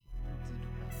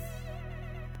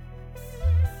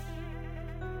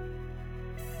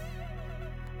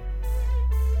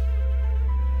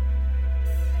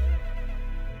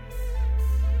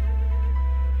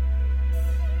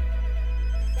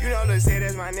Roller said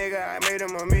that's my nigga, I made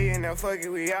him $1 million, now fuck it,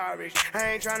 we all rich.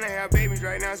 I ain't tryna have babies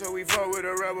right now, so we fuck with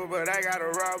a rubber, but I got a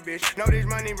raw bitch. Know this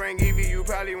money bring Evie, you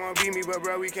probably won't beat me, but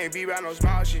bro, we can't be about no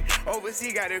small shit.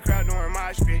 Overseas got the crowd doing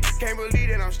mosh pit. Can't believe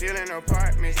that I'm still in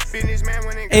apartments. Businessman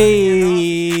when it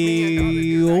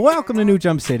Hey, welcome to New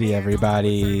Jump City,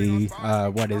 everybody.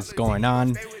 What is going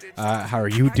on? How are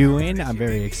you doing? I'm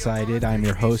very excited. I'm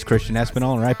your host, Christian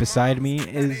Espinal, and right beside me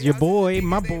is your boy,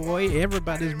 my boy,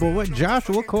 everybody's boy,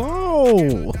 Joshua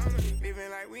Cole.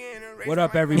 What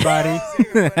up, everybody?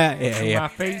 Yeah. My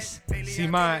face, see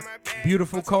my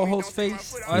beautiful co-host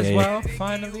face as Yeah. well.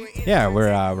 Finally, Yeah,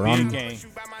 we're on. gang.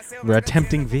 We're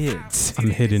attempting vids. I'm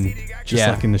hidden, just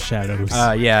like in the shadows.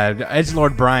 Yeah,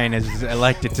 Edgelord Brian is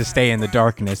elected to stay in the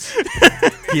darkness.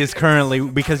 He is currently,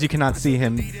 because you cannot see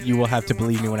him, you will have to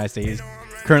believe me when I say he's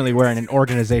currently wearing an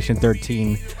Organization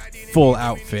 13 full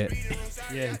outfit.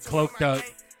 Yeah, cloaked up.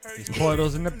 His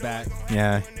portals in the back.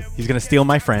 Yeah, he's gonna steal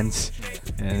my friends,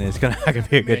 and it's gonna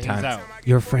be a good He's time. out.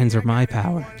 Your friends are my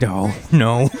power. No.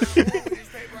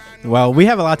 Well, we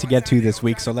have a lot to get to this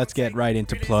week, so let's get right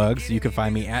into plugs. You can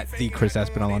find me at the Chris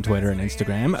Espinal on Twitter and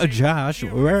Instagram. Josh,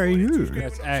 where are you?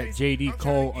 That's at JD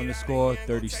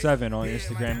Cole_37 on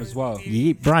Instagram as well.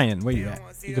 Yeah, Brian, where you at?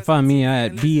 You can find me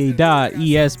at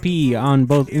ba.esp on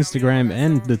both Instagram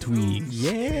and the tweets.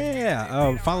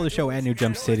 Yeah, follow the show at New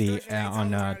Jump City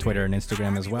on Twitter and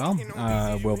Instagram as well.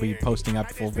 We'll be posting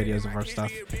up full videos of our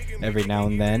stuff every now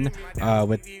and then.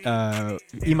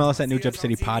 Email us at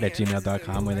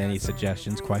newjumpcitypod@gmail.com with any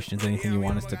suggestions, questions, anything you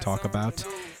want us to talk about.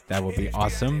 That would be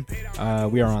awesome.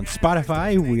 We are on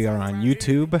Spotify. We are on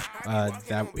YouTube.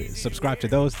 Subscribe to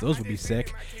those. Those would be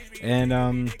sick. And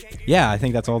I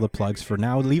think that's all the plugs for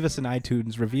now. Leave us an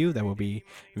iTunes review. That will be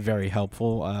very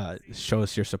helpful. Show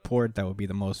us your support. That would be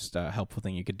the most helpful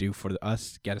thing you could do for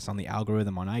us. Get us on the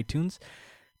algorithm on iTunes.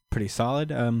 Pretty solid.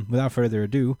 Without further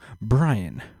ado,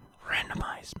 Brian,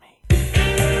 randomize me.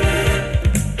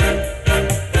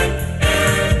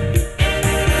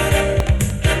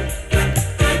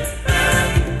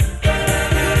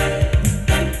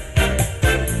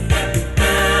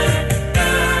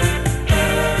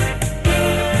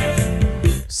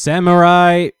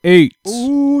 Samurai 8.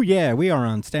 Ooh, yeah, we are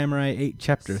on Samurai 8,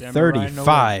 Chapter Samurai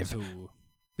 35. No 2,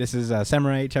 This is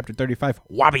Samurai 8, Chapter 35,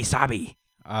 Wabi Sabi.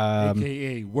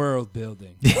 AKA world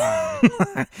building.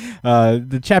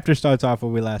 The chapter starts off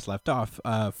where we last left off.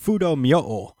 Fudo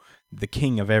Myo'o, the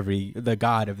king of the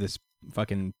god of this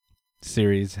fucking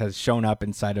series, has shown up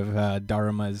inside of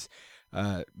Daruma's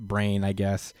brain, I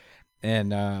guess.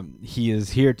 And he is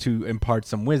here to impart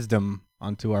some wisdom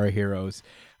onto our heroes.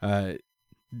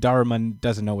 Daruma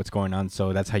doesn't know what's going on,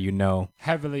 so that's how you know.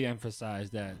 Heavily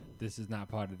emphasize that this is not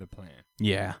part of the plan.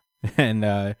 Yeah.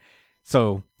 And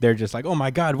so they're just like, oh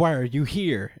my God, why are you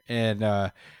here?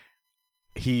 And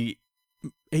he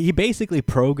basically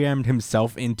programmed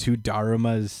himself into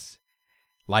Daruma's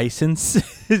license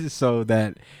so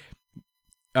that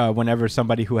whenever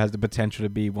somebody who has the potential to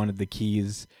be one of the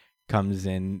keys comes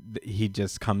in, he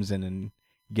just comes in and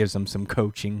gives them some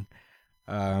coaching.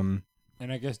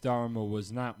 And I guess Daruma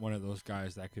was not one of those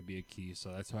guys that could be a key,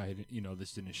 so that's why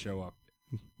this didn't show up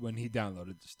when he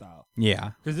downloaded the style.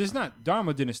 Yeah. Because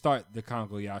Daruma didn't start the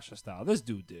Kongo Yasha style. This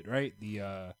dude did, right?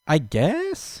 I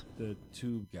guess. The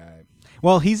tube guy.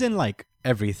 Well, he's in like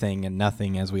everything and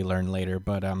nothing, as we learn later.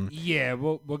 But yeah,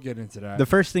 we'll get into that. The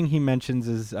first thing he mentions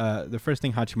is the first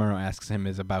thing Hachimaru asks him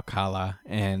is about Kala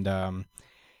and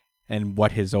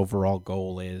what his overall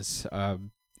goal is.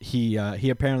 He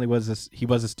apparently was a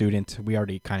student. We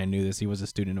already kind of knew this. He was a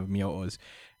student of Myo'o's,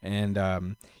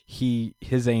 and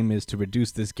his aim is to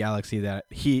reduce this galaxy that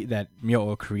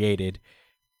Myo'o created.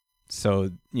 So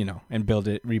and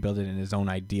rebuild it in his own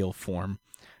ideal form.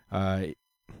 It's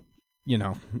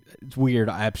weird,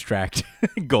 abstract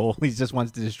goal. He just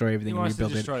wants to destroy everything. He wants and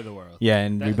rebuild to destroy the world. Yeah,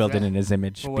 and rebuild it in his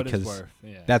image because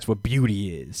that's what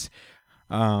beauty is.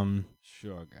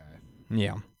 Sure, guy.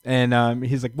 Yeah. And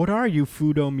he's like, what are you,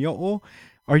 Fudo Myo'o?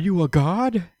 Are you a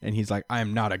god? And he's like, I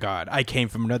am not a god. I came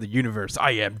from another universe.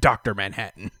 I am Dr.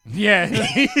 Manhattan. Yeah.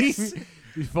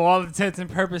 For all intents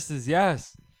and purposes,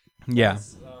 yes. Yeah.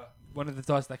 That's one of the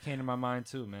thoughts that came to my mind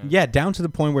too, man. Yeah, down to the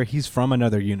point where he's from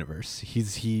another universe. He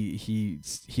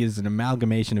is an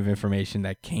amalgamation of information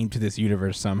that came to this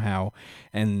universe somehow,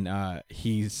 and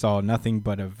he saw nothing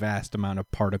but a vast amount of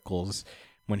particles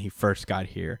when he first got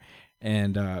here.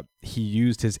 And he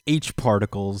used his H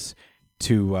particles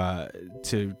to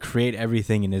create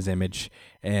everything in his image,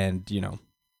 and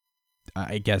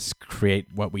I guess create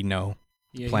what we know: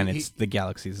 planets, the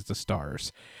galaxies, the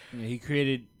stars. Yeah, he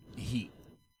created heat.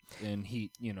 and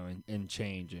heat, and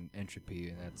change and entropy,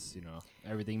 and that's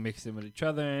everything mixed in with each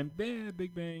other, and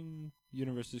Big Bang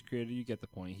universe is created. You get the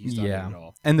point. He started it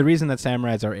all. And the reason that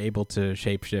samurais are able to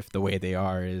shapeshift the way they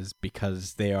are is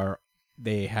because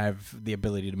they have the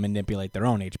ability to manipulate their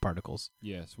own H particles.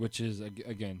 Yes, which is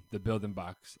again the building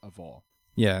blocks of all.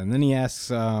 Yeah, and then he asks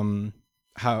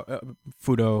how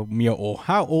Fudo Myo,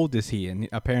 how old is he? And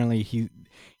apparently he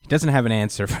doesn't have an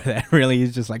answer for that. Really,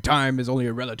 he's just like, time is only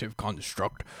a relative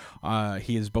construct.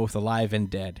 He is both alive and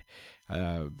dead.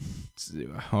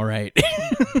 All right.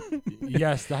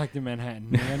 Yes, Dr.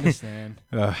 Manhattan, I understand.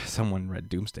 Someone read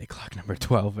Doomsday Clock number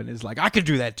 12 and is like, I could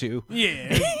do that too.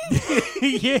 Yeah.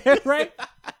 Yeah, right?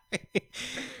 Because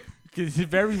it's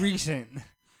very recent.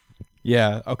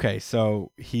 Yeah, okay,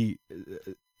 so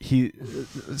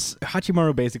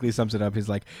Hachimaru basically sums it up. He's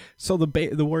like, so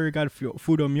the warrior god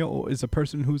Fudo Myo is a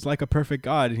person who's like a perfect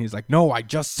god. And he's like, no, I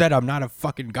just said I'm not a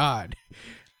fucking god.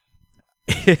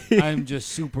 I'm just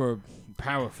super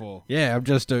powerful. Yeah, I'm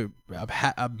just I'm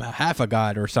half a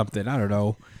god or something. I don't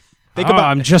know.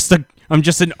 I'm just an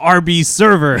RB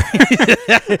server.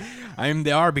 I'm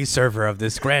the RB server of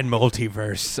this grand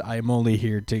multiverse. I'm only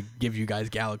here to give you guys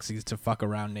galaxies to fuck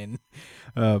around in.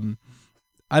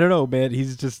 I don't know, man.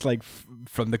 He's just like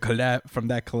from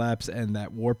that collapse and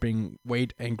that warping,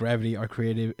 weight and gravity are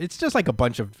creative. It's just like a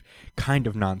bunch of kind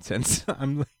of nonsense.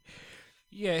 I'm like,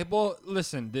 yeah, well,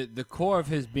 listen, the core of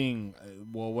his being,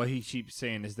 what he keeps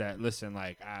saying is that, listen,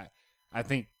 like I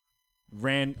think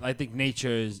nature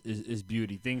is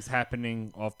beauty. Things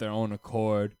happening off their own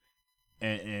accord,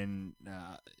 and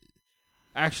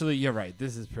actually, you're right.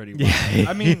 This is pretty wild. Yeah.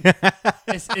 I mean,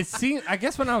 it seemed. I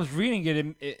guess when I was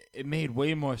reading it made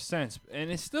way more sense, and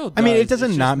it still does. I mean, it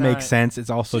doesn't It's not just make sense. It's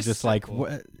also just just like, simple.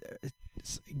 what?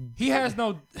 He has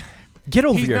no. Get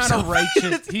over He's yourself. not a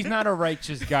righteous. He's not a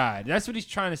righteous God. That's what he's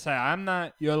trying to say. I'm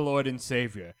not your Lord and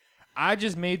Savior. I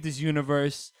just made this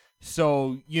universe,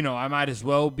 so I might as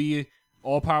well be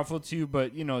all powerful to you.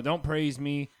 But don't praise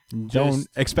me. Don't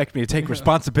expect me to take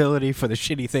responsibility for the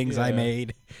shitty things I Yeah.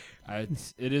 made.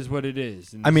 It is what it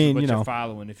is. And I this mean, is what you know, you're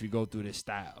following if you go through this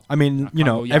style. I mean,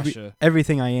 Yasha.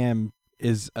 everything I am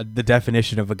is the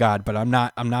definition of a god, but I'm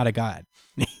not a god.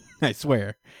 I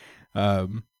swear.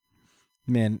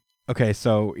 Man, okay,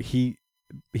 so he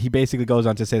basically goes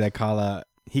on to say that Kala,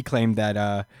 he claimed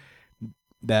that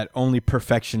that only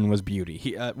perfection was beauty.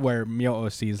 He where Myo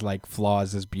sees like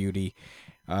flaws as beauty.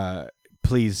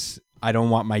 Please, I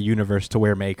don't want my universe to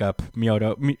wear makeup.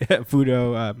 Fudo,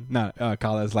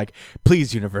 Kala is like,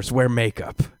 please, universe, wear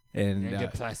makeup. And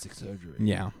get plastic surgery.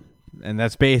 yeah, and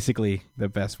that's basically the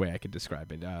best way I could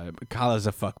describe it. Kala's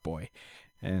a fuckboy,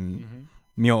 and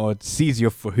Myo sees you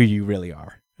for who you really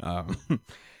are.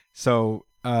 So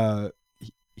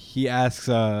he asks,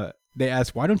 they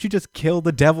ask, why don't you just kill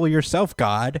the devil yourself,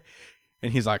 God?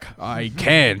 And he's like, I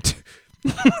can't.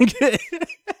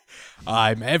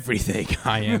 I'm everything.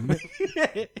 I am.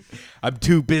 I'm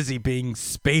too busy being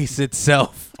space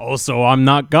itself. Also, I'm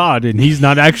not God, and he's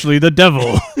not actually the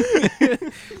devil.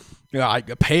 I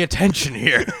pay attention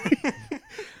here.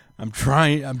 I'm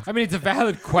trying. I mean, it's a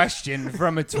valid question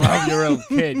from a 12-year-old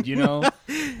kid,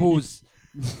 who's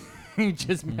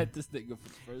just met this nigga for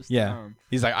the first time.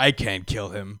 He's like, I can't kill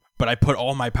him, but I put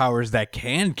all my powers that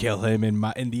can kill him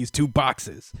in these two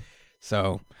boxes.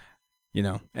 So,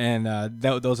 and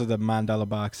those are the Mandala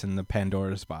box and the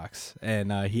Pandora's box.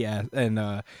 And he asked, and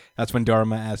that's when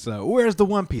Dharma asks, "Where's the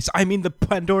One Piece? I mean, the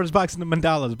Pandora's box and the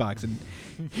Mandala's box." And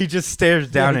he just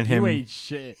stares down at him. You ain't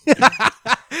shit.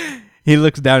 He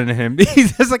looks down at him. He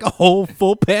has like a whole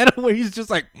full panel where he's just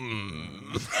like,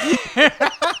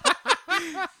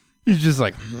 he's just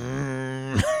like,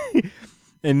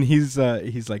 and he's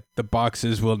like, the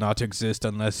boxes will not exist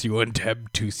unless you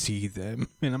attempt to see them.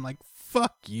 And I'm like,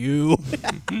 fuck you.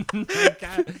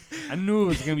 God, I knew it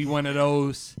was gonna be one of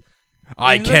those.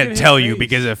 I mean, look can't at tell his you face.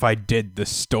 because if I did, the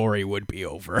story would be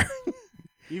over.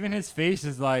 Even his face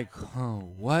is like,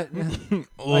 oh, what? Like,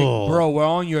 Oh. bro, we're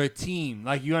on your team.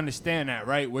 Like, you understand that,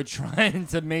 right? We're trying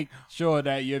to make sure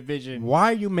that your vision.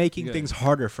 Why are you making Good. things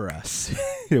harder for us?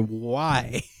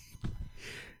 Why?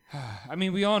 I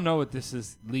mean, we all know what this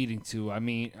is leading to. I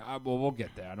mean, we'll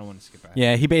get there. I don't want to skip ahead.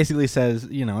 Yeah, he basically says,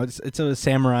 it's a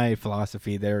samurai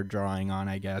philosophy they're drawing on,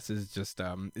 I guess. It's just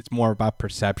it's more about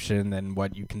perception than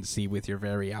what you can see with your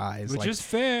very eyes. Which like is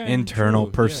fair. and internal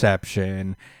true,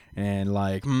 perception and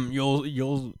like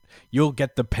you'll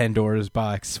get the Pandora's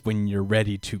box when you're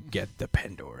ready to get the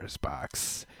Pandora's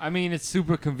box. Yeah. I mean, it's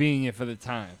super convenient for the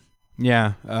time.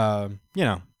 Yeah,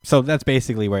 so that's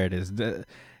basically where it is.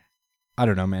 I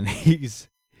don't know, man. He's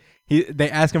They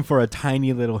ask him for a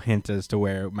tiny little hint as to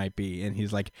where it might be, and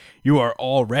he's like, "You are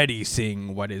already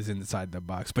seeing what is inside the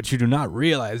box, but you do not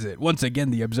realize it. Once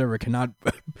again, the observer cannot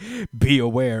be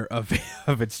aware of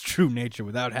its true nature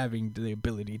without having the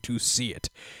ability to see it.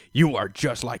 You are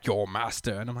just like your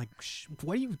master." And I'm like,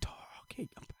 "What are you talking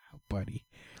about, buddy?"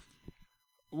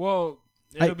 Well,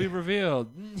 it'll be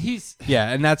revealed.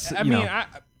 And that's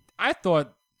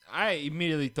I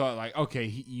immediately thought like, okay,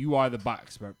 you are the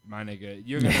box, my nigga.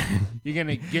 You're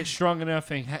gonna get strong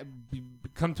enough and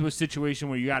come to a situation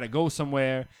where you got to go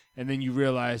somewhere, and then you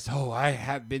realize, oh, I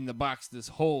have been the box this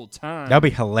whole time. That'd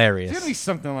be hilarious. It's gonna be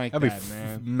something like That'd that, be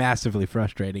man. Massively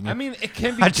frustrating. I mean, it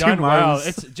can be done well.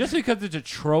 It's just because it's a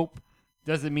trope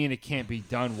doesn't mean it can't be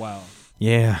done well.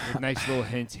 Yeah, With nice little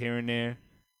hints here and there.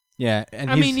 Yeah, and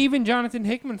I mean, even Jonathan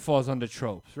Hickman falls under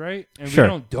tropes, right? And Sure. we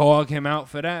don't dog him out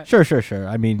for that. Sure.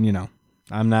 I mean,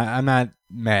 I'm not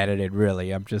mad at it really.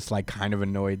 I'm just like kind of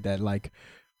annoyed that like,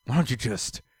 why don't you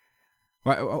just?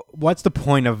 What's the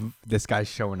point of this guy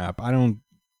showing up? I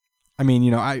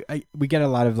mean, we get a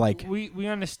lot of like we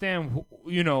understand,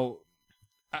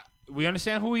 we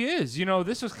understand who he is.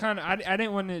 This was kind of I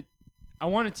didn't want to. I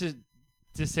wanted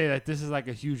to say that this is like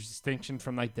a huge distinction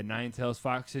from like the Ninetales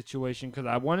Fox situation, because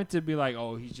I wanted to be like,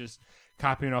 oh, he's just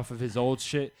copying off of his old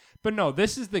shit. But no,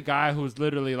 this is the guy who's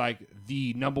literally like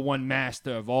the #1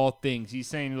 master of all things. He's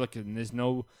saying, look, there's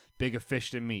no bigger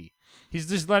fish than me. He's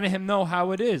just letting him know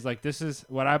how it is. Like, this is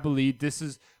what I believe. This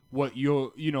is what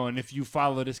and if you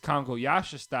follow this Kongo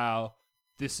Yasha style,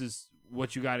 this is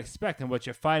what you got to expect and what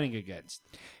you're fighting against.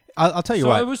 I'll tell you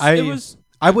what.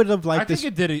 I would have liked this.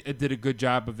 this. I think it did a good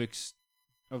job of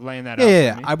laying that out.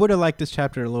 Yeah, for me. I would have liked this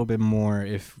chapter a little bit more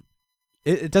if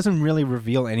it doesn't really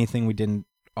reveal anything we didn't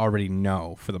already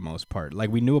know for the most part. Like,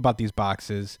 we knew about these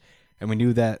boxes, and we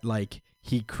knew that like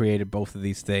he created both of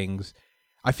these things.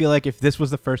 I feel like if this was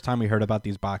the first time we heard about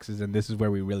these boxes, and this is where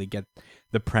we really get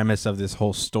the premise of this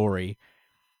whole story,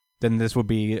 then this would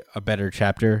be a better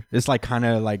chapter. It's like kind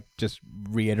of like just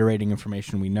reiterating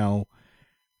information we know,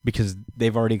 because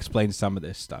they've already explained some of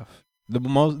this stuff.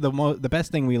 The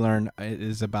best thing we learn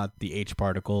is about the H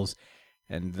particles,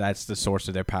 and that's the source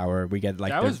of their power. We get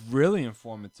like that was really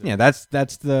informative. Yeah, that's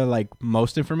the like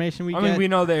most information we get. I mean, we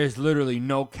know there's literally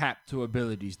no cap to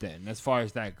abilities then, as far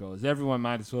as that goes. Everyone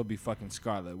might as well be fucking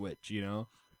Scarlet Witch,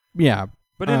 Yeah,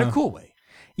 but in a cool way.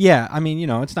 Yeah, I mean,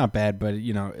 it's not bad, but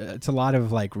it's a lot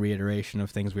of like reiteration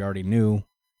of things we already knew,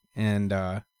 and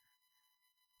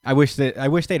I wish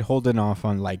they'd holden off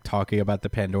on like talking about the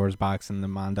Pandora's box and the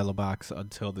Mandela box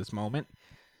until this moment.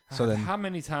 So then, how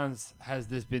many times has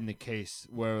this been the case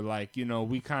where like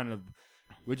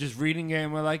we're just reading it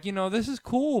and we're like, this is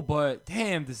cool, but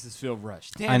damn, this is feel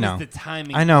rushed. Damn, I know the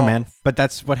timing. I know, off. man, but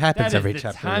that's what happens every the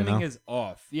chapter. Timing is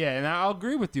off. Yeah, and I'll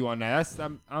agree with you on that.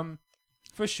 I'm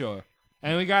for sure,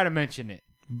 and we got to mention it.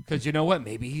 Because you know what?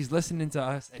 Maybe he's listening to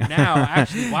us and now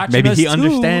actually watching Maybe us he too,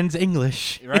 understands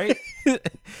English. right?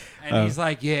 And he's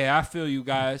like, yeah, I feel you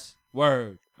guys.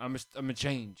 Word. I'm a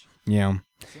change. Yeah.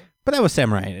 But that was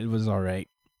Samurai. It was all right.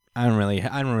 I don't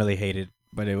really hate it,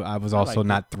 but I was also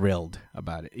not thrilled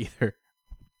about it either.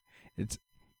 It's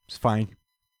fine,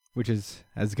 which is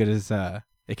as good as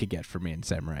it could get for me in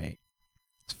Samurai.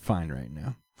 It's fine right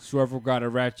now. Whoever got a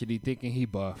ratchet, he thinking he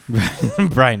buff.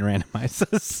 Brian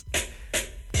randomizes.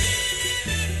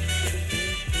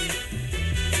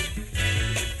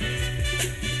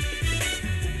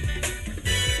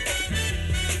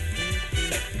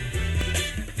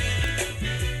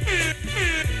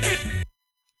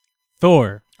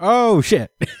 Thor. Oh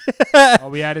shit! Oh,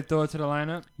 we added Thor to the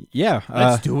lineup. Yeah,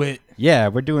 Let's do it. Yeah,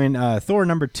 we're doing Thor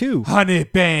number 2.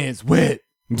 100 bands with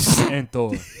and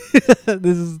Thor.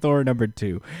 This is Thor number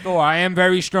 2. Thor, I am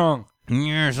very strong.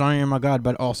 Yes, I am a god,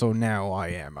 but also now I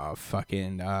am a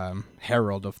fucking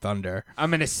herald of thunder.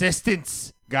 I'm an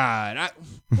assistance god.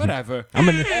 Whatever. I'm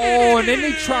an and then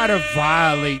they try to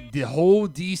violate the whole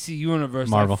DC universe.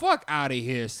 Marvel. Like, fuck out of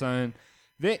here, son.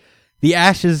 The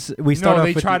Ashes. We start off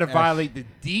they with try the to violate the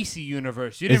DC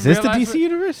universe. You Is didn't this the realize DC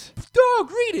universe? Dog,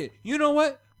 read it. You know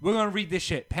what? We're gonna read this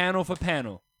shit panel for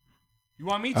panel. You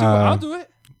want me to? I'll do it.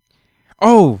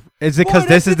 Oh, is it because Boy,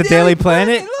 this that's is the the Daily Daily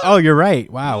Planet? Planet, look. Oh, you're right.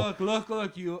 Wow.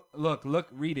 Look.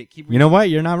 Read it. Keep reading. You know what?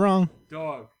 You're not wrong.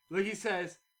 Dog. Look, he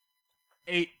says,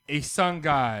 a sun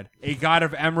god, a god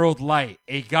of emerald light,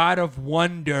 a god of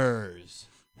wonders.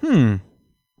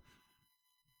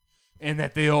 and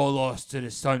that they all lost to the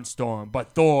Sunstorm,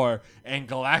 but Thor and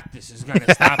Galactus is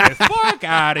gonna stop it. Fuck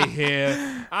out of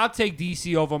here. I'll take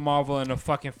DC over Marvel in a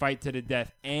fucking fight to the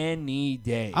death any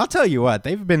day. I'll tell you what,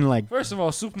 they've been like First of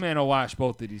all, Superman will watch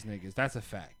both of these niggas. That's a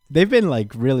fact. they've been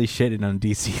like really shitting on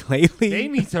DC lately. They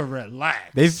need to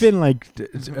relax. They've been like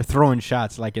throwing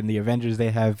shots. Like in the Avengers, they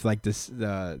have like this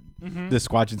the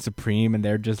Squadron Supreme, and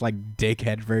they're just like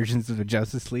dickhead versions of the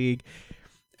Justice League.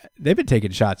 They've been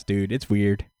taking shots, dude. It's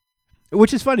weird.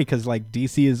 Which is funny because like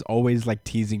DC is always like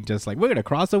teasing, just like we're gonna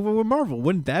cross over with Marvel.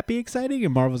 Wouldn't that be exciting?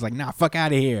 And Marvel's like, nah, fuck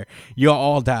out of here. You'll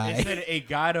all They die. said a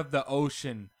god of the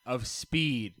ocean, of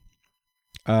speed,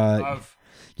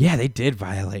 Yeah, they did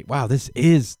violate. Wow, this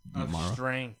is of Marvel.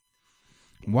 strength.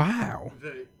 Wow.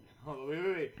 Hold on,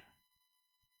 wait.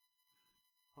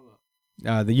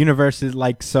 The universe is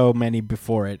like so many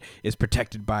before it is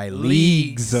protected by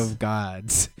leagues Leagues. of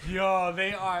gods. Yo,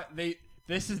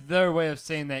 This is their way of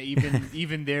saying that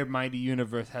even their mighty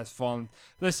universe has fallen.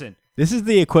 Listen, This is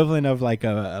the equivalent of like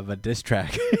a diss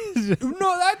track. no,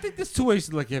 I think there's two ways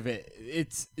to look at it.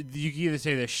 It's you can either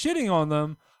say they're shitting on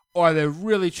them, or they're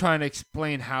really trying to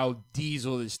explain how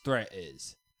Diesel this threat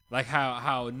is. Like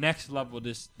how next level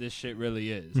this shit really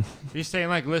is. He's saying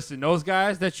like, listen, those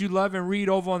guys that you love and read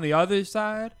over on the other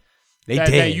side,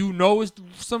 that you know is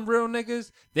some real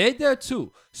niggas, they're there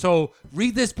too. So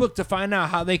read this book to find out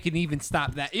how they can even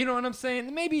stop that. You know what I'm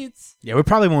saying? Maybe it's Yeah, we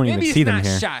probably won't even maybe see it's them not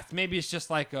here. shots. Maybe it's just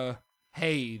like a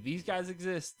hey, these guys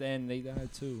exist and they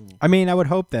died too. I mean, I would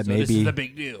hope that So this maybe is a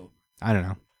big deal. I don't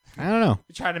know. We're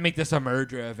trying to make this a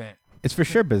merger event. It's for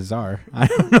sure bizarre. I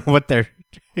don't know what they're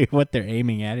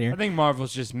aiming at I here. think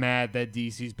Marvel's just mad that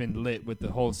DC's been lit with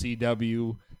the whole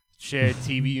CW shared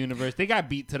TV universe. They got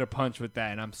beat to the punch with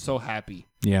that, and I'm so happy.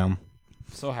 Yeah,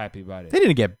 So happy about it. they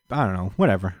didn't get. I don't know.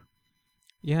 Whatever.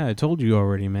 Yeah, I told you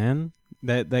already, man.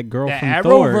 That girl The from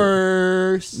Thor.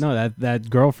 Arrowverse. No, that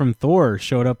girl from Thor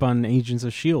showed up on Agents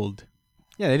of Shield.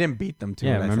 Yeah, they didn't beat them to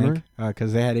Yeah, it. remember?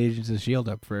 Because they had Agents of Shield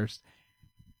up first.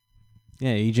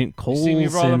 Yeah, Agent You Coulson. see me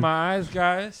rolling my eyes,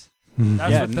 guys?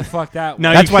 That's Yeah, what the fuck that was.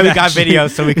 No, That's you why can we got actually-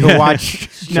 videos so we could watch.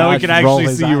 No, we Josh can roll actually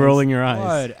his see you eyes. rolling your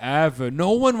eyes. Whatever.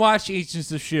 No one watched Agents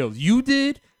of S.H.I.E.L.D. You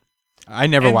did? I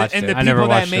never and watched the, and it. the I people never that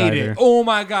watched made it it. either. Oh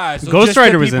my god! So Ghost just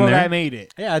Rider the was in people there. that made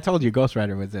it. Yeah, I told you Ghost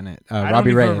Rider was in it. I Robbie don't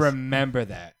even Reyes. remember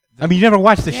that. I mean, you never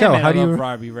watched the Damn show. it, How I do love you?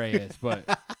 Robbie Reyes?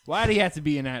 But why do he have to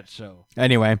be in that show?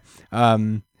 Anyway,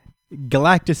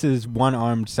 Galactus's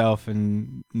one-armed self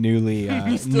and newly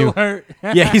He's still hurt.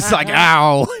 yeah, he's like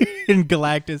ow, and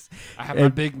Galactus. I have my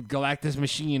big Galactus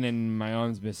machine and my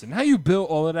arm's missing. How you built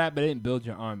all of that but didn't build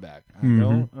your arm back? I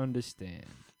don't understand.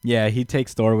 Yeah, he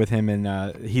takes Thor with him,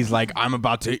 and he's like, "I'm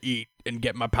about to eat and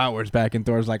get my powers back." And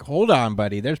Thor's like, "Hold on,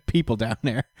 buddy. There's people down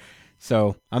there,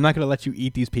 so I'm not gonna let you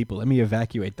eat these people. Let me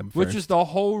evacuate them first." Which is the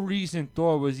whole reason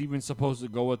Thor was even supposed to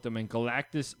go with them, and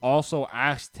Galactus also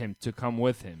asked him to come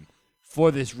with him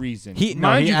for this reason. he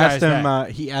Mind you asked guys him.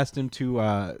 that- He asked him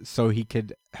to so he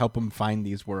could help him find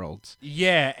these worlds.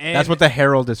 yeah, and That's what the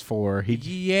Herald is for.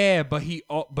 Yeah,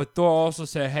 but Thor also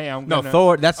said, "Hey, I'm No, gonna."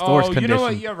 Thor. That's Thor's Oh, condition. you know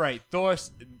what? You're right.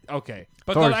 Thor's okay,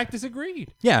 but Thor's- Galactus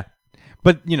agreed. Yeah,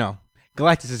 but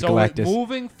Galactus is So Galactus.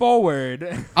 moving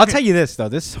forward, I'll tell you this though: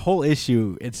 this whole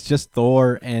issue, it's just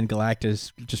Thor and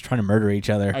Galactus just trying to murder each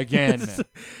other. again,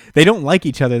 They don't like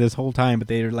each other this whole time, but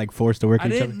they're like forced to work I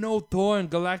with each didn't other. know Thor and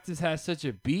Galactus had such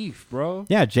a beef, bro.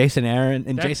 Yeah, Jason Aaron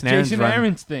and That's Jason Aaron's run.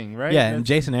 Aaron's thing, right? Yeah, and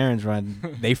Jason Aaron's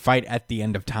run. They fight at the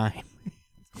end of time,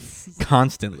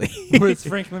 constantly. Where's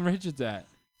Franklin Richards at?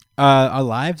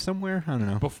 Alive somewhere? I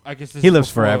don't know. I guess this He is lives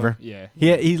before- forever. Yeah,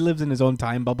 He lives in his own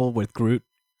time bubble with Groot,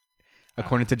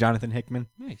 according to Jonathan Hickman.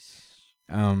 nice.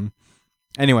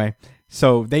 Anyway,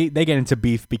 so they get into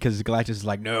beef because Galactus is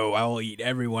like, no, I'll eat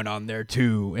everyone on there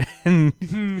too. And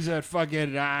He said, "Fuck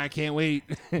it, I can't wait."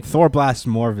 Thor blasts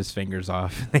more of his fingers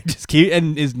off. They just keep,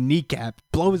 and his kneecap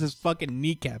blows his fucking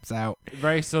kneecaps out.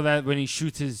 Right, so that when he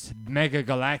shoots his Mega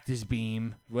Galactus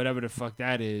beam, whatever the fuck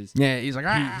that is, Yeah, he's like,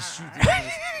 he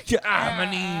shoots my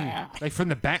knee, like from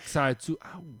the backside too.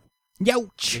 Ow. Yeah,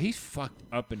 Youch. he's fucked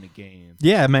up in the game.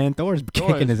 Yeah, man, Thor's Thor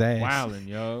kicking is his ass. wilding,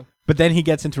 yo. But then he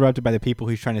gets interrupted by the people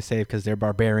he's trying to save because they're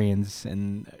barbarians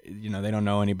and they don't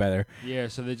know any better. Yeah,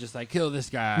 so they're just like, kill this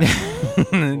guy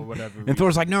or whatever. And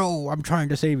Thor's like, no, I'm trying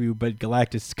to save you. But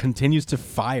Galactus continues to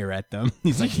fire at them.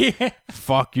 He's like, yeah,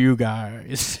 fuck you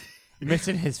guys.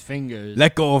 missing his fingers.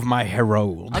 Let go of my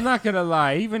herald. I'm not gonna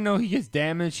lie, even though he gets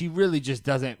damaged, he really just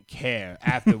doesn't care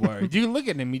afterwards. You look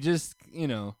at him, he just,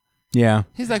 Yeah.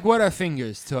 he's like, what are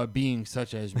fingers to a being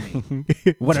such as me?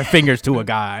 What are fingers to a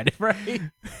god? Right?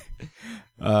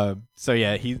 So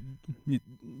yeah,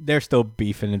 they're still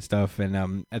beefing and stuff.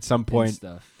 And at some And point,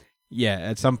 stuff. Yeah,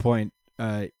 at some point,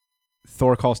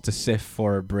 Thor calls to Sif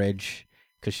for a bridge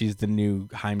because she's the new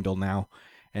Heimdall now,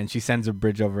 and she sends a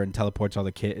bridge over and teleports all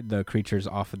the creatures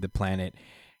off of the planet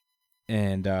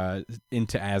and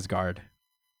into Asgard.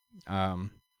 No,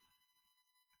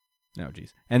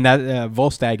 geez. And that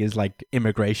Volstagg is like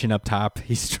immigration up top.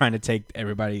 He's trying to take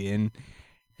everybody in.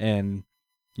 And,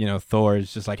 Thor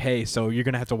is just like, hey, so you're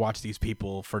going to have to watch these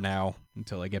people for now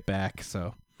until I get back.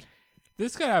 So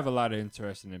This could have a lot of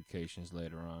interesting implications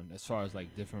later on as far as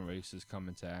like different races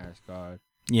coming to Asgard.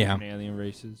 yeah. Different alien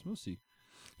races. We'll see.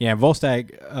 Yeah,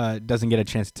 Volstagg doesn't get a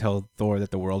chance to tell Thor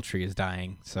that the World Tree is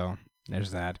dying. So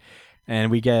there's that.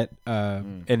 And we get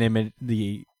an image,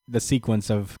 the sequence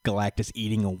of Galactus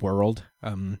eating a world.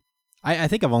 I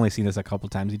think I've only seen this a couple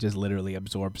times. He just literally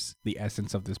absorbs the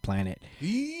essence of this planet.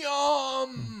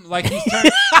 Yum! Like he's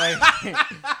turning. Like,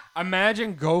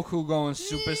 imagine Goku going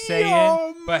Super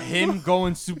Saiyan, but him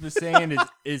going Super Saiyan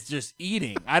is just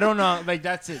eating. I don't know. Like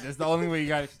that's it. That's the only way you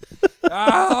got.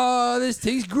 Oh, this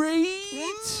tastes great.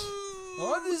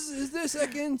 Oh, this is their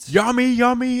second. Yummy,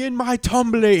 yummy in my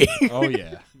tumbly. Oh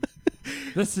yeah.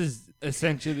 This is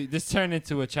essentially turned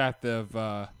into a chapter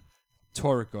of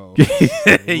Toriko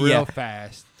real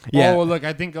fast. Yeah. Oh look,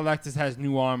 I think Galactus has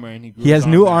new armor and He has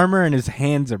new armor and his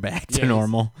hands are back to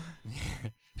normal.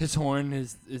 His horn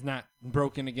is not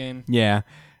broken again. Yeah.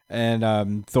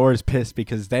 And Thor is pissed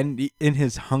because then in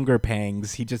his hunger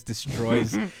pangs, he just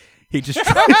destroys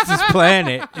this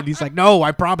planet. And he's like, no,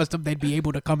 I promised them they'd be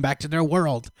able to come back to their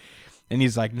world. And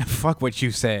he's like, no, fuck what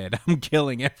you said. I'm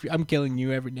killing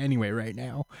you anyway right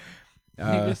now. He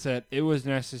just said it was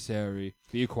necessary.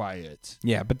 Be quiet.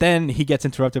 Yeah, but then he gets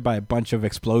interrupted by a bunch of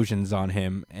explosions on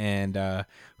him. And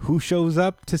who shows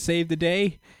up to save the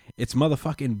day? It's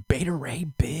motherfucking Beta Ray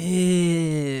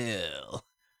Bill.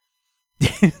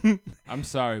 I'm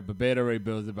sorry, but Beta Ray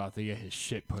Bill's about to get his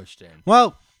shit pushed in.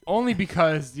 Well, only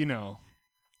because,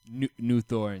 new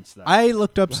Thor and stuff. I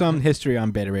looked up some history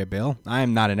on Beta Ray Bill. I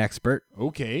am not an expert.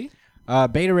 Okay.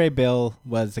 Beta Ray Bill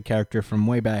was a character from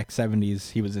way back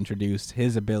 70s. He was introduced.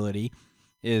 His ability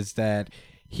is that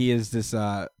he is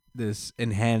this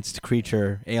enhanced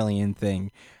creature, alien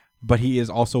thing, but he is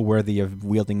also worthy of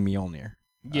wielding Mjolnir.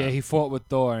 Yeah, he fought with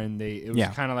Thor, and it was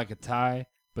kind of like a tie,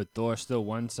 but Thor still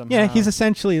won somehow. Yeah, he's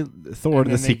essentially Thor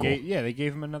the sequel. They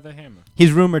gave him another hammer.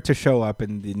 He's rumored to show up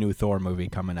in the new Thor movie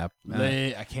coming up.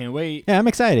 I can't wait. Yeah, I'm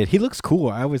excited. He looks cool.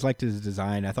 I always liked his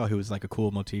design. I thought he was like a cool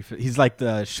motif. He's like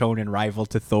the shonen rival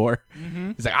to Thor.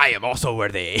 Mm-hmm. He's like, I am also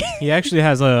worthy. He actually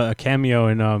has a cameo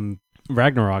in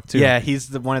Ragnarok, too. Yeah, he's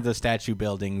one of the statue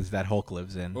buildings that Hulk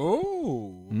lives in.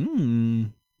 Oh.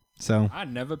 So I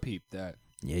never peeped that.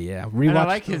 Yeah. And I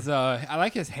like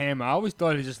his hammer. I always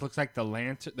thought it just looks like the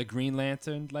lantern, the Green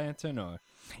Lantern, or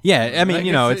yeah. I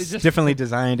mean, like it's differently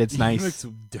designed. It's nice. He looks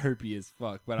derpy as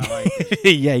fuck, but I like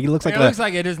it. Yeah, he looks like. It looks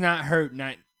like it does not hurt,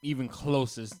 not even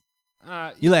closest.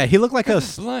 He looks like a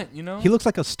blunt, He looks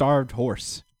like a starved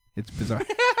horse. It's bizarre.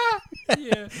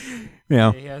 Yeah.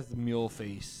 Yeah. He has the mule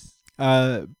face.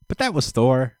 But that was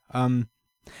Thor.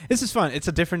 This is fun. It's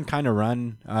a different kind of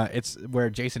run. It's where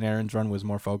Jason Aaron's run was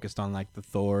more focused on like the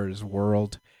Thor's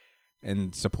world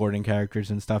and supporting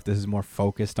characters and stuff. This is more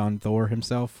focused on Thor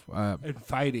himself. And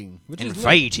fighting.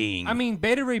 Fighting. I mean,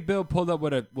 Beta Ray Bill pulled up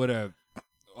with a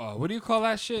what do you call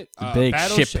that shit? Big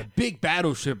battleship. Big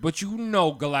battleship. But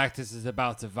Galactus is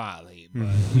about to violate.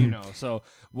 But so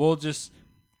we'll just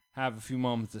have a few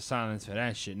moments of silence for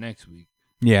that shit next week.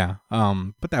 Yeah.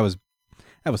 But that was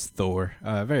Thor.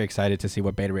 Very excited to see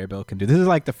what Beta Ray Bill can do. This is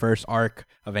like the first arc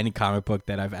of any comic book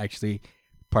that I've actually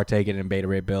partaken in Beta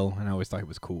Ray Bill, and I always thought it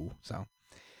was cool. So,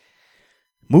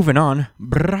 moving on,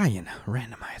 Brian,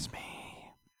 randomize me.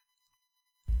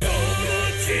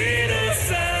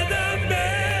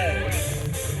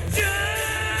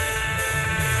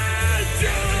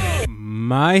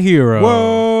 My hero.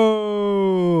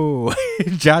 Whoa!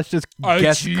 Josh just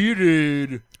guessed. I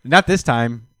cheated. Not this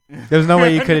time. There's no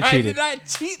way you could have cheated. I did not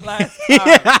cheat last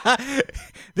time.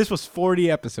 This was 40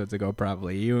 episodes ago,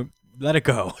 probably. You let it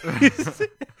go.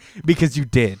 Because you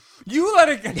did. You let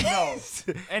it go. No.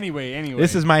 Anyway.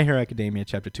 This is My Hero Academia,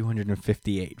 chapter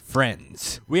 258.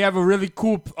 Friends. We have a really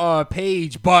cool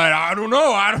page, but I don't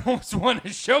know. I don't want to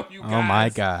show you guys. Oh, my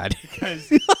God. Because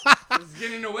it's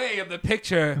getting in the way of the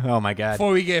picture. Oh, my God.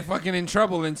 Before we get fucking in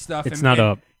trouble and stuff. It's not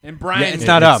up. And Brian it's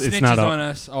not up. snitches It's not up. on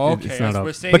us. Oh, okay. It's not up.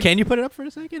 We're saying. But can you put it up for a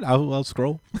second? I'll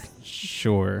scroll.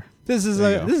 Sure. This is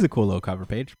a cool little cover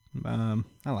page. I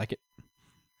like it.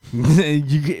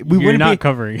 You're not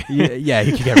covering. Yeah,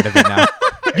 you can get rid of it now.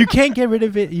 You can't get rid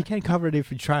of it. You can't cover it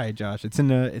if you try, Josh. It's in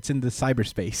the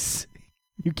cyberspace.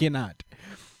 You cannot.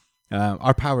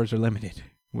 Our powers are limited.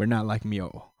 We're not like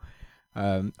Mio.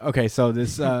 Okay, so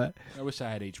this I wish I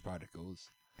had H particles.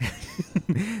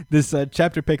 this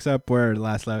chapter picks up where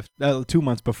last left 2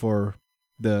 months before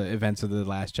the events of the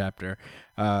last chapter.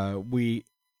 We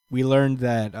learned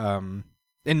that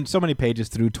in so many pages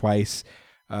through Twice,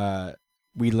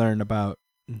 we learn about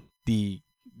the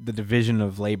division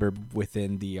of labor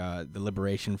within the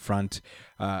Liberation Front.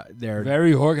 They're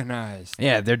Very organized.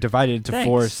 they're divided into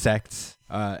 4 sects.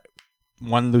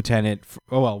 One lieutenant.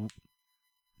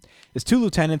 It's 2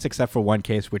 lieutenants except for one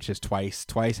case, which is Twice.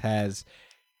 Twice has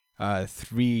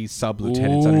 3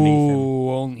 sub-lieutenants underneath him.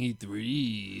 Only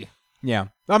 3. Yeah.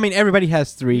 I mean, everybody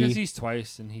has 3. Because he's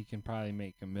Twice, and he can probably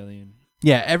make $1 million.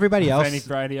 Yeah, everybody else.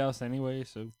 Anybody else anyway,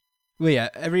 so. Well, yeah,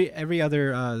 every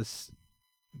other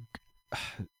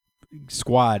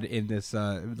squad in this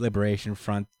Liberation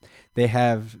Front, they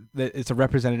have it's a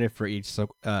representative for each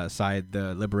side,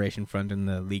 the Liberation Front and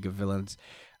the League of Villains,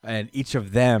 and each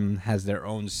of them has their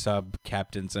own sub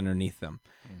captains underneath them,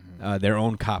 their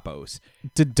own capos.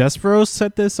 Did Despero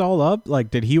set this all up?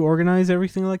 Like, did he organize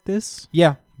everything like this?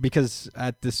 Yeah, because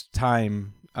at this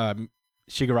time,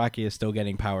 Shigaraki is still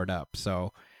getting powered up,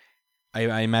 so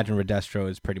I imagine Redestro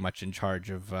is pretty much in charge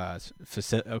of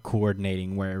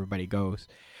coordinating where everybody goes,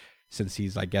 since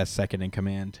he's, I guess, second in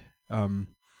command.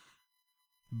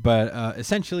 But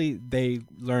essentially, they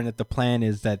learn that the plan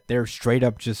is that they're straight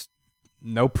up just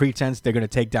no pretense. They're going to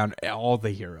take down all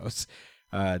the heroes.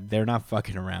 They're not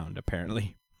fucking around,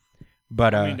 apparently.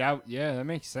 But I mean, that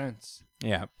makes sense.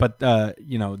 yeah, but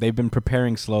they've been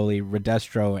preparing slowly.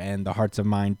 Redestro and the Hearts of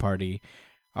Mind party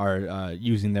are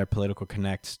using their political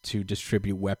connects to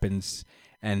distribute weapons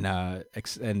and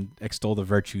extol the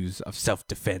virtues of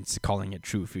self-defense, calling it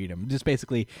true freedom. Just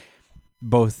basically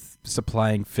both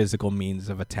supplying physical means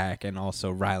of attack and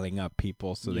also riling up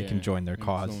people so they can join their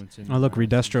cause. Oh, look,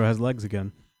 Redestro has legs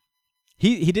again.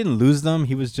 He didn't lose them.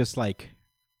 He was just like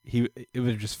it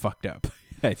was just fucked up,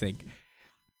 I think.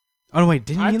 Oh no, wait,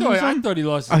 didn't he lose them? I thought he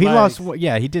lost. Oh, his he legs. lost.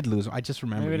 Yeah, he did lose. I just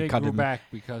remember Maybe he they cut grew him back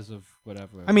because of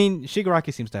whatever. I mean,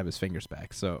 Shigaraki seems to have his fingers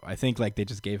back, so I think like they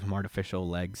just gave him artificial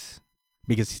legs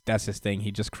because that's his thing.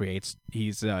 He just creates.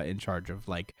 He's in charge of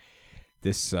like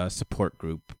this support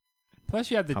group. Plus,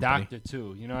 you have the company. doctor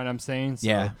too. You know what I'm saying? So,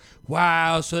 Yeah.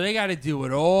 Wow. So they got to deal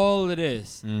with all of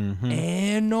this Mm-hmm.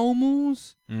 and no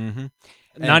moves. Mm-hmm.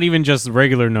 Not even just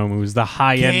regular Nomus, the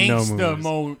high-end Gangsta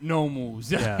Nomus. no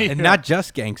moves. Yeah. And not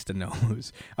just gangsta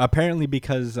knows. Apparently,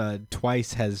 because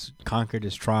Twice has conquered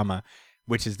his trauma,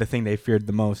 which is the thing they feared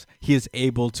the most, he is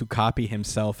able to copy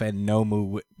himself and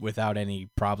Nomu without any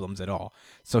problems at all.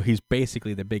 So he's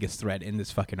basically the biggest threat in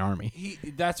this fucking army.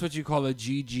 That's what you call a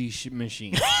GG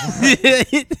machine.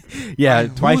 Yeah,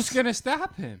 Like, Twice. Who's gonna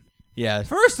stop him? Yeah,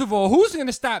 First of all, who's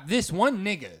gonna stop this one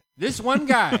nigga? This one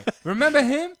guy. Remember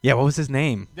him? yeah. What was his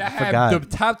name? That I had forgot.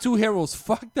 the top 2 heroes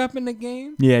fucked up in the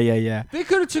game. Yeah. They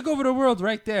could have took over the world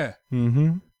right there.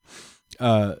 Mm-hmm.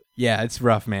 Yeah, it's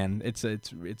rough, man. It's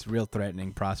real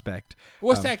threatening prospect.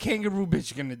 What's that kangaroo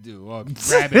bitch gonna do? Or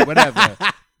rabbit, whatever.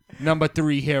 Number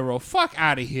 3 hero. Fuck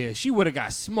out of here. She would have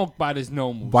got smoked by this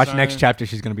Nomu. Watch son. next chapter.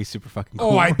 She's gonna be super fucking cool.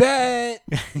 Oh, I bet.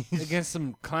 Against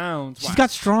some clowns. She's Watch.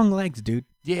 got strong legs, dude.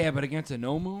 Yeah, but against a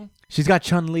Nomu, She's got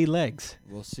Chun-Li legs.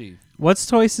 we'll see. What's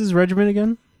Toyce's regiment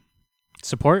again?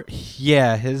 Support?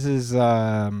 Yeah, his is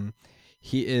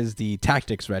he is the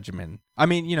tactics regimen. I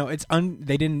mean, it's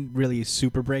they didn't really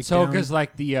super break So, down. because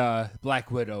like the Black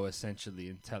Widow, essentially,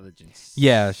 intelligence.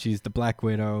 Yeah, she's the Black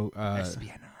Widow,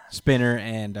 Espionage. Spinner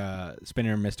and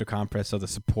Mr. Compress, so the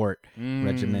support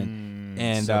regiment.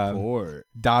 And support.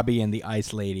 Dobby and the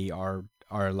Ice Lady are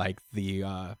like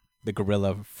the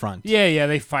guerrilla front. Yeah,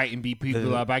 they fight and beat people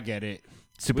The- up. I get it.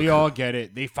 Super We cool. all get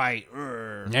it. They fight.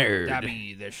 Nerd.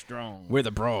 Dobby, they're strong. We're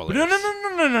the brawlers. No.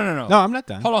 No, I'm not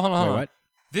done. Hold on. Wait, what?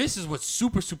 This is what's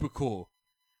super, super cool.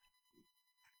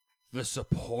 The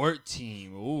support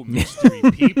team. Ooh, mystery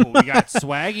people. We got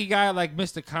Swaggy guy like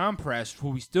Mr. Compress,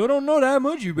 who we still don't know that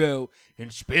much about,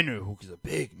 and Spinner, who's a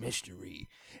big mystery.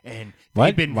 And What?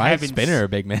 they've been Why is having Spinner a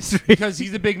big mystery? because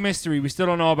he's a big mystery. We still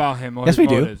don't know about him. Or Yes, his we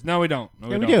do. motives. No, we don't. No,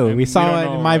 Yeah, we don't. do. And We saw don't it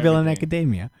know in My Villain everything.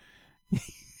 Academia.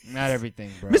 Not everything,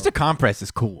 bro. Mr. Compress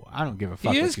is cool. I don't give a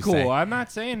fuck He what is you cool. say. I'm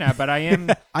not saying that, but I am.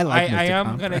 I like I Mr. am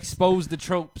Compress. gonna expose the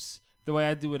tropes the way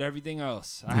I do with everything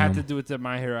else. I had to do it to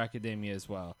My Hero Academia as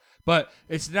well. But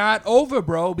it's not over,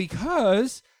 bro,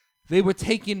 because they were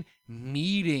taking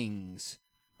meetings,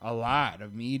 a lot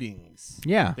of meetings.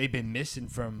 Yeah. They've been missing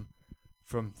from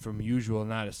from usual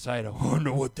and out of sight. I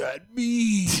wonder what that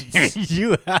means.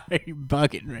 You are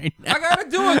bugging right now. I gotta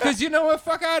do it because you know what?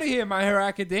 Fuck out of here, My Hero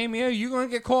Academia. You're gonna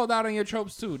get called out on your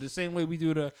tropes too, the same way we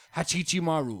do the Hachichi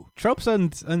Maru. Tropes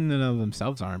in and of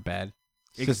themselves aren't bad.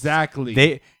 It's just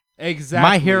Exactly. Exactly.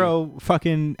 My Hero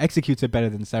fucking executes it better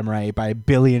than Samurai 8 by a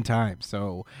billion times.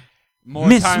 So More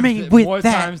miss times me th- with more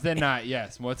that. times than not.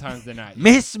 Yes, more times than not.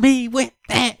 miss me with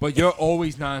that. But you're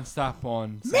always nonstop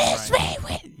on. Miss Samurai. me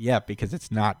with. Yeah, because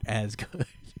it's not as good.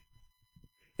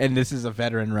 And this is a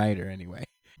veteran writer anyway.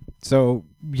 So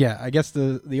yeah, I guess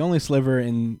the only sliver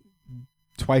in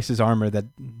Twice's armor that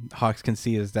Hawks can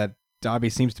see is that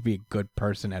Dabi seems to be a good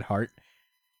person at heart,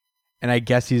 and I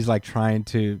guess he's like trying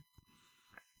to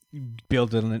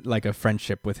build like a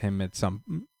friendship with him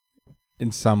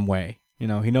in some way. You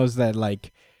know, he knows that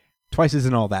like Twice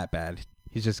isn't all that bad.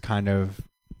 He's just kind of,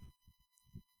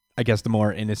 I guess, the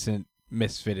more innocent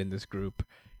misfit in this group.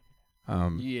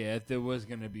 Yeah, if there was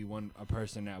gonna be a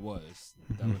person that would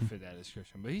fit that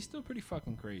description. But he's still pretty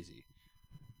fucking crazy.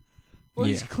 Well,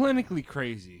 he's Yeah. clinically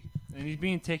crazy, and he's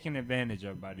being taken advantage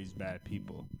of by these bad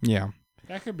people. Yeah,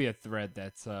 That could be a thread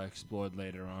that's explored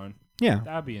later on. yeah.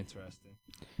 That'd be interesting.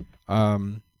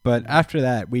 But after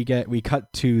that, we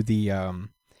cut to the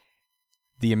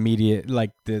immediate,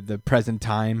 like the present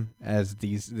time as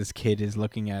this kid is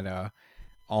looking at a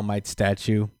All Might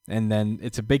statue, and then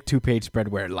it's a big 2-page spread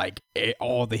where like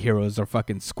all the heroes are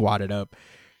fucking squatted up.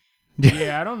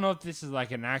 Yeah, I don't know if this is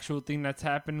like an actual thing that's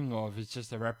happening or if it's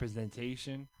just a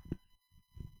representation.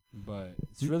 But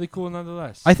it's really cool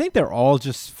nonetheless. I think they're all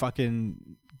just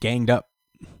fucking ganged up,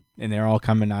 and they're all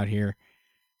coming out here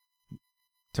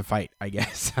to fight, I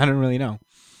guess. I don't really know.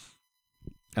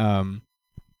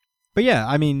 But yeah,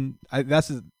 I mean, that's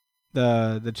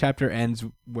the chapter ends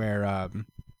where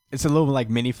it's a little like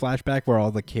mini flashback where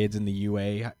all the kids in the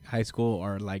UA high school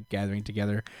are like gathering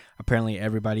together. Apparently,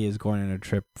 everybody is going on a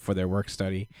trip for their work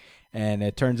study, and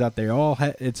it turns out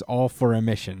it's all for a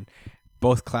mission.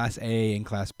 Both Class A and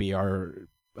Class B are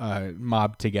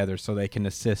mobbed together so they can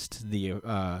assist the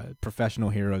professional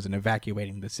heroes in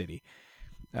evacuating the city.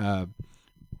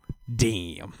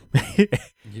 Damn.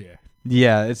 yeah.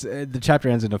 Yeah, it's the chapter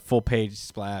ends in a full page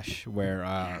splash where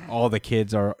all the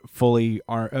kids are fully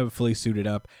suited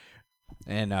up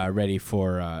and ready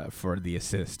for the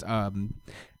assist. I'm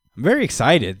very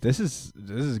excited. This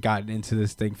has gotten into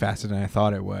this thing faster than I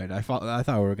thought it would. I thought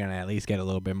we were gonna at least get a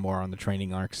little bit more on the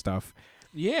training arc stuff.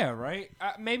 Yeah, right?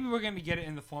 Maybe we're going to get it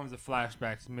in the forms of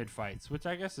flashbacks mid-fights, which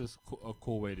I guess is a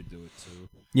cool way to do it, too.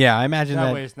 Yeah, I imagine That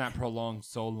that. way it's not prolonged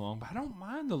so long, but I don't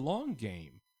mind the long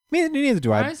game. Neither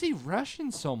do Why I. is he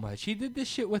rushing so much? He did this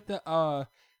shit with the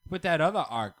with that other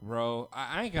arc, bro.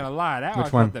 I ain't gonna lie, that Which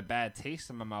arc one? left a bad taste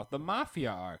in my mouth. The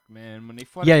Mafia arc, man, when they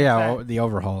fought Yeah, against that, the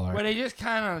overhaul arc. where they just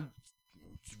kind of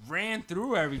ran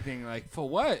through everything, like, for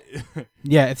what?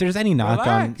 Yeah, if there's any knock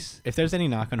Relax.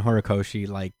 on Horikoshi,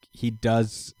 like he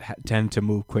does tend to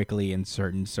move quickly in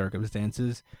certain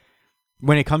circumstances.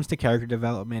 When it comes to character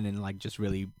development and like just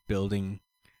really building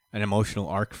an emotional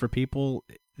arc for people,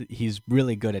 he's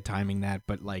really good at timing that.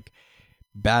 But like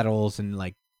battles and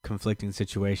like conflicting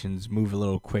situations move a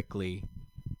little quickly.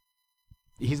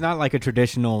 He's not like a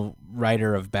traditional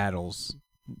writer of battles,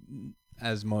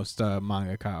 as most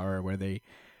mangaka are, where they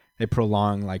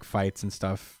prolong like fights and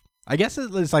stuff. I guess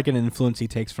it's like an influence he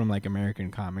takes from like American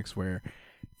comics where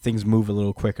things move a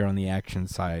little quicker on the action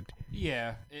side.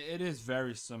 Yeah, it is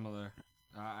very similar,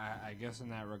 I guess, in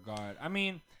that regard. I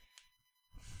mean,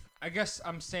 I guess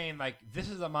I'm saying, like, this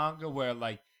is a manga where,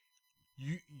 like,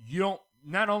 you don't,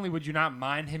 not only would you not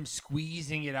mind him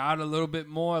squeezing it out a little bit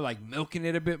more, like milking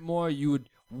it a bit more, you would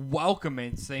welcome it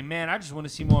and say, man, I just want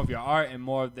to see more of your art and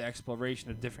more of the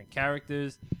exploration of different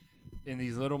characters in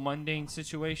these little mundane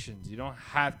situations. You don't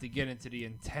have to get into the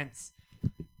intense,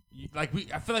 I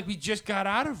feel like we just got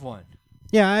out of one.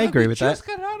 Yeah, I agree with that. Just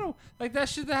got out of, like, that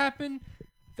shit that happened.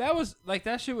 That was like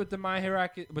that shit with the My Hero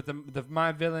with the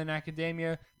My Villain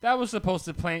Academia. That was supposed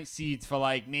to plant seeds for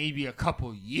like maybe a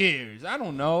couple years. I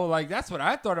don't know. Like, that's what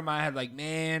I thought in my head. Like,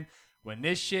 man, when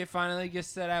this shit finally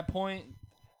gets to that point.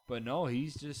 But no,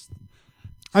 he's just.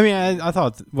 I mean, I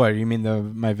thought. What you mean? The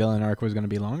My Villain arc was going to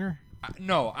be longer?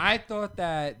 No, I thought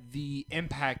that the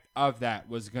impact of that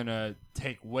was gonna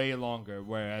take way longer.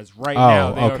 Whereas right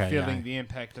now they are feeling the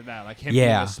impact of that, like him being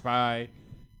a spy.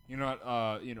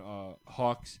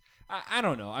 Hawks. I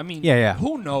don't know. I mean,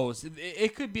 who knows?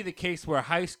 It could be the case where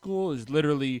high school is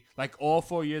literally like all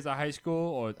 4 years of high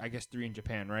school, or I guess 3 in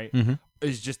Japan, right? Mm-hmm.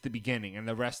 Is just the beginning, and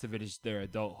the rest of it is their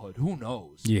adulthood. Who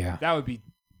knows? Yeah. That would be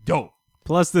dope.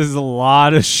 Plus, there's a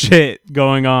lot of shit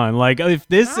going on. Like, if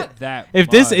this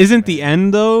This isn't the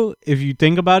end, though, if you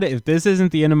think about it, if this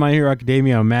isn't the end of My Hero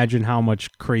Academia, imagine how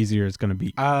much crazier it's gonna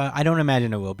be. I don't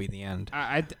imagine it will be the end.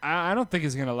 I don't think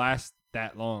it's gonna last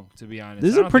that long, to be honest.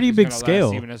 This is I a don't pretty think big it's gonna last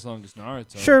scale. even as long as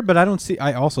Naruto. Sure, but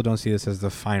I also don't see this as the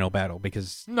final battle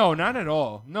because No, not at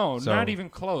all. No, So- not even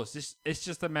close. It's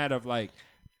just a matter of like,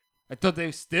 I thought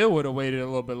they still would have waited a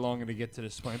little bit longer to get to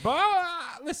this point. But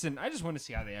listen, I just want to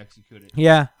see how they execute it.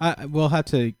 yeah, we'll have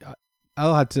to.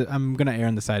 I'll have to. I'm gonna err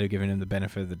on the side of giving him the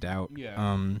benefit of the doubt.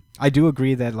 Yeah. I do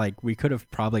agree that like we could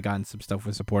have probably gotten some stuff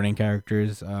with supporting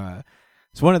characters.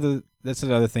 It's that's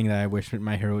another thing that I wish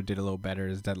My Hero did a little better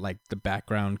is that like the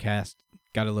background cast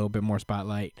got a little bit more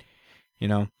spotlight. You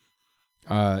know,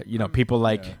 people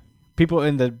like yeah. people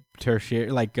in the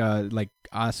tertiary like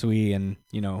Asui and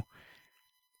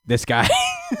this guy.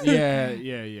 Yeah.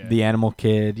 The animal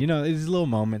kid, these little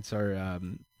moments are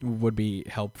would be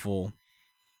helpful.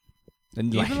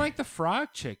 And Even like the frog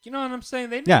chick, you know what I'm saying?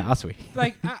 They yeah, didn't- Asui.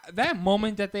 like that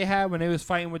moment that they had when they was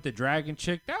fighting with the dragon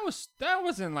chick, that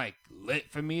wasn't like lit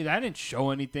for me. That didn't show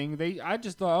anything. I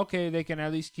just thought, okay, they can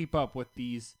at least keep up with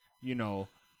these,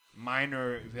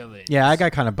 minor villains. Yeah, I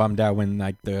got kind of bummed out when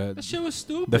like that shit was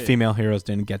stupid. the female heroes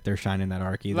didn't get their shine in that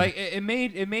arc either. Like it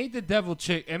made the devil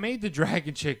chick, it made the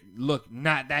dragon chick look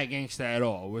not that gangsta at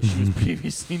all, where she was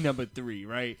previously number 3,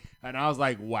 right? And I was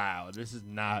like, wow, this is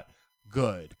not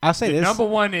good. I'll say this. Number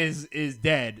 1 is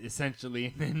dead essentially,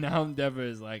 and then now Endeavor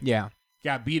is like, Yeah.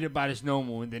 got beat up by this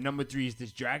normal, and then number 3 is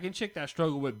this dragon chick that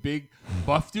struggled with big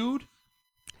buff dude.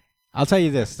 I'll tell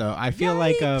you this though. I feel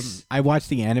like Yikes. I watched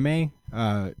the anime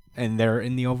and they're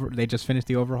in they just finished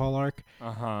the overhaul arc.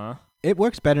 Uh-huh. It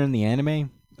works better in the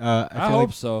anime. I feel hope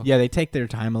like, so. Yeah, they take their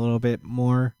time a little bit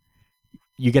more.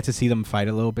 You get to see them fight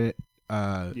a little bit.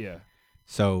 Yeah.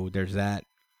 So there's that.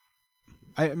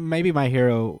 Maybe My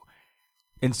Hero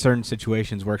in certain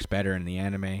situations works better in the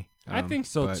anime. I think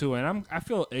so but- too, and I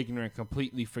feel ignorant,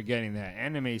 completely forgetting that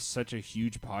anime is such a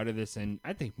huge part of this, and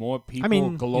I think more people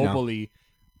globally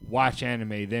watch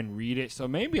anime than read it. So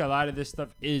maybe a lot of this stuff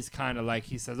is kind of like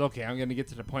he says, okay, I'm gonna get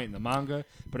to the point in the manga,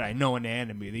 but I know in the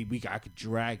anime I could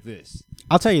drag this.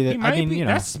 I'll tell you He that. might I mean, be,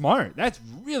 that's smart. That's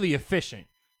really efficient.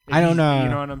 If I don't he's- know. You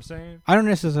know what I'm saying? I don't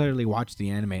necessarily watch the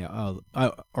anime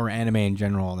or anime in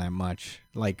general that much.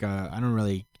 Like I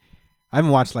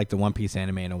haven't watched like the One Piece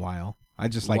anime in a while. I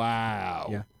just like wow.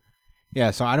 Yeah.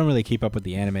 Yeah, so I don't really keep up with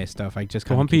the anime stuff. I just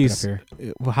kind One of keep Piece. it up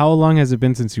here. How long has it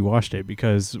been since you watched it?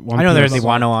 Because I know there's the Piece-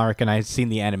 Wano arc, and I've seen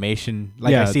the animation.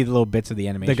 Like Yeah. I see the little bits of the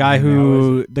animation. the guy here and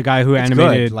who there. It's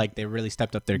animated good. Like they really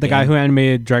stepped up their the game. guy who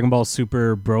animated Dragon Ball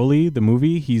Super Broly, the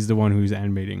movie. He's the one who's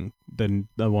animating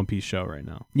the One Piece show right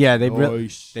now. Yeah, they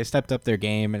Nice. they stepped up their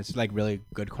game, and it's like really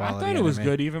good I quality. thought it was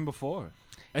anime. good even before.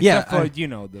 Yeah, Except for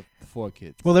the 4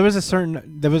 kids. Well, there was a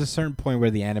certain point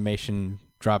where the animation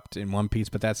dropped in One Piece,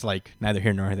 but that's like neither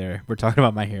here nor there. We're talking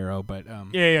about My Hero, but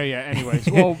Yeah. Anyways,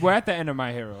 well, we're at the end of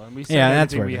My Hero, and we said Yeah,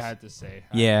 that's everything where it we is. had to say.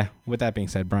 yeah. With that being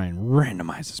said, Brian,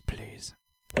 randomizes, please.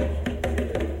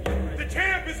 The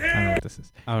champ is I don't know here. what this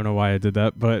is. I don't know why I did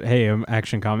that, but hey, I'm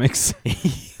Action Comics.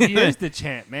 He is the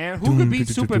champ, man. Who could beat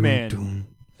Superman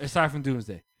aside from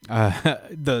Doomsday?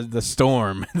 The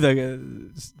storm,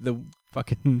 the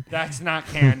fucking. That's not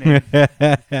canon.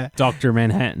 Dr.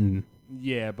 Manhattan.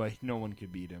 Yeah, but no one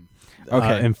could beat him.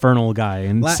 Okay. Infernal guy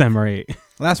in Samurai 8.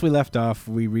 Last we left off,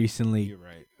 we recently You're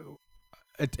right.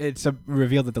 it's a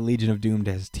reveal that the Legion of Doomed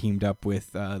has teamed up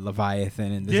with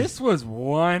Leviathan, and This was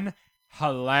one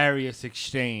hilarious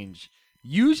exchange.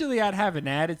 Usually I'd have an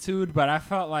attitude, but I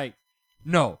felt like,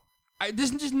 no.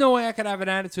 There's just no way I could have an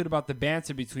attitude about the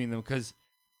banter between them, because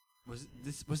was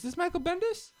this Michael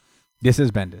Bendis? this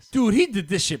is Bendis. Dude, he did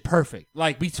this shit perfect.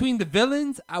 Like, between the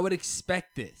villains, I would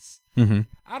expect this. Mm-hmm.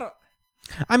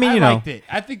 I mean, I you know, liked it.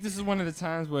 I think this is one of the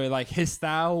times where like his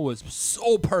style was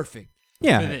so perfect.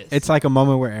 yeah, for this. it's like a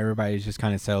moment where everybody's just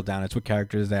kind of settled down. It's with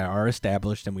characters that are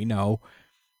established and we know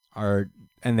and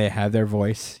they have their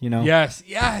voice. You know, Yes.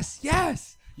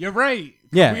 You're right.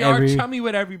 Yeah, we are chummy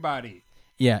with everybody.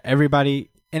 yeah, everybody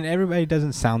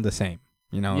doesn't sound the same.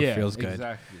 You know, Yeah, it feels good.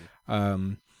 Exactly.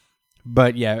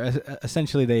 But yeah,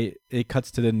 essentially it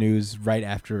cuts to the news right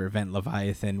after Event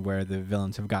Leviathan, where the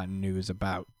villains have gotten news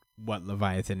about what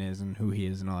Leviathan is and who he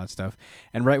is and all that stuff.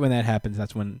 And right when that happens,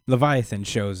 that's when Leviathan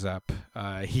shows up.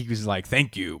 He was like,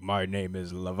 "Thank you. My name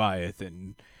is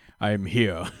Leviathan. I'm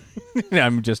here.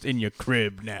 I'm just in your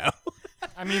crib now."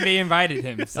 I mean, they invited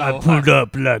him, so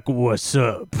up like, what's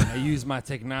up? I use my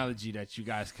technology that you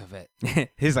guys covet.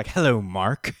 He's like, "Hello,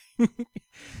 Mark.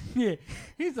 Yeah,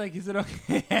 he's like, is it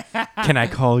okay? Can I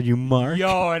call you Mark?"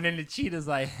 Yo, and then the cheetah's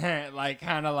like, like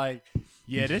kind of like,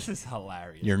 Yeah, this is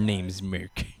hilarious. Your guys. name's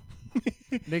Merc.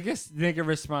 Nigga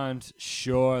responds,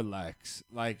 sure, Lex.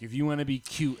 Like, if you want to be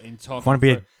cute and talk. Want to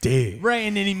be a dick? Right,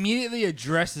 and then immediately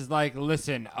addresses, like,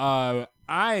 listen, I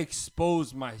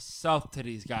exposed myself to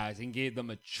these guys and gave them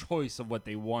a choice of what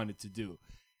they wanted to do.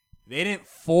 They didn't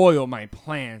foil my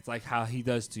plans like how he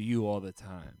does to you all the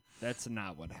time. That's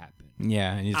not what happened.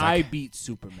 Yeah, and he's like, I beat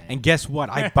Superman. and guess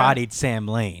what? I bodied Sam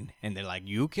Lane. And they're like,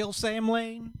 you kill Sam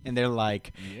Lane? And they're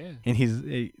like, Yeah.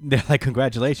 and they're like,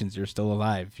 congratulations, you're still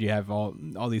alive. You have all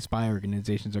these spy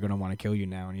organizations are gonna want to kill you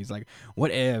now. And he's like, what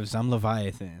ifs? I'm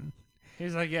Leviathan.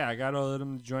 He's like, yeah, I got all of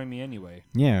them to join me anyway.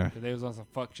 Yeah. Because they was on some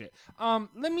fuck shit.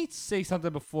 Let me say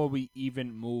something before we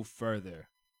even move further.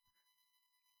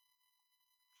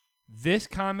 This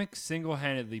comic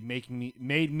single-handedly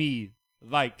made me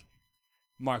like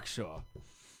Mark Shaw.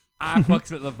 I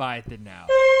fucks with Leviathan now.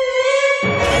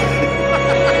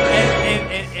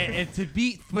 and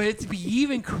for it to be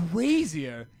even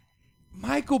crazier,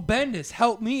 Michael Bendis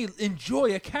helped me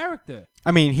enjoy a character.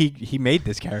 I mean, he made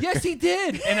this character. Yes, he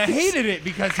did, and I hated it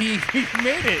because he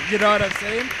made it. You know what I'm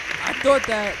saying? I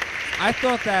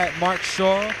thought that Mark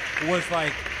Shaw was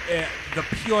like the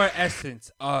pure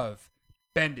essence of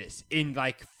Bendis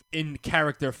in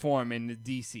character form in the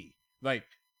DC. Like,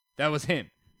 that was him.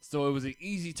 So it was an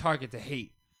easy target to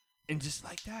hate, and just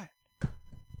like that,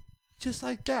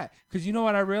 because you know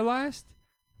what I realized?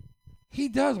 He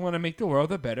does want to make the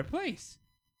world a better place.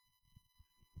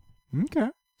 Okay.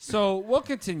 So we'll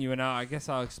continue, and I guess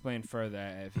I'll explain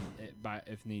further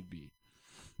if need be.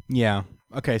 Yeah.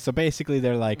 Okay. So basically,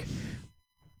 they're like,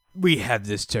 we have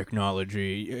this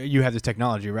technology. You have this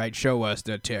technology, right? Show us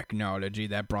the technology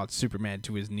that brought Superman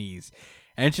to his knees.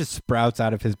 And it just sprouts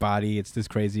out of his body. It's this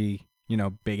crazy,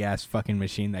 big ass fucking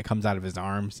machine that comes out of his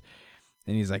arms.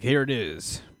 And he's like, here it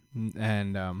is.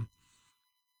 And,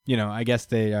 I guess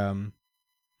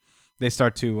they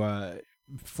start to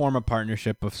form a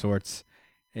partnership of sorts.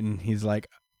 And he's like,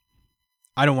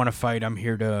 I don't want to fight. I'm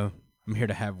here to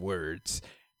have words.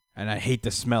 And I hate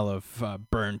the smell of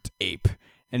burnt ape.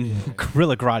 And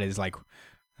Gorilla Grodd is like,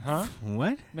 Huh?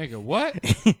 What? Nigga, what?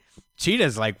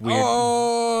 Cheetah's like weird.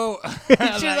 Oh!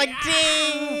 She's like,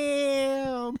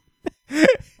 damn.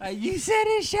 You said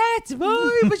it shots, boy,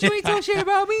 but you ain't talk shit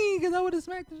about me because I would have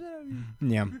smacked the shit out of you.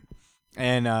 Yeah.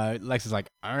 And Lex is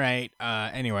like, all right.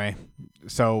 Anyway,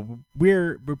 so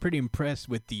we're pretty impressed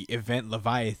with the event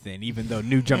Leviathan, even though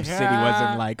New Jump City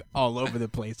wasn't like all over the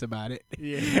place about it.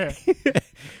 Yeah.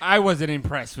 I wasn't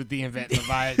impressed with the event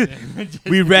Leviathan.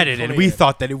 We read it and we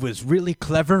thought that it was really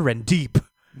clever and deep.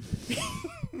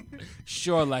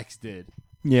 Sure, Lex did.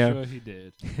 Yeah. Sure, he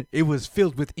did. It was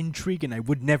filled with intrigue, and I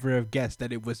would never have guessed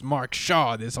that it was Mark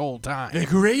Shaw this whole time. The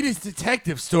greatest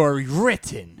detective story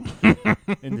written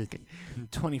in the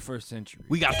 21st century.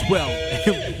 We got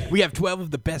 12. We have 12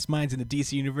 of the best minds in the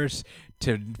DC universe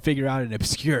to figure out an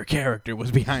obscure character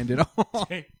was behind it all.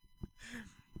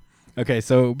 Okay,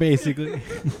 so basically...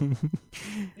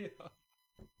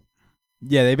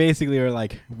 Yeah, they basically are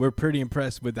like, we're pretty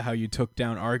impressed with how you took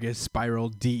down Argus, Spiral,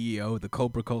 DEO, the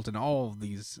Cobra Cult, and all of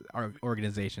these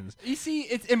organizations. You see,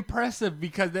 it's impressive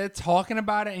because they're talking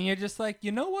about it, and you're just like,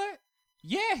 you know what?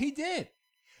 Yeah, he did.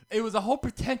 It was a whole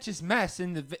pretentious mess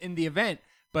in the event,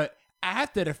 but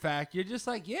after the fact, you're just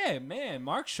like, yeah, man,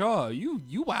 Mark Shaw, you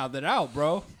wilded out,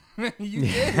 bro. You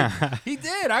did. He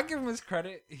did. I give him his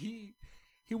credit. He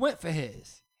went for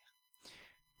his.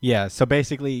 Yeah, so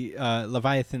basically,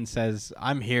 Leviathan says,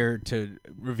 I'm here to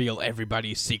reveal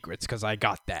everybody's secrets because I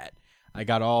got that. I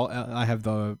have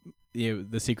the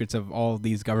secrets of all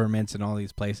these governments and all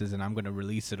these places, and I'm going to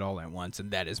release it all at once,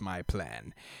 and that is my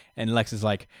plan. And Lex is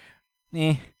like,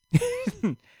 I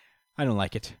don't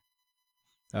like it.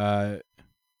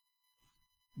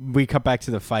 We cut back to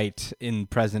the fight in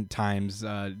present times.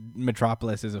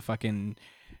 Metropolis is a fucking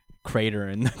crater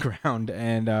in the ground,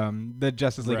 and the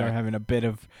Justice League are having a bit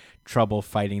of trouble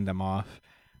fighting them off.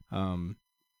 Then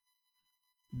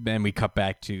we cut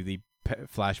back to the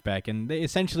flashback, and they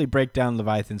essentially break down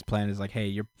Leviathan's plan. Is like, hey,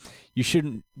 you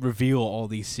shouldn't reveal all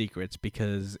these secrets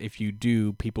because if you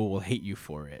do, people will hate you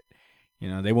for it.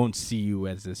 They won't see you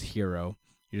as this hero.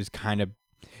 You're just kind of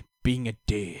being a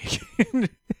dick.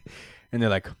 And they're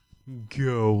like,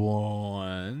 go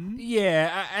on.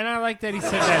 Yeah, and I like that he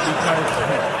said that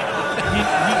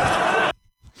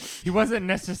because he wasn't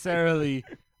necessarily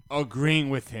agreeing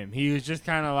with him. He was just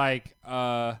kind of like,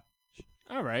 all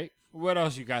right, what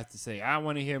else you got to say? I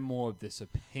want to hear more of this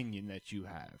opinion that you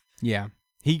have. Yeah.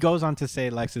 He goes on to say,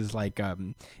 Lex is like,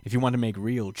 if you want to make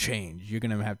real change, you're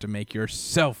going to have to make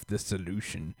yourself the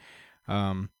solution.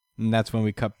 And that's when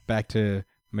we cut back to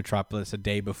Metropolis a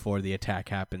day before the attack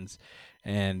happens.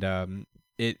 and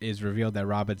it is revealed that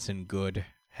Robinson Good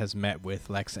has met with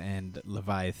Lex and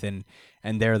Leviathan,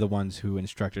 and they're the ones who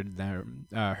instructed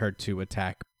her to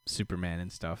attack Superman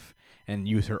and stuff and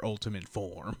use her ultimate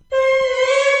form.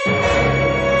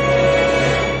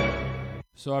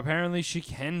 So apparently she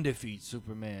can defeat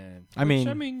Superman. I mean,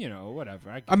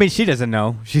 whatever. I mean, she doesn't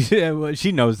know.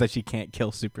 She knows that she can't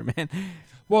kill Superman.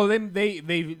 Well,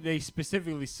 they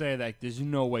specifically say that there's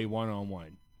no way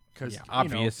 1-on-1 because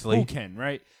obviously who can,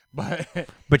 right? But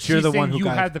you're she's the one saying who you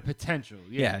got have the potential.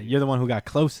 Yeah, you're the one who got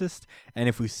closest. And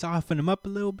if we soften him up a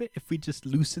little bit, if we just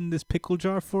loosen this pickle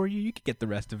jar for you, you can get the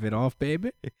rest of it off,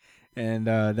 baby. And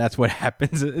that's what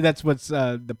happens. That's what's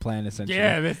the plan, essentially.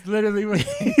 Yeah, that's literally what.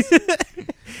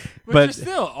 But it's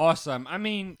still awesome. I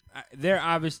mean, they're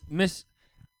obvious. Miss,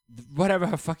 whatever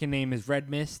her fucking name is, Red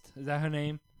Mist. Is that her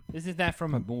name? Isn't that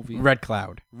from a movie? Red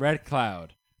Cloud. Red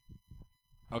Cloud.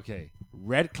 Okay,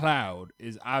 Red Cloud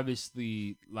is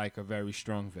obviously like a very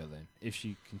strong villain. If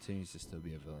she continues to still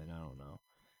be a villain, I don't know.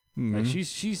 Mm-hmm. Like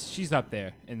she's up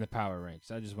there in the power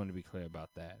ranks. I just want to be clear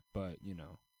about that. But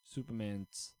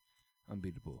Superman's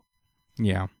unbeatable.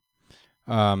 Yeah.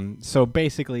 So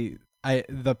basically,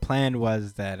 the plan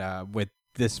was that with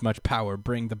this much power,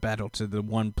 bring the battle to the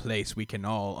one place we can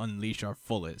all unleash our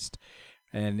fullest,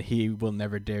 and he will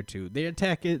never dare to.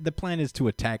 The plan is to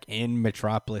attack in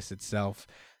Metropolis itself,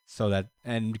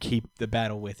 and keep the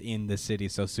battle within the city,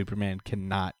 so Superman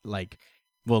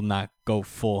will not go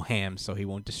full ham, so he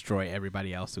won't destroy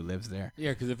everybody else who lives there.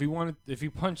 Yeah, because if he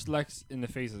punched Lex in the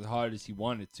face as hard as he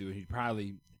wanted to, he'd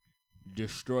probably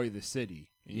destroy the city.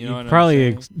 You know what probably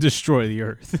I'm saying? destroy the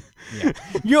Earth.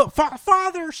 Yeah.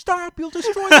 Father, stop! You'll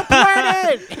destroy the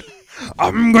planet!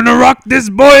 I'm gonna rock this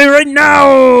boy right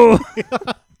now.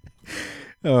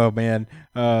 Oh man.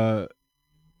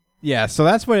 Yeah. So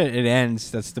that's where it ends.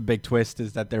 That's the big twist.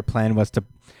 Is that their plan was to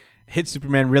hit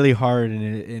Superman really hard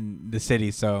in the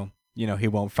city, so he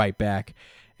won't fight back.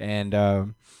 And all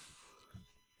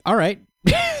right,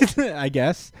 I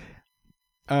guess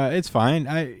it's fine.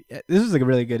 This is a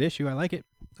really good issue. I like it.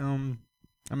 I'm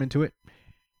into it.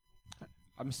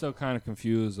 I'm still kind of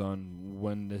confused on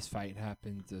when this fight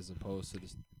happens as opposed to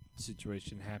the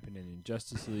situation happening in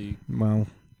Justice League. Well,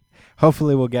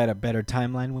 hopefully we'll get a better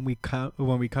timeline when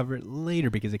we cover it later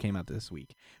because it came out this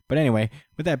week. But anyway,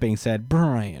 with that being said,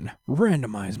 Brian,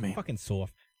 randomize me. Fucking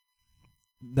soft.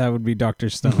 That would be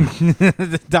Dr. Stone.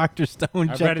 Dr.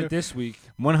 Stone. I read it this week.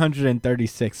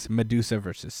 136, Medusa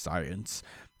versus Science.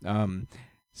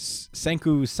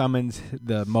 Senku summons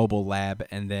the mobile lab,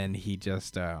 and then he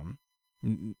just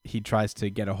he tries to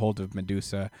get a hold of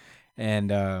Medusa,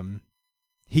 and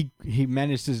he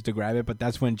manages to grab it, but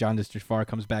that's when John Jafar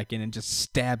comes back in and just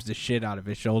stabs the shit out of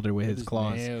his shoulder with his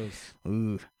claws. Nails.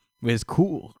 Ooh, with his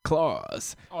cool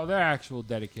claws. Oh, they're actual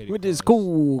dedicated. With claws. his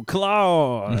cool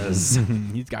claws.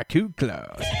 He's got cool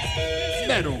claws.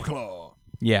 Metal claw.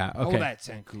 Yeah. Oh, Okay. that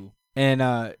Senku. And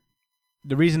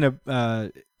the reason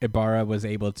Ibarra was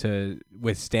able to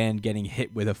withstand getting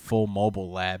hit with a full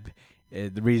mobile lab,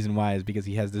 the reason why is because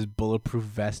he has this bulletproof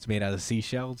vest made out of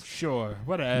seashells, Sure,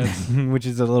 whatever. which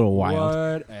is a little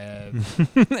wild.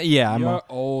 Whatever. Yeah, Your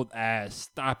old ass.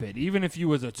 Stop it. Even if you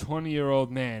was a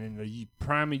 20-year-old man in the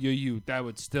prime of your youth, that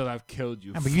would still have killed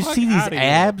you. but you Fuck see these outta here.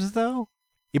 abs though?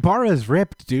 Ibarra is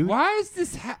ripped, dude. Why is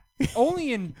this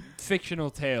only in fictional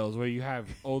tales where you have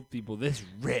old people this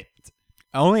ripped?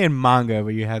 Only in manga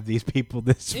where you have these people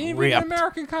this Even ripped. in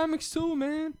American comics too,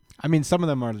 man. I mean, some of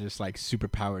them are just like super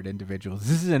powered individuals.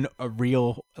 This is a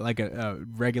real, like a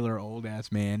regular old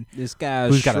ass man. This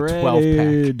guy's Who's got a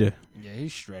 12-pack. Yeah,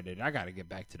 he's shredded. I gotta get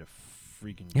back to the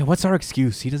freaking. Yeah, what's our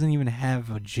excuse? He doesn't even have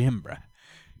a gym, bruh.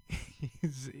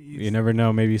 You never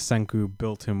know. Maybe Senku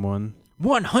built him one.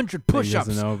 100 that he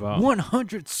doesn't push-ups, know about.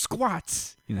 100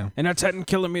 squats. And a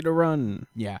 10-kilometer run.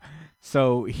 Yeah.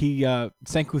 So he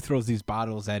Senku throws these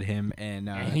bottles at him, and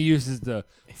And he uses the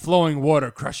flowing water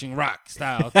crushing rock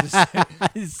style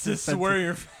to swerve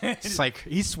your face. it's like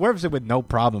he swerves it with no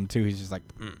problem too. He's just like,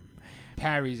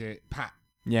 Parries it. Pop.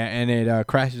 yeah, and it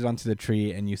crashes onto the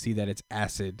tree, and you see that it's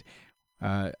acid.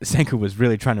 Senku was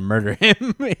really trying to murder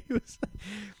him,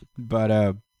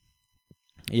 but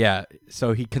yeah.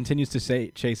 So he continues to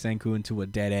chase Senku into a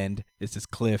dead end. It's this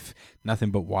cliff,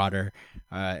 nothing but water,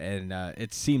 and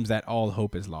it seems that all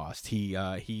hope is lost.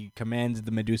 He commands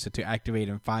the Medusa to activate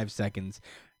in 5 seconds,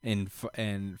 and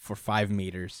for 5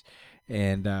 meters,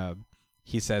 and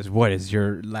he says, "What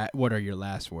are your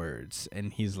last words?"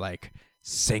 And he's like,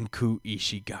 "Senku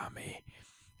Ishigami,"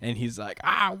 And he's like,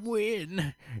 I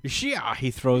win. Yeah,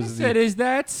 he throws Said, is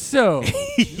that so?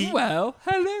 Well,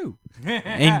 hello.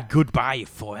 and goodbye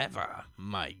forever,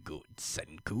 my good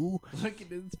Senku. Look at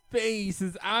his face.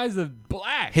 His eyes are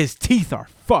black. His teeth are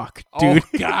fucked, dude.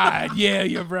 Oh, God. Yeah,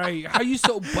 you're right. How you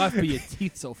so buff but your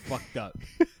teeth so fucked up?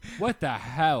 What the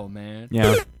hell, man?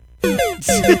 Yeah.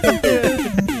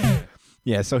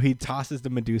 Yeah, so he tosses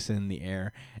the Medusa in the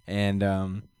air, and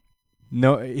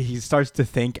no, he starts to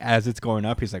think as it's going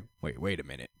up. He's like, wait a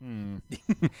minute. And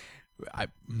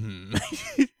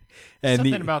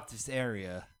Something about this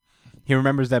area. he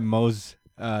remembers that Mose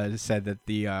said that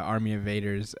the army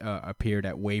invaders appeared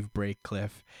at Wave Break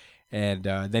Cliff, and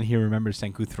then he remembers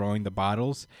Senku throwing the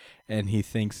bottles, and he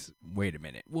thinks, wait a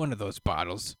minute, one of those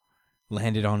bottles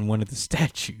landed on one of the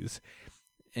statues.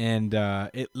 And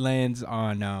it lands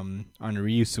on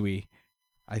Ryusui,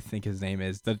 I think his name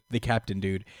is, the captain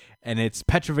dude, and it's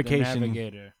petrification. The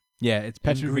navigator. Yeah, it's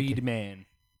Greed petrification. man.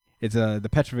 It's the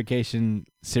petrification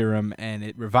serum, and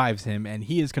it revives him, and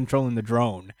he is controlling the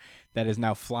drone that is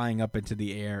now flying up into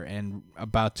the air and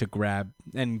about to grabs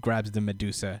the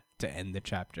Medusa to end the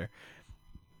chapter.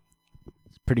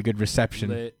 It's pretty good reception.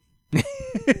 Lit.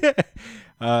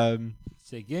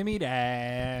 Say, give me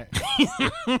that.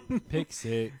 Pick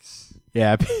 6.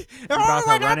 Yeah. About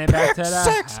to run it back to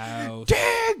the house.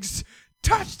 Diggs!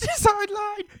 Touch the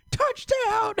sideline!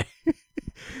 Touchdown!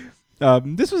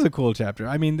 This was a cool chapter.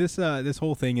 I mean, this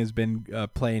whole thing has been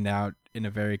playing out in a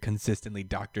very consistently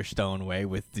Dr. Stone way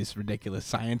with this ridiculous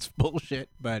science bullshit,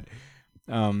 but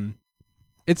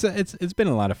it's been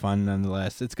a lot of fun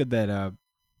nonetheless. It's good that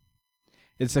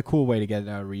it's a cool way to get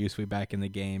Ryusui back in the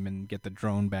game and get the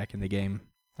drone back in the game.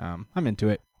 I'm into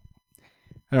it.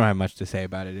 I don't have much to say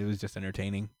about it. It was just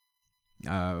entertaining.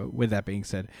 With that being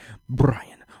said,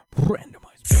 Brian,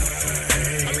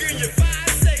 randomize. I'm giving you 5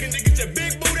 seconds to get your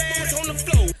big boot ass on the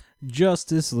floor.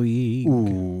 Justice League.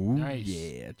 Ooh, Nice.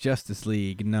 yeah. Justice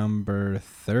League number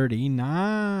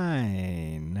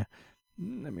 39.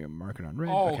 Let me mark it on red.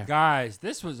 Oh, Okay. guys,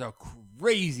 this was a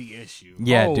crazy issue.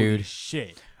 Yeah, Holy dude.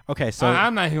 shit. Okay, so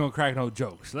I'm not even going to crack no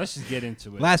jokes. Let's just get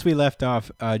into it. last we left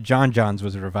off, John Johns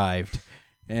was revived.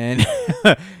 And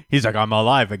he's like, I'm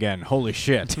alive again. Holy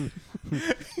shit.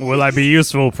 Will I be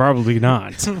useful? Probably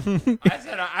not.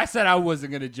 I said I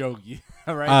wasn't going to joke you.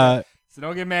 All right? So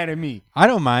don't get mad at me. I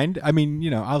don't mind. I mean,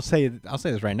 I'll say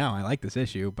this right now. I like this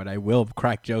issue, but I will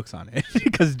crack jokes on it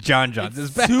because John Johns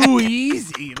is back. Too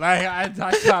easy. Like,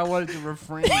 I wanted to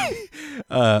refrain.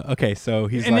 Okay, so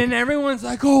he's And like, then everyone's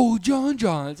like, oh, John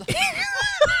Johns.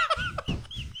 oh,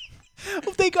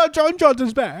 thank God John Johns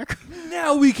is back.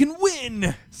 Now we can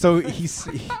win. So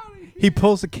he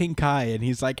pulls a King Kai and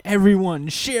he's like, everyone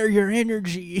share your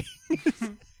energy.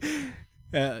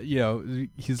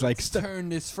 He's like, Turn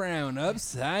this frown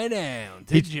upside down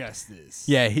to justice.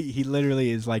 yeah, he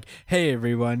literally is like, hey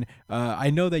everyone, I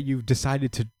know that you've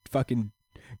decided to fucking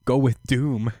go with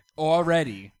Doom.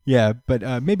 Already. Yeah,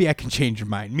 but maybe I can change your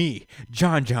mind. Me,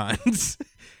 John Johns.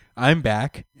 I'm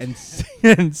back, and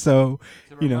so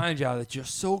To remind y'all that you're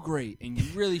so great and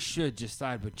you really should just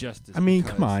side with justice. I mean,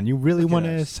 because come on, you really look at want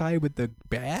to us. side with the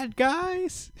bad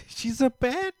guys? She's a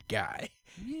bad guy,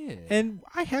 Yeah. and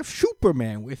I have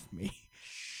Superman with me.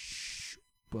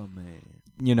 Superman.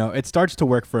 It starts to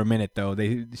work for a minute though.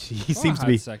 He seems to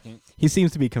be Second. he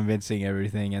seems to be convincing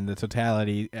everything, and the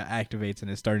totality activates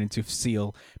and is starting to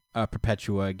seal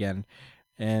Perpetua again,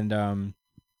 and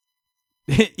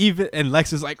even and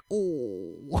Lex is like,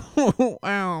 oh,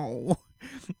 ow,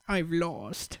 I've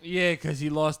lost. Yeah, because he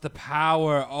lost the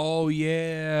power. Oh,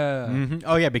 yeah. Mhm.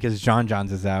 Oh yeah, because John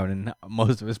Johns is out and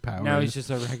most of his power. Now is- he's just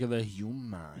a regular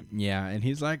human. yeah, and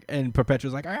he's like, and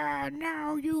Perpetua's like,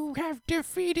 now you have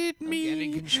defeated me.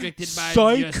 Getting constricted by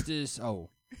Psych. justice. Oh.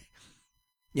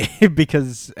 Yeah,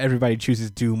 because everybody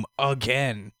chooses Doom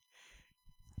again.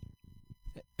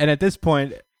 And at this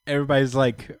point, everybody's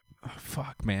like, oh,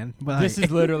 fuck, man. This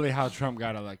is literally how Trump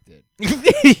got elected.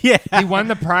 yeah. He won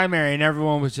the primary, and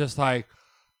everyone was just like,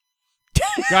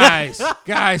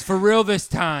 guys, for real this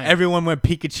time. Everyone went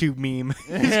Pikachu meme.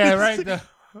 Yeah, right.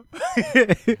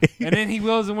 And then he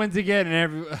wills and wins again,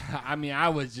 and I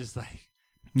was just like,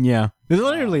 Yeah.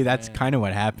 Literally, Oh, that's man. kind of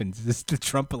what happens. It's the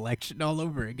Trump election all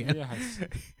over again. yes.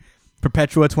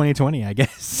 Perpetua 2020, I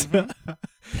guess.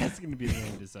 That's going to be the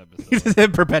name of this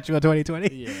episode. Perpetua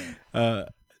 2020? Yeah.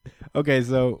 Okay,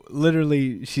 so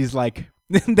literally, she's like,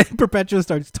 then Perpetua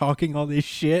starts talking all this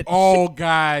shit. Oh,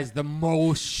 guys, the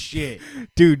most shit.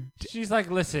 Dude, She's like,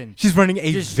 listen, she's running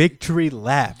a Just- victory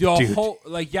lap, the dude. whole,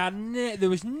 like, y'all, there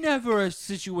was never a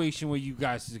situation where you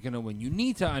guys is going to win. You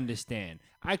need to understand.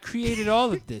 I created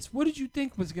all of this. What did you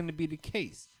think was going to be the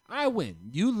case? I win.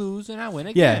 You lose, and I win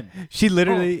Yeah, again. she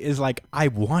literally is like, I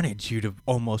wanted you to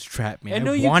almost trap me. And I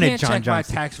no, you wanted can't John check my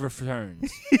Johnson. tax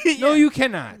returns. No, you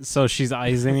cannot. So she's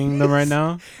icing them right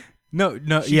now. No,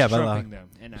 She's yeah, but trumping them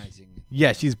and icing.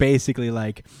 yeah, she's basically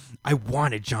like, I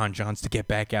wanted John Johns to get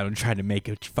back out and try to make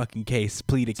a fucking case,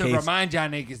 plead a To case. remind y'all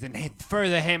niggas and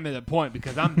further hammer the point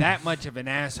because I'm that much of an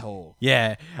asshole.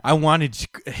 Yeah, I wanted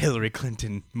Hillary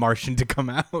Clinton Martian to come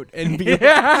out and be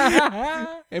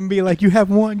and be like, you have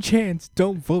one chance,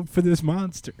 don't vote for this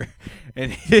monster.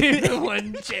 And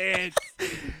One chance.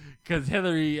 Because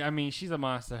Hillary, I mean, she's a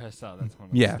monster herself. That's one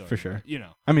of Yeah, the stories, for sure. but, you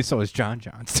know. I mean, so is John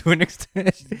Johns to an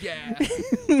extent.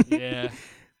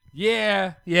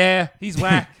 Yeah. He's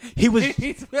whack. He was,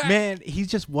 He's whack. man, he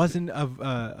just wasn't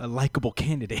a likable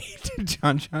candidate.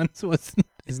 John Johns wasn't.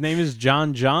 His name is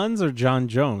John Johns or John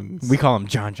Jones. We call him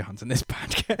John Johns in this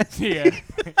podcast. Yeah.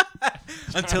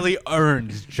 Until he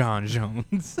earned John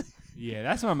Jones. Yeah,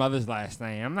 that's my mother's last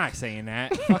name. I'm not saying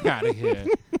that. Fuck out of here.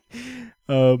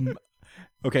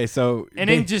 Okay, so And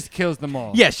then just kills them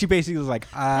all. yeah, she basically was like,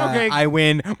 Okay. I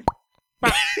win.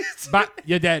 But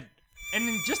you're dead. And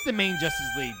then just the main Justice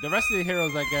League. The rest of the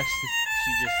heroes, I guess,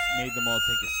 she just made them all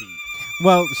take a seat.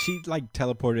 Well, she like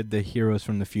teleported the heroes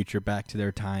from the future back to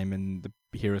their time and the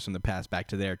heroes from the past back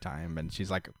to their time, and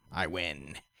she's like, I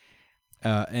win.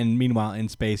 And meanwhile, in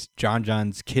space, John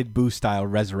John's Kid Buu style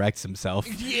resurrects himself.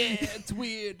 Yeah, it's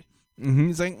weird. And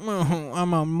he's like, oh,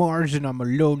 I'm on Mars and I'm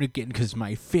alone again because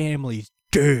my family's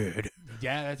dead.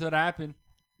 Yeah, that's what happened.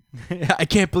 I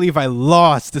can't believe I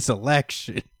lost this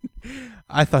election.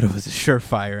 I thought it was a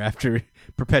surefire after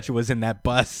Perpetua was in that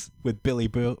bus with Billy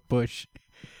Bush.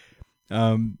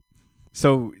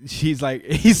 So she's like,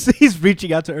 he's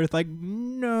reaching out to Earth like,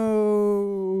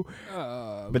 no.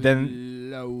 But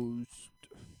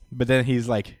then he's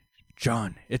like,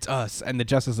 John, it's us. And the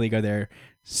Justice League are there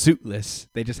suitless.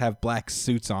 They just have black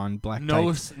suits on, black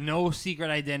tights. No secret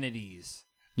identities.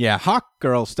 Yeah, Hawk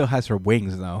Girl still has her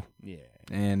wings though. Yeah.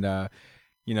 And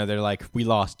they're like, we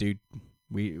lost, dude.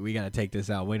 We gotta take this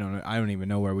out. I don't even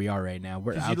know where we are right now.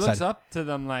 We're Because outside. he looks up to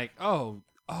them like,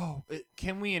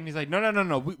 can we? And he's like,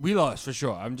 no. We lost for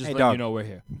sure. I'm just Hey, letting dog. you know we're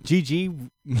here.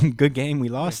 GG, good game. We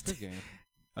lost. Good game.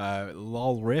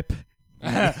 Lol rip.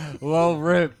 Well,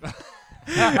 rip.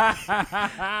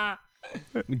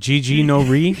 GG no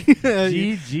re.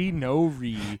 GG no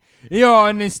re. Yo,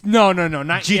 and it's no,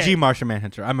 not GG yet. Martian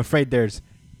Manhunter. I'm afraid there's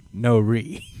no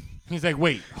re. He's like,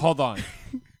 wait, hold on.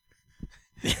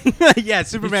 Yeah,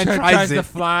 Superman he tries to it.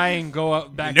 fly and go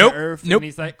up back Nope, to Earth, nope. and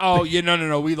he's like, oh, yeah,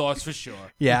 no, we lost for sure.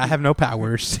 Yeah, I have no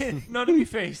powers. No, to be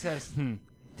fair, he says,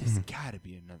 there's gotta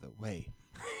be another way.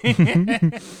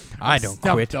 I don't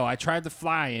Stumped, quit. though. I tried to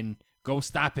fly and go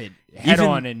stop it head Even-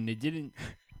 on, and it didn't.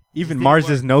 Even didn't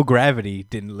Mars's work. no gravity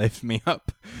didn't lift me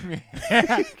up.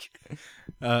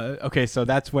 Okay, so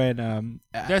that's when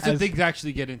That's when things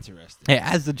actually get interesting. Hey,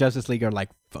 as the Justice League are like,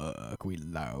 fuck, we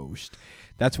lost.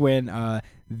 That's when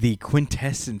the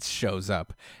Quintessence shows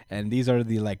up. And these are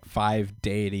the like 5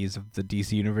 deities of the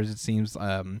DC universe, it seems.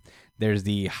 There's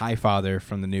the High Father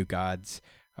from the New Gods.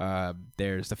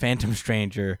 There's the Phantom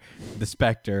Stranger, the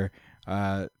Spectre,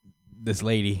 this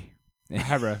lady.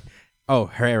 Hera, Oh,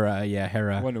 Hera, yeah,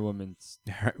 Hera. Wonder Woman's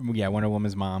Wonder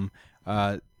Woman's mom.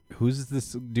 Who's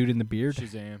this dude in the beard?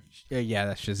 Shazam. Yeah,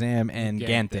 that's Shazam and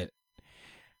Ganthet. Ganthet.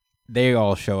 They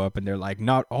all show up and they're like,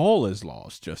 not all is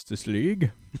lost, Justice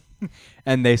League.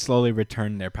 And they slowly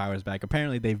return their powers back.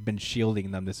 Apparently, they've been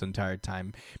shielding them this entire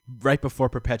time. Right before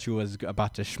Perpetua was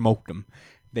about to smoke them,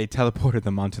 they teleported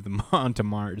them onto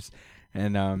Mars.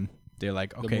 And they're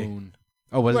like, okay. The moon.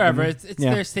 Oh, was Wherever. it? It's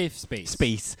Yeah. their safe space.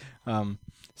 Space.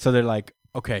 So they're like,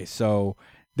 okay, so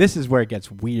this is where it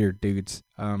gets weird, dudes.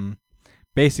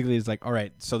 Basically, it's like, all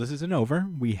right, so this isn't over.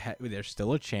 There's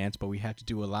still a chance, but we have to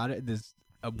do a lot of this.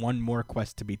 One more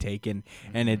quest to be taken,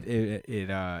 and it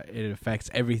affects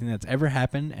everything that's ever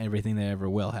happened, everything that ever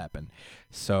will happen.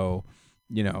 So,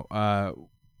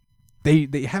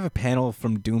 they have a panel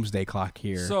from Doomsday Clock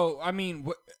here. So I mean,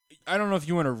 I don't know if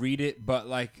you want to read it, but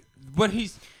like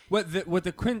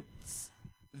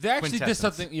they actually did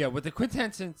something. Yeah, what the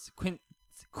quintessence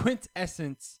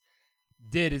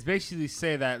did is basically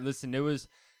say that listen, there was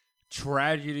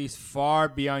tragedies far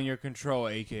beyond your control,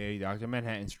 aka Dr.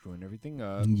 Manhattan screwing everything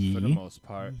up for the most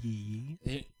part.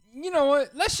 You know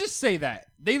what? Let's just say that.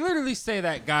 They literally say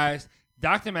that, guys.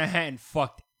 Dr. Manhattan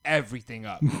fucked everything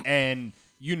up. And,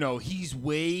 he's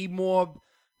way more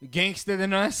gangster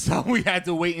than us, so we had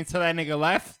to wait until that nigga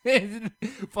left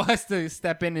for us to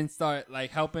step in and start,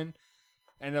 like, helping.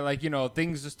 And they're like,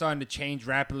 things are starting to change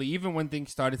rapidly. Even when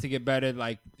things started to get better,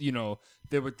 like,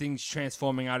 there were things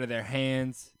transforming out of their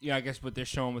hands. I guess what they're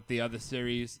showing with the other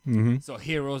series. Mm-hmm. So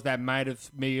heroes that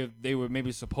they were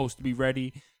maybe supposed to be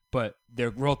ready, but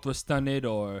their growth was stunted,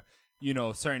 or,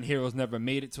 certain heroes never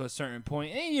made it to a certain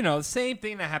point. And, the same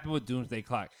thing that happened with Doomsday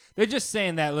Clock. They're just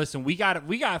saying that, listen, we got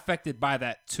affected by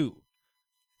that too.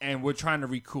 And we're trying to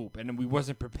recoup, and we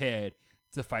wasn't prepared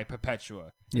to fight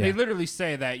Perpetua. Yeah. They literally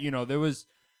say that, there was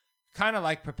kind of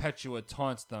like Perpetua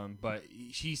taunts them, but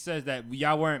she says that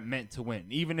y'all weren't meant to win.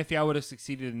 Even if y'all would have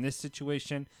succeeded in this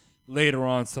situation, later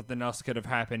on something else could have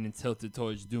happened and tilted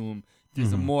towards Doom.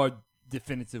 There's a more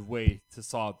definitive way to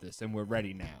solve this, and we're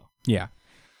ready now. Yeah.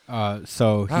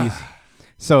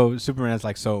 So Superman's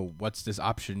like, so what's this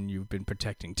option you've been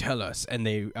protecting? Tell us. And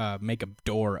they make a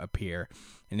door appear.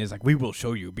 And it's like, we will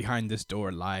show you. Behind this door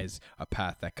lies a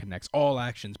path that connects all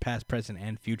actions, past, present,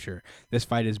 and future. This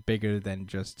fight is bigger than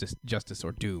justice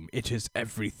or doom. It is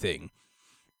everything.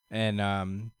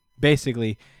 And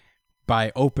basically,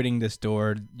 by opening this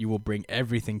door, you will bring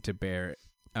everything to bear.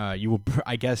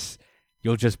 I guess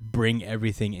you'll just bring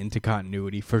everything into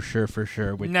continuity for sure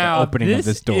with the opening of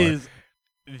this door.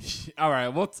 All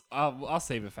right, I'll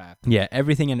save it for after. Yeah,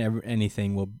 everything and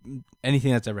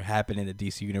anything that's ever happened in the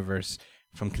DC universe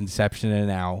from conception to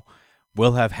now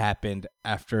will have happened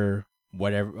after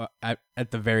whatever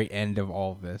at the very end of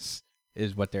all of this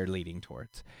is what they're leading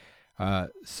towards.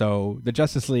 So the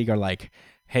Justice League are like,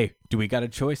 hey, do we got a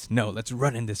choice? No, let's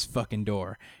run in this fucking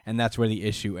door. And that's where the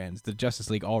issue ends. The Justice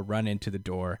League all run into the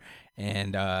door,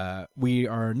 and we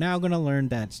are now going to learn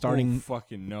that starting... Who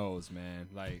fucking knows, man?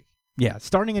 Like... Yeah,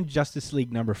 starting in Justice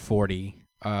League number 40,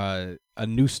 a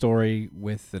new story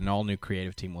with an all-new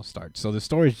creative team will start. So the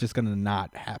story is just going to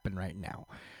not happen right now.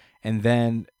 And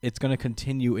then it's going to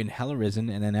continue in Hell Arisen,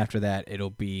 and then after that,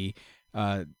 it'll be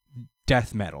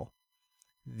Death Metal.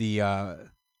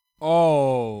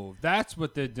 Oh, that's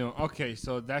what they're doing. Okay,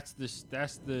 so that's this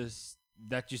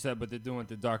that you said, but they're doing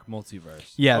the Dark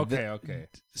Multiverse. Yeah. Okay.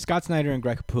 Scott Snyder and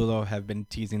Greg Capullo have been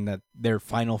teasing that their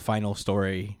final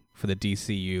story for the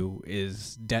DCU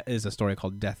is a story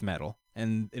called Death Metal,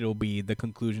 and it'll be the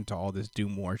conclusion to all this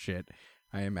Doom War shit,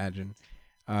 I imagine.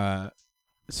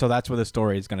 So that's where the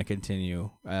story is going to continue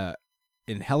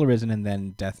in Hell Arisen and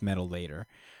then Death Metal later.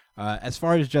 As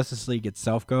far as Justice League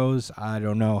itself goes, I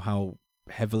don't know how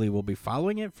heavily we'll be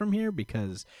following it from here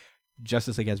because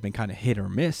Justice League has been kind of hit or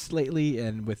miss lately,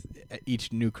 and with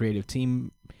each new creative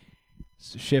team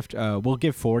shift, we'll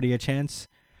give 40 a chance.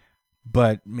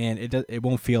 But man, it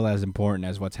won't feel as important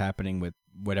as what's happening with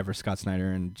whatever Scott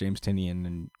Snyder and James Tynion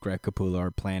and Greg Capullo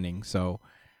are planning. So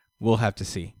we'll have to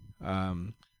see.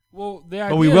 Well,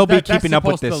 but we will be keeping up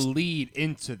with this. Supposed to lead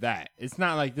into that. It's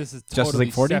not like this is Justice totally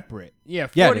League 40? separate. Yeah,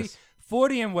 40, yeah,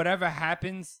 40 and whatever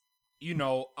happens,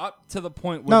 up to the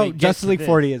point where they get Justice to League this.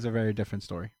 40 is a very different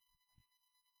story.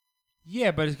 Yeah,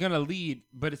 but it's gonna lead.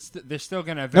 But they're still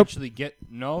gonna eventually get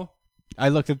I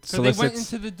looked at because they went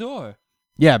solicits. into the door.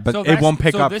 Yeah, but So it won't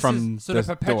pick up this from so the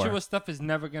the Perpetua door. stuff is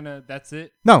never gonna. That's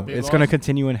it. No, They it's going to lost?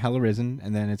 continue in Hell Arisen,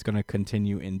 and then it's going to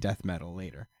continue in Death Metal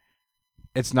later.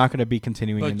 It's not going to be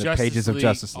continuing But in the pages of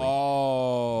Justice League.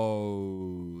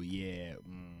 Oh yeah,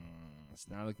 it's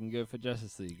not looking good for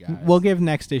Justice League, guys. We'll give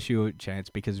next issue a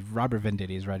chance because Robert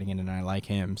Venditti is writing it, and I like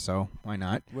him, so why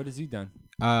not? What has he done?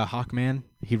 Hawkman.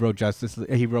 He wrote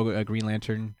He wrote Green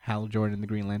Lantern, Hal Jordan, and the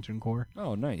Green Lantern Corps.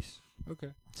 Oh, nice. Okay,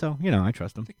 So I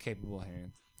trust him. it's a capable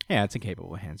hand. Yeah, it's in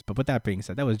capable hands. But with that being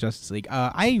said, that was Justice League.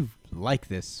 I like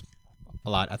this a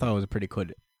lot. I thought it was a pretty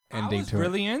good ending I was to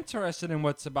really interested in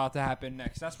what's about to happen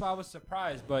next. That's why I was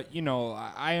surprised. But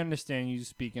I understand you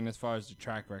speaking as far as the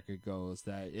track record goes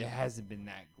that it hasn't been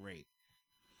that great.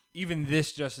 Even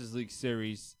this Justice League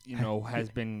series, has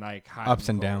been like hot ups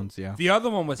and cold. downs. Yeah. The other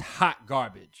one was hot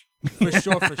garbage for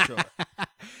sure.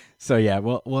 So yeah,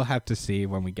 we'll have to see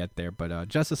when we get there. But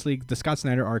Justice League, the Scott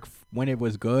Snyder arc, when it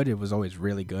was good, it was always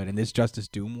really good, and this Justice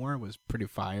Doom War was pretty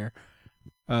fire,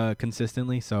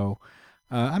 consistently. So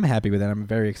I'm happy with it. I'm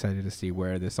very excited to see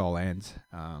where this all ends.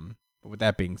 But with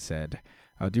that being said,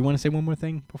 do you want to say one more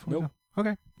thing before we go?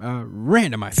 Okay.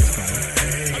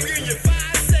 Randomizer. I'm giving you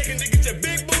 5 seconds to get your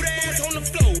big boot ass on the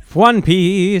floor. One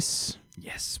Piece.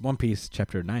 Yes, One Piece,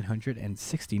 chapter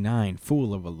 969,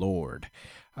 Fool of a Lord.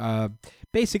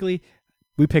 Basically,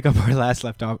 we pick up where last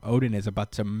left off. Odin is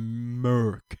about to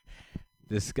murk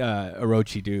this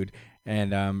Orochi dude.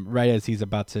 And right as he's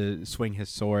about to swing his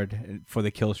sword for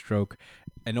the kill stroke,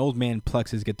 an old man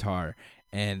plucks his guitar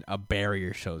and a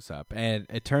barrier shows up. And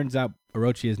it turns out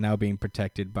Orochi is now being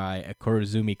protected by a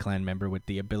Kurozumi clan member with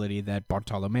the ability that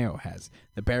Bartolomeo has,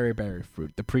 the berry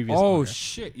fruit, the previous owner.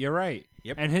 Shit, you're right.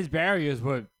 Yep. And his barriers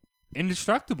were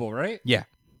indestructible, right? Yeah.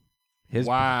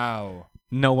 Wow.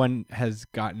 No one has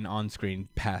gotten on screen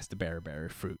past the Berry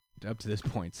fruit up to this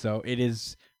point. So it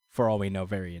is, for all we know,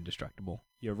 very indestructible.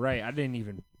 You're right. I didn't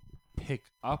even pick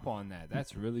up on that.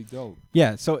 That's really dope.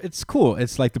 Yeah, so it's cool.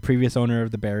 It's like the previous owner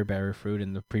of the Berry fruit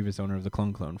and the previous owner of the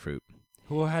Clone fruit.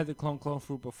 Who had the clone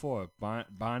fruit before? Bonnie?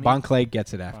 Bon Clay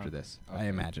gets it after Bon- this, okay. I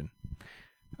imagine.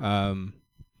 But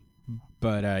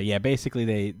yeah,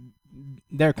 basically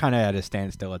they're kind of at a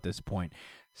standstill at this point.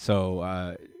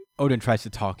 So Odin tries to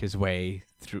talk his way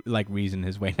through, like reason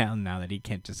his way now that he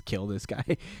can't just kill this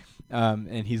guy.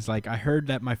 And he's like, I heard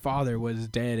that my father was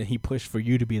dead and he pushed for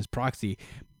you to be his proxy.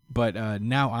 But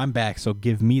now I'm back, so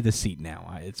give me the seat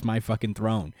now. It's my fucking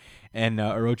throne. And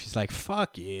Orochi's like,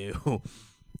 fuck you.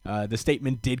 The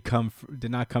statement did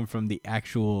not come from the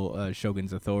actual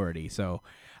shogun's authority. So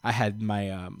I had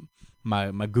my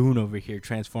my goon over here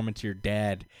transform into your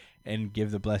dad and give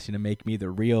the blessing to make me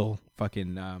the real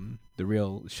fucking the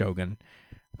real shogun.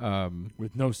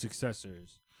 With no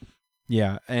successors.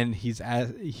 Yeah, and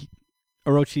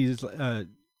Orochi's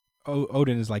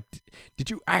Odin is like, did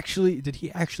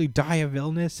he actually die of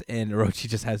illness? And Orochi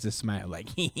just has this smile like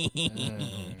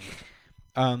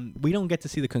we don't get to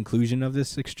see the conclusion of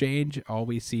this exchange. All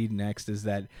we see next is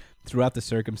that throughout the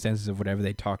circumstances of whatever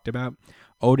they talked about,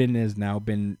 Odin has now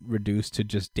been reduced to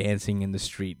just dancing in the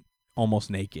street almost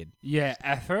naked. Yeah,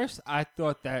 at first I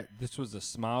thought that this was a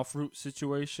smile fruit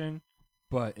situation,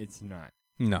 but it's not.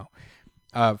 No.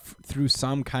 Through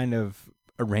some kind of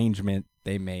arrangement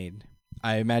they made,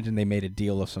 I imagine they made a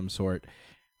deal of some sort.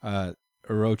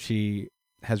 Orochi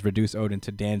has reduced Odin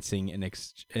to dancing in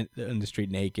the street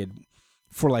naked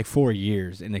for like 4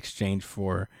 years in exchange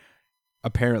for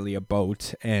apparently a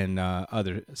boat and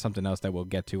something else that we'll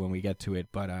get to when we get to it.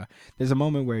 But there's a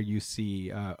moment where you see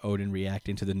Odin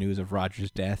reacting to the news of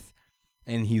Roger's death,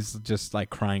 and he's just like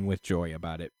crying with joy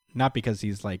about it. Not because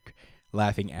he's like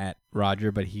laughing at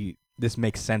Roger, but this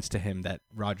makes sense to him that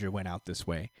Roger went out this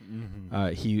way.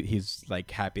 Mm-hmm. He's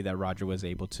like happy that Roger was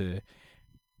able to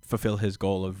fulfill his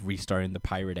goal of restarting the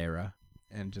pirate era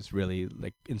and just really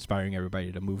like inspiring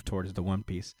everybody to move towards the One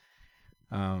Piece.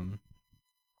 In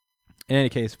any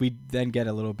case, we then get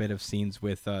a little bit of scenes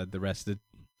with the rest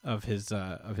of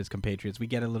his compatriots. We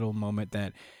get a little moment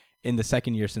that in the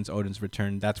second year since Odin's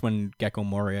return, that's when Gecko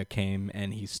Moria came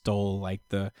and he stole like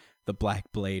the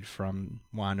black blade from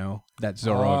Wano that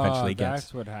Zoro eventually gets.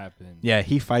 That's what happened. Yeah,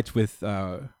 he fights with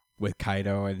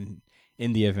Kaido, and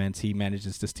in the events he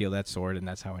manages to steal that sword, and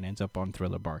that's how it ends up on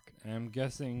Thriller Bark. I'm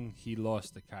guessing he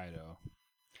lost to Kaido.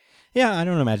 Yeah, I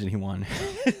don't imagine he won.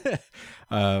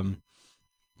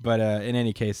 But in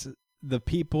any case, the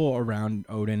people around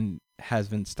Odin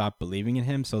hasn't stopped believing in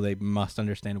him, so they must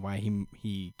understand why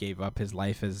he gave up his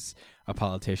life as a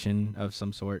politician of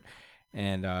some sort.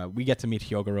 And we get to meet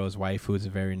Hyogoro's wife, who is a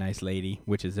very nice lady,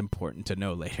 which is important to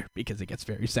know later because it gets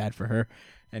very sad for her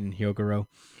and Hyogoro.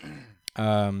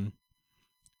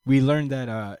 We learned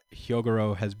that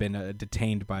Hyogoro has been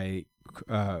detained by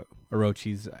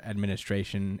Orochi's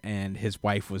administration, and his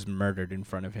wife was murdered in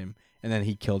front of him. And then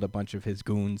he killed a bunch of his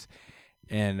goons.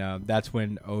 And that's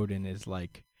when Odin is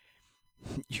like,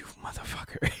 you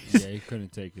motherfucker. Yeah, he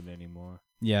couldn't take it anymore.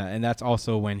 Yeah, and that's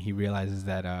also when he realizes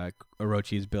that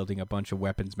Orochi is building a bunch of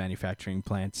weapons manufacturing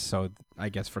plants. So I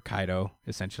guess for Kaido,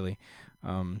 essentially.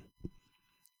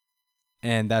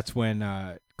 And that's when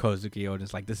Kozuki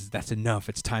Odin's like, that's enough.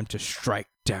 It's time to strike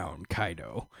down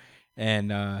Kaido.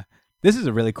 And this is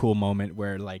a really cool moment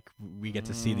where like we get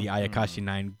to see the Ayakashi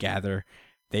 9 gather.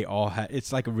 They all have.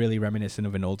 It's like really reminiscent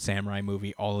of an old samurai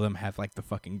movie. All of them have like the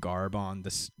fucking garb on,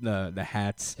 the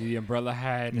hats. The umbrella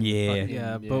hat. And Yeah. fucking-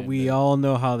 Yeah, but we all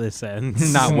know how this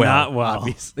ends. Not well, Not well.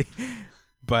 obviously.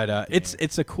 But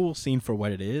it's a cool scene for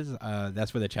what it is.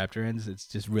 That's where the chapter ends. It's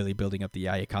just really building up the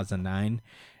Ayakaza 9,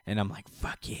 and I'm like,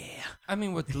 fuck yeah. I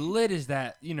mean, what's lit is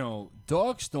that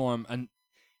Dogstorm, and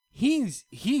he's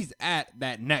at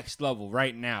that next level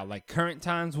right now. Like current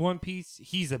times, One Piece,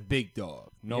 he's a big dog.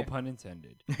 No Yeah. pun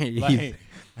intended. He's-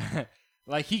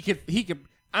 Like he could.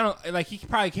 I don't like. He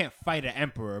probably can't fight an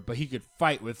emperor, but he could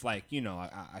fight with like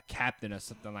a captain or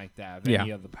something like that of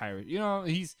any other pirate.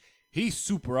 He's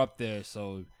super up there.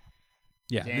 So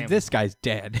Yeah, Damn. this guy's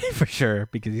dead for sure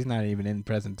because he's not even in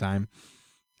present time.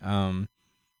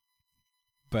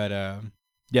 But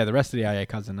yeah, the rest of the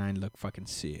Ayakaza 9 look fucking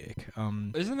sick.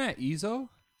 isn't that Izo?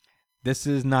 This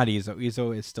is not Izo.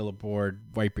 Izo is still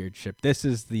aboard Whitebeard ship. This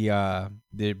is the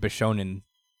Bishonen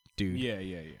dude.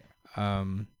 Yeah.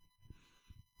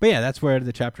 But yeah, that's where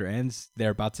the chapter ends. They're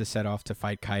about to set off to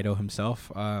fight Kaido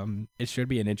himself. It should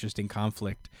be an interesting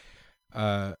conflict.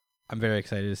 I'm very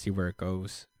excited to see where it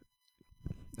goes.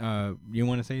 You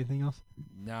want to say anything else?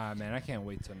 Nah, man, I can't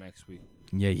wait till next week.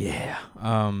 Yeah.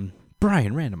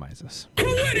 Brian, randomize us.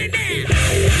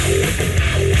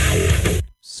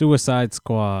 Suicide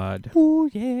Squad. Oh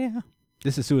yeah.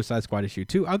 This is Suicide Squad issue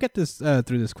 2. I'll get this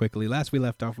through this quickly. Last we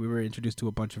left off, we were introduced to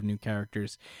a bunch of new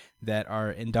characters that are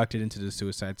inducted into the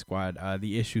Suicide Squad.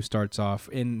 The issue starts off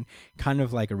in kind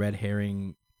of like a red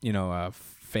herring,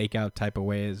 fake out type of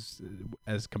way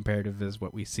as comparative as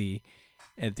what we see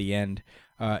at the end.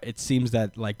 It seems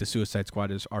that like the Suicide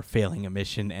Squad are failing a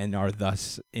mission and are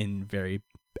thus in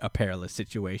a perilous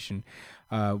situation.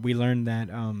 We learned that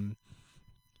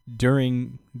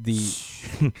during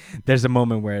there's a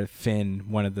moment where Finn,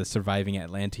 one of the surviving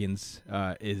Atlanteans,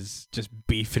 is just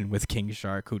beefing with King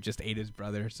Shark, who just ate his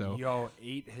brother. So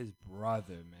ate his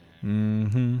brother, man.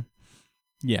 Mm-hmm.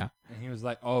 Yeah. And he was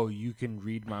like, "Oh, you can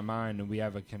read my mind, and we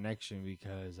have a connection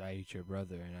because I ate your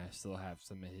brother, and I still have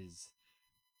some of his."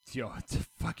 It's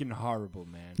fucking horrible,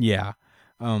 man. Yeah.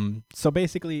 So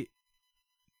basically,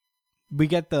 we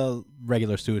get the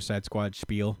regular Suicide Squad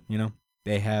spiel.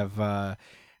 They have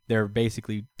they're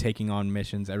basically taking on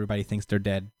missions. Everybody thinks they're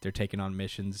dead. They're taking on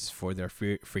missions for their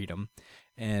freedom,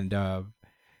 and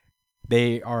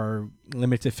they are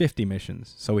limited to 50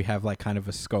 missions. So we have like kind of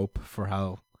a scope for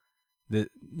how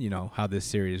how this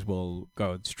series will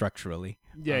go structurally.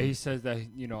 Yeah, he says that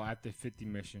after 50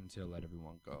 missions he'll let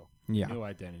everyone go. Yeah, new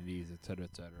identities, etc.,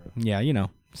 etc. Yeah,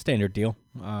 standard deal.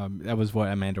 That was what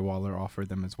Amanda Waller offered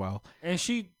them as well. And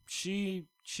she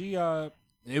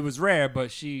it was rare,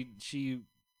 but she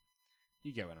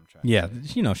you get what I'm trying. Yeah, to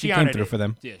say. She came through for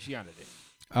them. Yeah, she honored it.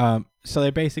 So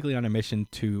they're basically on a mission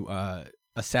to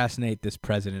assassinate this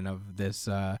president of this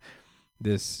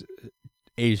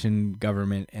Asian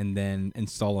government, and then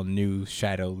install a new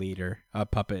shadow leader, a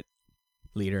puppet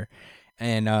leader,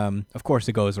 and of course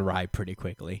it goes awry pretty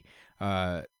quickly.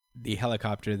 The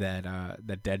helicopter that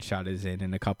Deadshot is in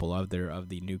and a couple other of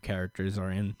the new characters are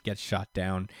in gets shot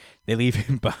down. They leave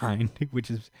him behind,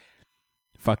 which is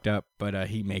fucked up, but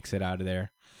he makes it out of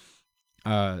there.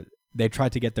 They try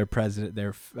to get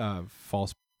their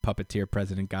false puppeteer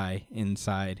president guy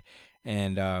inside,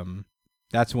 and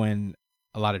that's when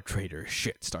a lot of traitor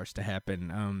shit starts to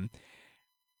happen.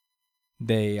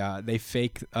 They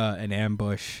fake an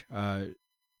ambush.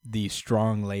 The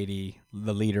strong lady,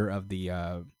 the leader of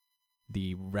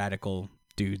the radical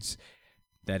dudes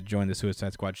that joined the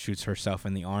Suicide Squad, shoots herself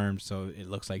in the arm, so it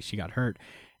looks like she got hurt,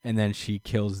 and then she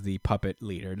kills the puppet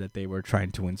leader that they were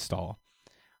trying to install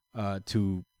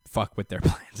to fuck with their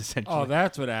plans, essentially. Oh,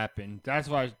 that's what happened. That's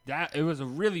why it was a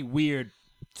really weird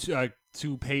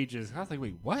 2 pages. I was like,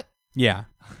 wait, what? Yeah.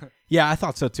 Yeah, I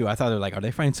thought so too. I thought they were like, are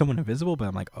they fighting someone invisible? But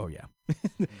I'm like, oh yeah.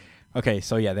 Okay,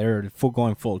 so yeah, they're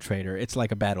going full traitor. It's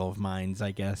like a battle of minds,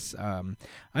 I guess. I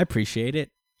appreciate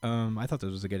it. I thought this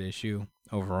was a good issue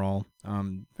overall.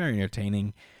 Very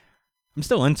entertaining. I'm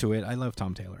still into it. I love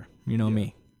Tom Taylor. You know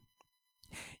me.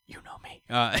 You know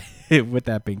me. With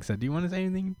that being said, do you want to say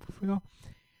anything before we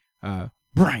go?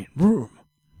 Brian, room.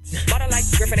 Bottle like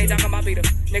Griffin, they talking about Peter.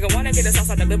 Nigga wanna get the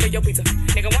sauce, I deliver your pizza.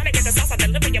 Nigga wanna get the sauce, I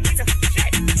deliver your pizza.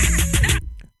 Shit.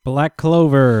 Black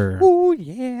Clover. Oh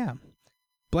yeah.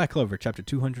 Black Clover, chapter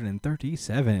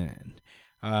 237.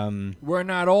 We're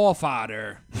not all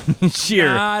fodder. Sheer,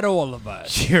 Not all of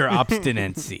us. sheer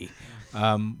obstinacy.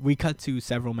 We cut to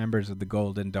several members of the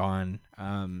Golden Dawn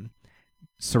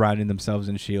surrounding themselves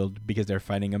in S.H.I.E.L.D. because they're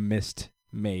fighting a mist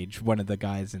mage, one of the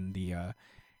guys in the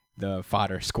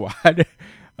fodder squad.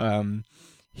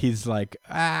 He's like,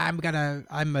 I'm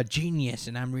a genius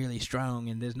and I'm really strong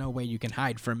and there's no way you can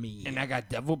hide from me. And I got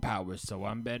devil powers, so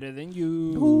I'm better than you.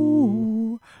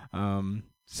 Ooh.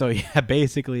 So yeah,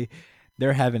 basically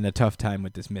they're having a tough time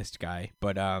with this mist guy,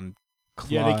 but Yeah,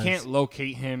 they can't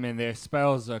locate him, and their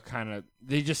spells are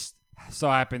they just so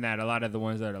happen that a lot of the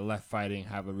ones that are left fighting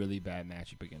have a really bad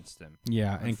matchup against them.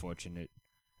 Yeah, and unfortunate.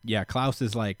 yeah, Klaus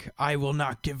is like, I will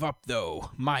not give up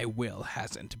though. My will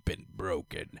hasn't been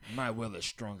broken. My will is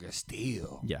stronger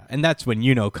still. Yeah, and that's when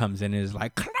comes in and is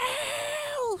like,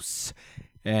 Klaus!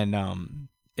 And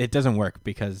it doesn't work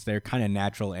because they're kind of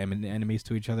natural enemies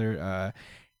to each other.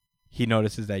 He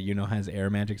notices that has air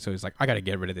magic, so he's like, I gotta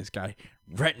get rid of this guy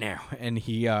right now. And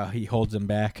he holds him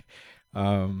back.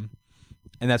 And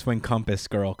that's when Compass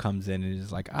Girl comes in and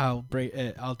is like, I'll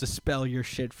dispel your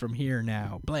shit from here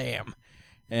now. Blam.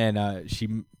 And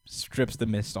she strips the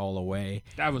mist all away.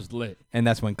 That was lit. And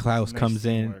that's when Klaus Nice comes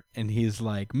in teamwork. and he's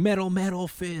like, metal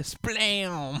fist,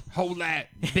 blam. Hold that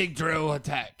big drill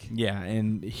attack. Yeah,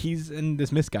 and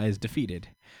this mist guy is defeated.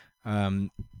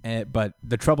 But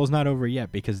the trouble's not over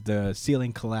yet because the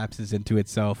ceiling collapses into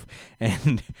itself,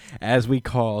 and as we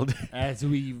called, As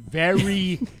we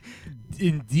very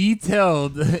in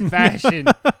detailed fashion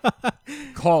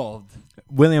called.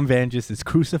 William Vanges is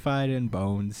crucified in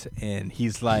bones, and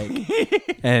he's like,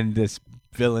 and this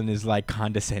villain is like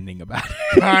condescending about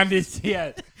it.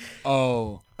 Yeah.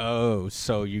 Oh. Oh,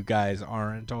 so you guys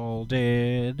aren't all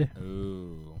dead.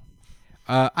 Ooh.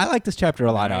 I like this chapter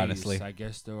a lot, Nice. honestly. I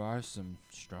guess there are some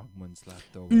strong ones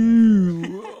left over.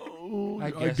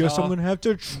 I guess I'm I'll- gonna have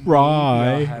to I'll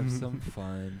try. have some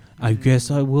fun. I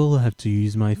guess I will have to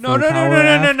use my No, full no, no, power no, no, no,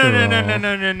 after no, no, no, all. no,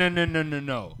 no, no, no, no, no, no,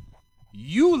 no.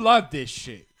 You love this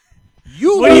shit.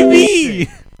 You What do you love this mean?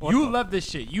 shit. You love this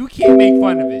shit. You can't make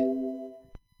fun of it.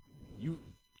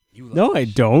 You love No, this I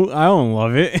shit. don't. I don't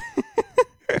love it.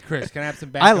 Chris, can I have some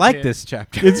back? I like this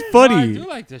chapter. It's No, I funny. do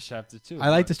like this chapter too. I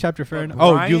like this chapter fair But enough.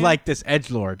 Oh, you Brian- like this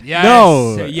edgelord? Yes.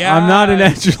 No, yes. I'm not an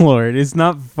edgelord. It's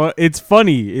not It's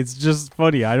funny. It's just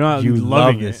funny. I'm not You loving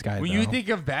love this it. guy. When though. you think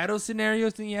of battle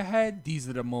scenarios in your head, these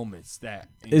are the moments that.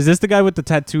 Is this the guy with the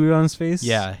tattoo on his face?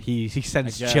 yeah, he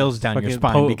sends I guess. chills down your Fucking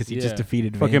spine because he yeah. just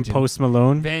defeated Fucking Vengeance. Post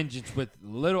Malone. vengeance with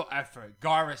little effort,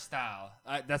 Gara style.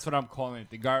 That's what I'm calling it,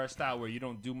 the Gara style, where you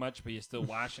don't do much but you're still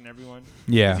watching everyone.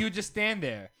 Yeah. If you would just stand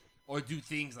there or do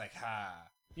things like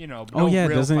no Oh yeah,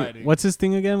 real doesn't fighting. what's his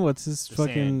thing again? What's his The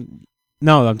fucking?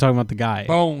 No, I'm talking about the guy.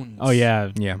 Bones? Oh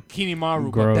yeah, Yeah.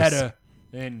 Kinimaru, Gross. but better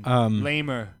and Um,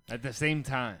 lamer at the same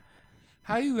time.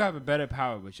 How you have a better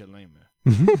power but you're lamer?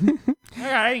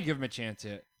 I didn't give him a chance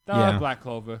yet. Yeah. Black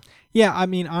Clover. Yeah, I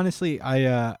mean, honestly,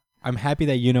 I'm happy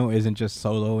that Yuno isn't just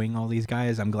soloing all these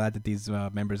guys. I'm glad that these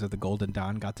members of the Golden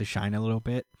Dawn got to shine a little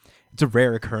bit. It's a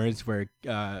rare occurrence where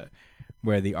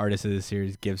the artist of the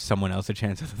series gives someone else a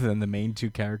chance other than the main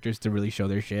two characters to really show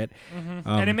their shit.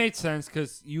 And it made sense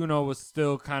because Yuno was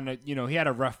still kind of, he had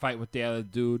a rough fight with the other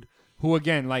dude who,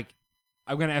 again, like,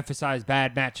 I'm going to emphasize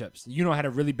bad matchups. Yuno had a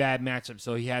really bad matchup,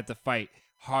 so he had to fight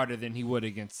harder than he would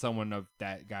against someone of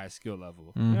that guy's skill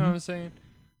level. You know what I'm saying?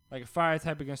 Like a fire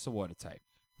type against a water type.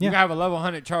 You Yeah. can have a level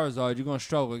 100 Charizard, you're going to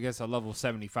struggle against a level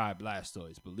 75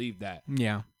 Blastoise. Believe that.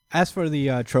 Yeah. As for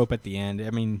the trope at the end, I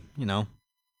mean,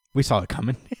 we saw it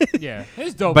coming. Yeah,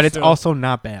 it's dope. But it's still. also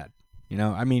not bad.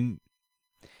 I mean,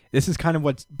 this is kind of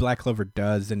what Black Clover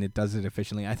does, and it does it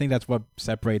efficiently. I think that's what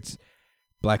separates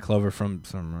Black Clover from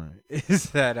Samurai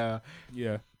is that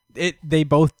Yeah. they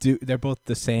both do. They're both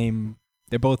the same.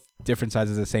 They're both different sides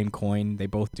of the same coin. They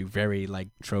both do very like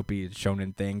tropey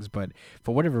shonen things, but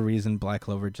for whatever reason, Black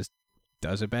Clover just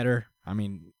does it better. I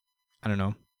mean, I don't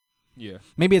know. Yeah.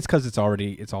 Maybe it's because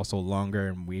it's also longer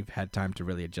and we've had time to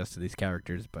really adjust to these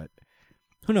characters, but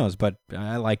who knows? But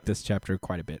I like this chapter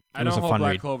quite a bit. I It was don't a hold fun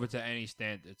Black read. Clover to any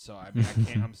standard, so I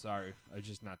can't. I'm sorry. It's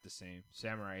just not the same.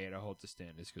 Samurai 8, I hold to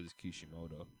standards because it's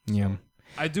Kishimoto. Yeah,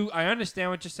 I understand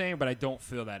what you're saying, but I don't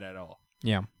feel that at all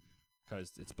yeah.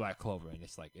 because it's Black Clover and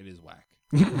it's like it is whack.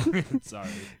 Sorry.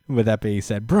 With that being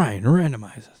said, Brian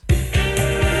randomizes.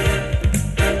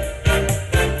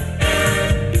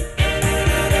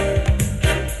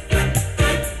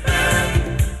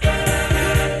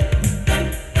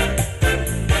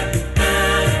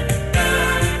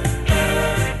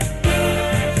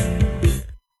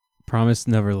 Promised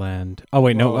Neverland. Oh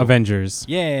wait, no, Whoa. Avengers.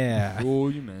 Yeah. Oh,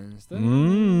 you man.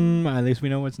 At least we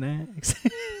know what's next.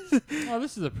 Oh,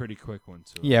 this is a pretty quick one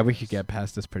too. Yeah, we could get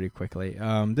past this pretty quickly.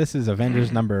 This is Avengers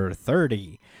number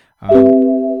 30.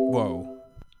 Whoa.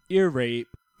 Ear rape.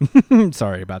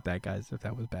 Sorry about that, guys, if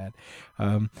that was bad.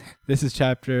 This is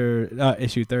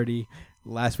issue 30.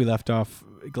 Last we left off,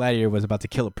 Gladiator was about to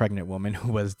kill a pregnant woman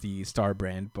who was the Star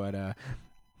Brand, but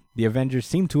the Avengers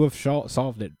seem to have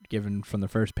solved it, given from the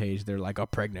first page. They're like, a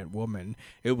pregnant woman.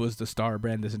 It was the Star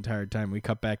Brand this entire time. We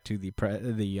cut back to the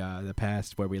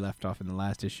past where we left off in the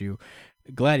last issue.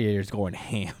 Gladiator's going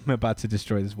ham, about to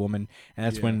destroy this woman, and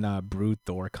that's when Brood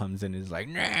Thor comes in and is like,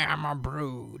 nah, I'm a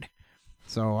Brood,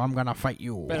 so I'm gonna fight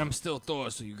you. But I'm still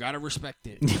Thor, so you gotta respect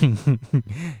it.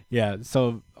 Yeah,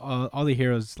 so all the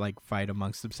heroes like fight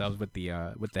amongst themselves with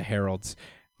the heralds.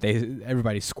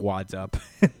 Everybody squads up.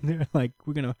 They're like,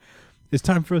 it's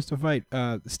time for us to fight.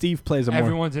 Steve plays a more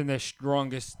Everyone's in their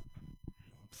strongest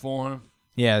form.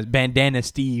 Bandana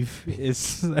Steve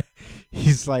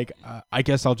he's like, I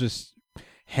guess I'll just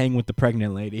hang with the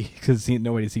pregnant lady because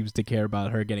nobody seems to care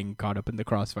about her getting caught up in the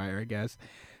crossfire, I guess.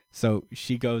 So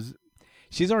she's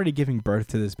already giving birth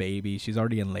to this baby. She's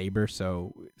already in labor.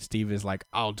 So Steve is like,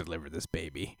 I'll deliver this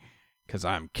baby because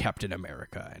I'm Captain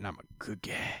America and I'm a good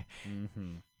guy.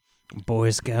 Boy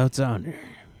Scouts honor.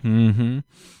 Mm-hmm.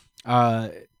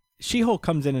 She-Hulk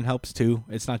comes in and helps too.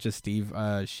 It's not just Steve.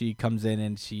 She comes in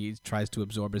and she tries to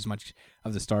absorb as much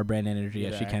of the Star Brand energy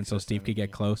as she can, so Steve could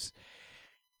get close.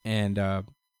 And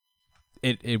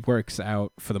it works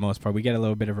out for the most part. We get a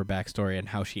little bit of her backstory and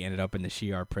how she ended up in the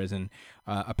Shi'ar prison.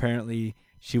 Apparently,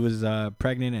 she was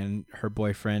pregnant, and her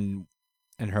boyfriend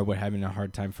and her were having a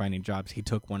hard time finding jobs. He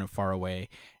took one far away,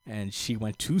 and she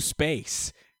went to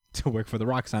space to work for the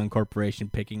Roxxon Corporation,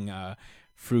 picking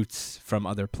fruits from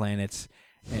other planets.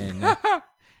 And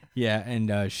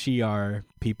Shi'ar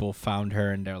people found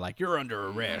her, and they're like, "You're under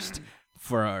arrest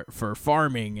for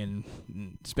farming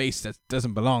in space that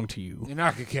doesn't belong to you." And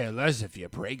I could care less if you're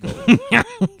prego.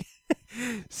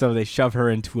 So they shove her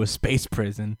into a space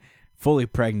prison, fully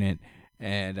pregnant,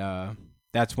 and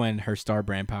that's when her Star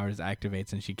Brand powers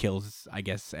activates, and she kills, I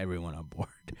guess, everyone on board.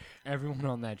 Everyone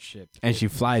on that ship. And she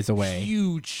flies away.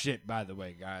 Huge ship, by the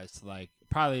way, guys. Like,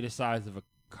 probably the size of a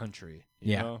country.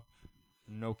 You know?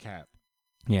 No cap.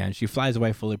 Yeah, and she flies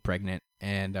away fully pregnant,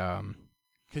 and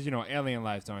because alien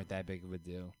lives aren't that big of a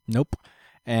deal. Nope.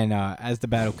 And as the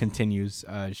battle continues,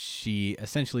 she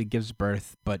essentially gives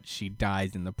birth, but she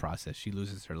dies in the process. She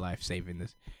loses her life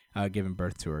giving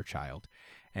birth to her child.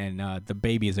 And the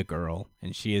baby is a girl,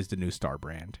 and she is the new Star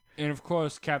Brand. And of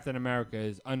course, Captain America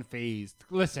is unfazed.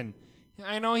 Listen,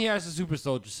 I know he has a super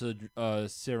soldier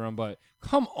serum, but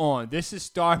come on, this is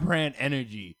Star Brand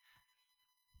energy.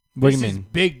 What do you This is mean?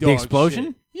 big dog The explosion?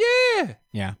 shit. Yeah.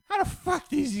 Yeah. How the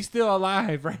fuck is he still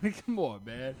alive, right? Come on,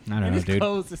 man. I don't and know, his dude.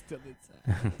 clothes are still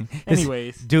inside.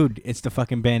 Anyways, Dude, it's the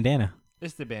fucking bandana.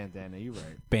 it's the bandana. You're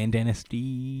right. Bandana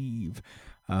Steve.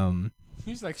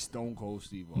 He's like Stone Cold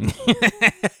Steve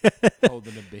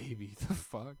holding a baby. The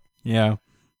fuck? Yeah.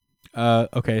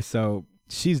 Okay, so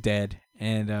she's dead,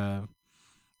 and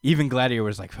even Gladiator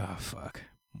was like, "Oh fuck,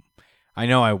 I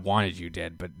know I wanted you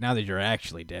dead, but now that you're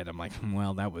actually dead," I'm like,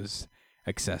 "Well, that was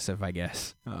excessive, I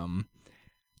guess."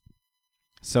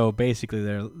 So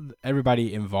basically,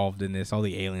 everybody involved in this, all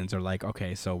the aliens are like,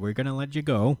 "Okay, so we're gonna let you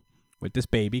go with this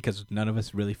baby because none of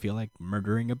us really feel like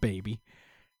murdering a baby.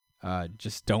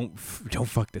 Just don't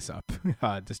fuck this up.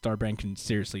 The Star Brand can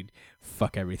seriously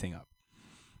fuck everything up."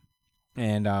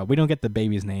 And we don't get the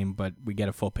baby's name, but we get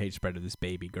a full page spread of this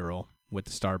baby girl with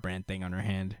the Star Brand thing on her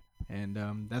hand. And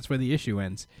that's where the issue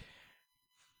ends.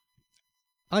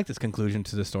 I like this conclusion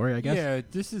to the story, I guess. Yeah,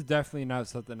 this is definitely not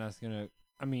something that's gonna.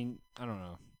 I mean, I don't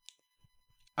know.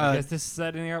 I guess this is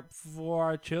setting up for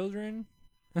our children.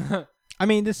 I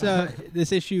mean, this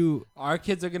issue. Our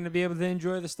kids are gonna be able to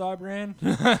enjoy the Star Brand.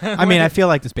 I mean, I feel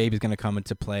like this baby's gonna come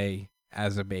into play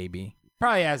as a baby.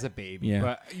 Probably as a baby, Yeah.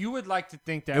 but you would like to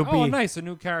think that, It'll be- nice, a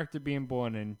new character being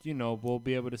born, and, we'll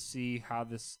be able to see how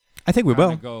this I think we kinda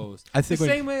will. goes. I think the we-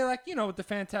 same way, like, with the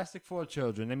Fantastic Four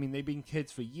children. I mean, they've been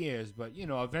kids for years, but,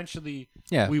 eventually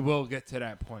Yeah. we will get to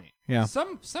that point. Yeah.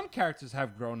 Some characters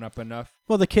have grown up enough.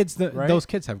 Well, the kids, Right? those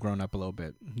kids have grown up a little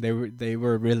bit. They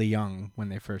were really young when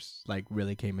they first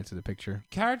really came into the picture.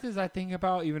 Characters I think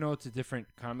about, even though it's a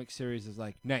different comic series, is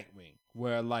like Nightwing,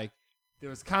 where, like, there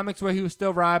was comics where he was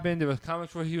still Robin. There was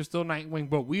comics where he was still Nightwing.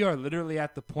 But we are literally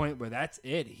at the point where that's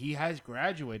it. He has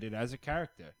graduated as a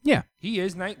character. Yeah. He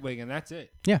is Nightwing, and that's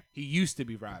it. Yeah. He used to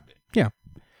be Robin. Yeah.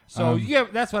 So,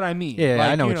 that's what I mean. yeah, like,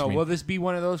 I know what you mean. Will this be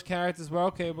one of those characters where,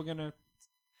 okay,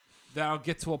 that'll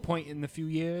get to a point in a few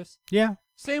years? Yeah.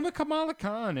 Same with Kamala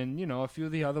Khan and, a few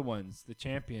of the other ones, the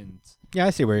champions. Yeah,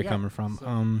 I see where you're Yeah, coming from.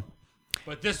 so-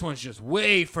 But this one's just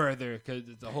way further because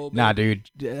it's a whole Nah, baby.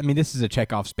 dude. I mean, this is a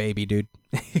Chekhov's baby, dude.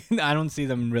 I don't see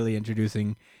them really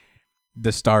introducing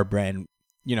the Star Brand.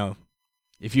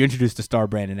 If you introduce the Star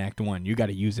Brand in Act 1, you got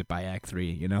to use it by Act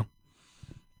 3,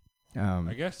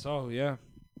 I guess so, yeah.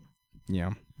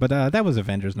 Yeah. But that was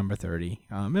Avengers number 30.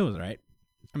 It was right.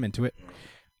 I'm into it.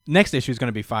 Next issue is going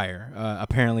to be fire.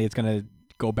 Apparently, it's going to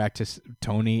go back to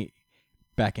Tony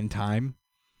back in time,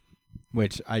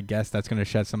 which I guess that's going to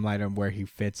shed some light on where he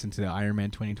fits into the Iron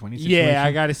Man 2020 situation. Yeah,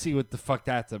 I got to see what the fuck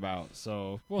that's about.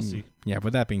 So we'll see. Yeah,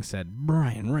 with that being said,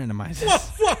 Brian, randomize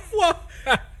this.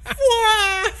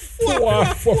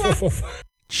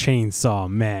 Chainsaw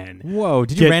Man. Whoa,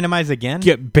 did you randomize again?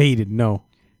 Get baited. No.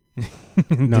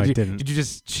 No, I you, didn't. Did you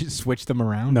just switch them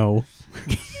around? No.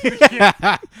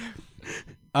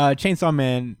 Chainsaw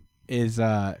Man is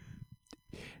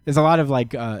there's a lot of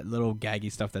little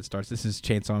gaggy stuff that starts. This is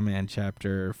Chainsaw Man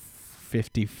chapter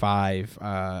 55.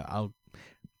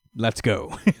 Let's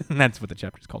go. That's what the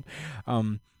chapter is called.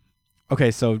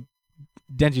 Okay, so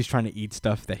Denji's trying to eat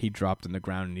stuff that he dropped on the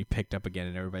ground and he picked up again,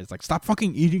 and everybody's like, "Stop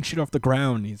fucking eating shit off the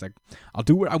ground." And he's like, "I'll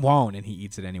do what I want," and he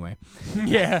eats it anyway.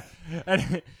 Yeah,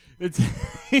 and it's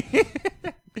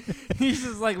he's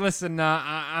just like, listen,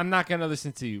 I'm not gonna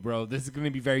listen to you, bro. This is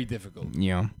gonna be very difficult.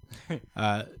 You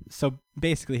know. So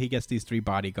basically, he gets these 3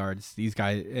 bodyguards. These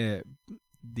guys,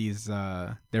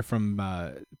 they're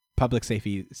from Public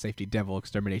Safety Devil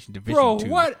Extermination Division. Bro, 2.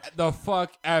 what the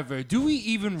fuck ever? Do we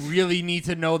even really need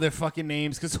to know their fucking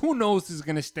names? Because who knows who's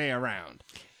gonna stay around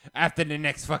after the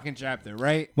next fucking chapter,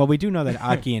 right? Well, we do know that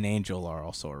Aki and Angel are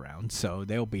also around, so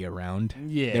they'll be around.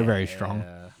 Yeah, They're very strong.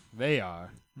 They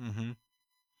are. Mm-hmm.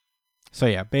 So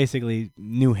yeah, basically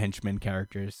new henchmen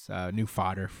characters, new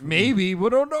fodder. Maybe we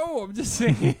don't know. I'm just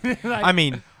saying. Like, I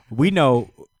mean, we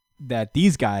know that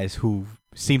these guys who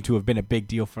seem to have been a big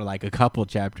deal for like a couple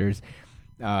chapters,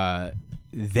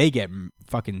 they get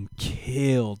fucking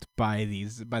killed by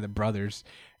the brothers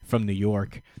from New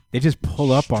York. They just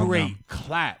pull up on them. straight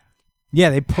clap. Yeah,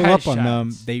 they pull up on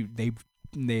them.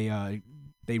 Headshots.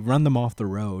 They run them off the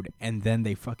road, and then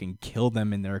they fucking kill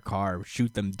them in their car,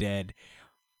 shoot them dead.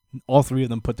 All 3 of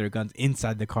them put their guns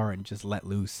inside the car and just let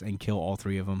loose and kill all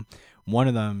 3 of them. One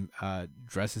of them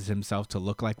dresses himself to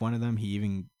look like one of them. He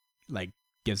even like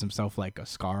gives himself like a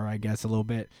scar, I guess, a little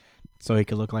bit, so he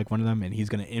could look like one of them. And he's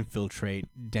gonna infiltrate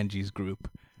Denji's group,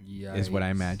 is what I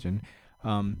imagine.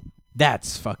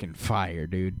 That's fucking fire,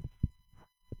 dude.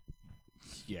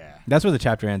 Yeah. That's where the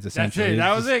chapter ends. That's Essentially, it.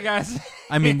 That was it, guys.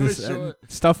 I mean, It was this short.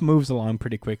 stuff moves along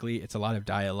pretty quickly. It's a lot of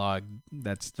dialogue.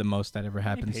 That's the most that ever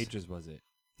How many happens. pages was it?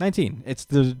 19. It's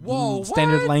the Whoa,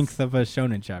 standard what? length of a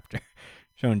Shonen chapter.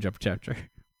 Shonen Jump chapter.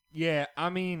 Yeah, I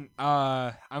mean,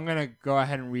 I'm gonna go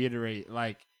ahead and reiterate.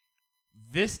 Like,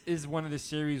 this is one of the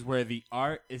series where the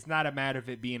art is not a matter of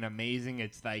it being amazing.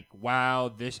 It's like,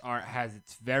 wow, this art has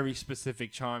its very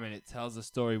specific charm and it tells a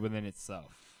story within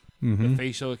itself. Mm-hmm. The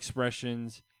facial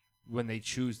expressions, when they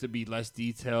choose to be less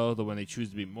detailed or when they choose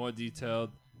to be more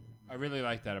detailed, I really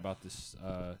like that about this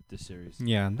series.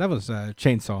 Yeah, that was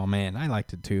Chainsaw Man. I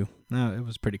liked it too. No, it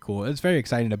was pretty cool. It's very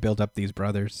exciting to build up these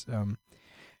brothers.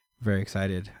 Very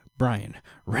excited. Brian,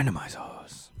 randomize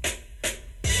us.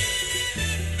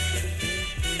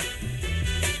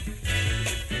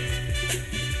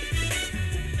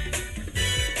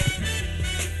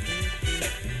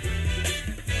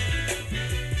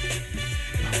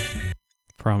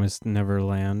 Promised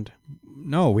Neverland.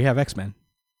 No, we have X-Men.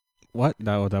 What?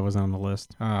 That was on the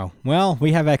list. Oh, well,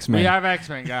 we have X-Men. We have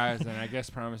X-Men, guys, and I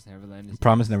guess Promise Neverland is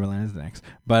Promise Neverland is next.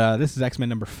 But this is X-Men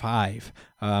number 5.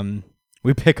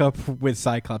 We pick up with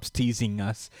Cyclops teasing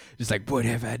us. Just like, what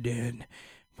have I done?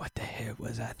 What the hell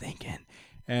was I thinking?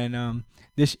 And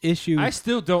this issue... I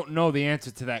still don't know the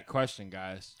answer to that question,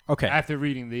 guys. Okay. After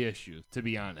reading the issue, to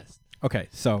be honest. Okay,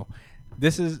 so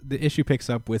this is... The issue picks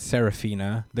up with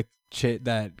Serafina, that kid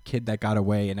that got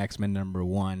away in X-Men number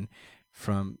 1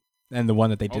 from... And the one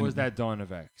that they didn't... Or was that Dawn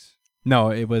of X?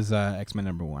 No, it was X-Men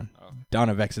number 1. Okay. Dawn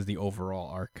of X is the overall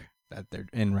arc that they're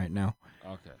in right now.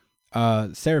 Okay.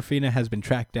 Serafina has been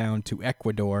tracked down to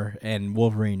Ecuador, and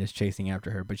Wolverine is chasing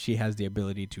after her, but she has the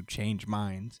ability to change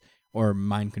minds or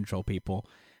mind control people.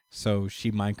 So she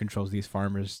mind controls these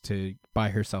farmers to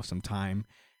buy herself some time,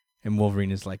 and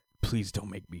Wolverine is like, please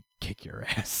don't make me kick your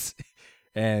ass.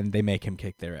 And they make him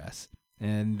kick their ass.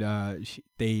 And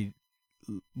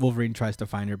Wolverine tries to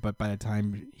find her, but by the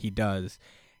time he does,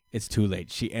 it's too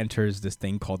late. She enters this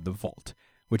thing called the Vault,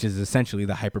 which is essentially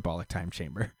the hyperbolic time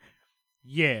chamber.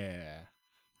 Yeah.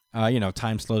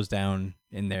 Time slows down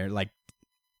in there like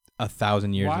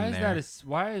 1,000 years Why in is there.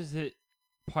 why is it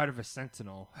part of a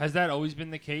Sentinel? Has that always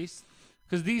been the case?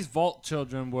 Because these Vault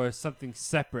children were something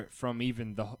separate from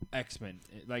even the X-Men.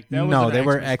 Like that No, was they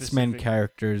were X-Men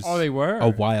characters. Oh, they were a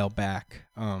while back.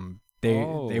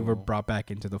 They were brought back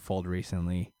into the fold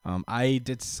recently. I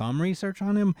did some research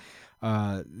on him.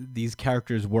 These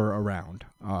characters were around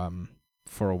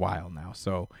for a while now.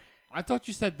 So I thought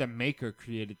you said the Maker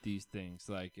created these things.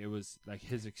 Like it was like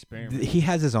his experiment. he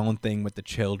has his own thing with the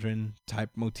children type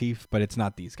motif, but it's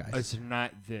not these guys. It's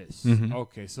not this. Mhm.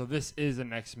 Okay, so this is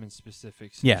an X-Men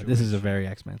specific situation. Yeah, this is a very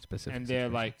X-Men specific. And they're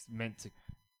situation. like meant to.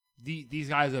 These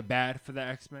guys are bad for the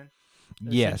X-Men.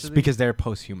 Yes, essentially? because they're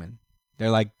post-human. They're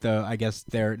like I guess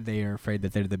they are afraid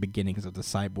that they're the beginnings of the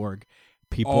cyborg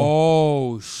people.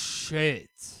 Oh shit.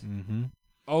 Mm-hmm.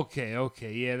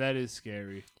 Okay, yeah, that is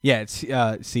scary. Yeah,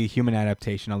 it's human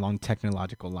adaptation along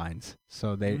technological lines.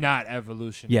 So they Not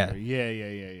evolutionary.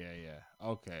 Yeah.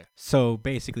 Okay. So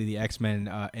basically, the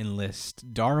X-Men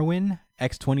enlist Darwin,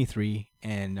 X-23,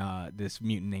 and this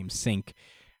mutant named Sync.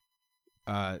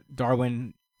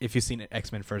 Darwin if you've seen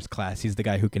X-Men First Class, he's the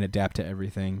guy who can adapt to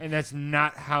everything. And that's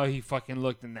not how he fucking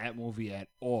looked in that movie at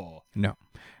all. No.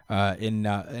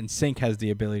 And Sync has the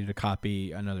ability to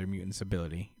copy another mutant's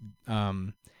ability.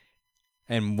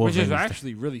 And Wolverine Which is there.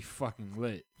 actually really fucking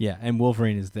lit. Yeah, and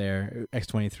Wolverine is there.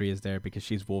 X-23 is there because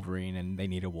she's Wolverine, and they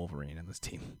need a Wolverine in this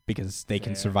team because they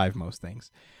can Fair. survive most things.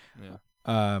 Yeah.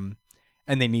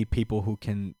 And they need people who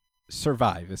can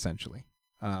survive, essentially.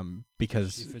 She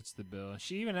Because fits the bill.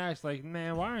 She even asked, like,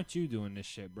 man, why aren't you doing this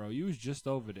shit, bro? You was just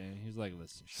over there. And he's like,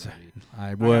 listen, shorty,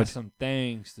 I I would. got some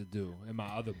things to do in my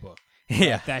other book.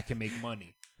 Yeah. That can make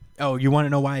money. Oh, you want to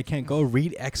know why I can't go?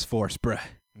 Read X-Force, bruh.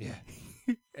 Yeah.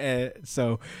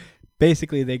 So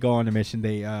basically, they go on a mission.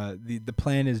 They the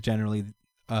plan is generally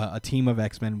a team of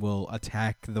X-Men will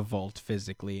attack the vault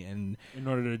physically, and In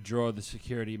order to draw the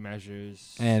security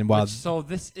measures. And while- So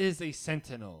this is a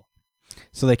Sentinel.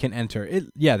 so they can enter.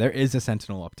 Yeah, there is a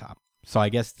Sentinel up top. So I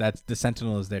guess that's the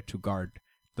Sentinel is there to guard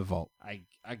the vault.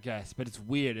 I guess. But it's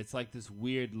weird. It's like this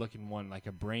weird looking one, like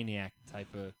a Brainiac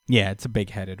type of Yeah, it's a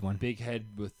big-headed one. big head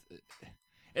with.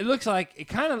 It looks like it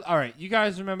kind of. All right, you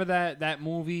guys remember that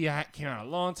movie came out a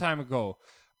long time ago,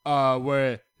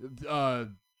 where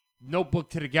Notebook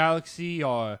to the Galaxy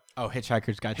or Oh,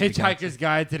 Hitchhiker's Guide to the Galaxy. Hitchhiker's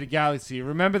Guide to the Galaxy.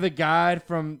 Remember the guide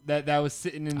from that was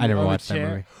sitting in I never on the watched that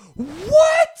chair? movie.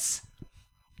 What?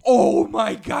 Oh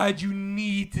my God! You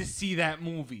need to see that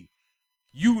movie.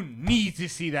 You need to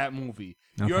see that movie.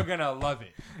 Okay. You're gonna love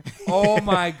it. Oh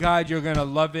my God! You're gonna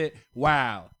love it.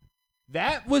 Wow.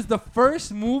 That was the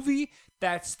first movie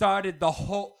that started the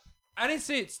whole. I didn't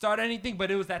say it started anything, but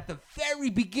it was at the very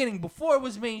beginning, before it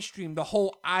was mainstream, the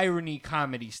whole irony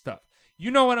comedy stuff.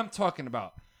 You know what I'm talking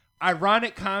about.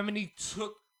 Ironic comedy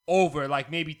took over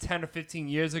like maybe 10 or 15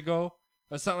 years ago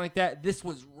or something like that. This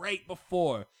was right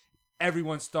before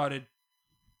everyone started.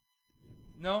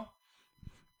 No?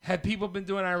 Had people been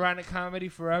doing ironic comedy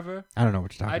forever? I don't know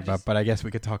what you're talking I about, just- but I guess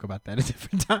we could talk about that a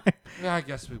different time. Yeah, I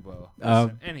guess we will.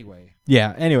 Um, Anyway,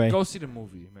 Yeah, anyway. go see the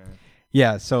movie, man.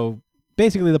 Yeah, so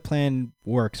basically the plan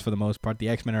works for the most part. The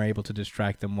X-Men are able to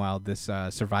distract them while this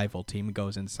survival team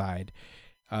goes inside.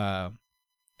 And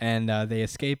they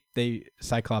escape.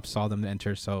 Cyclops saw them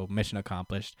enter, so mission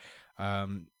accomplished.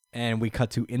 And we cut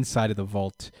to inside of the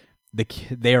vault.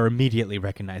 They are immediately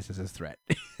recognized as a threat.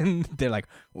 And they're like,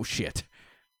 oh, shit.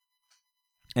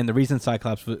 And the reason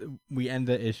Cyclops we end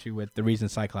the issue with the reason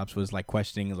Cyclops was like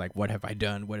questioning, like, what have I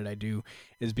done? What did I do?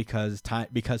 Is because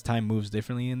time moves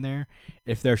differently in there.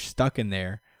 If they're stuck in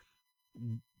there,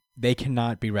 they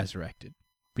cannot be resurrected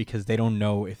because they don't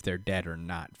know if they're dead or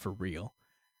not for real.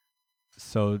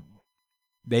 So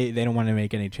they don't want to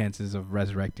make any chances of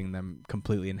resurrecting them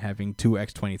completely and having two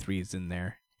X-23s in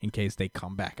there in case they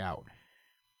come back out.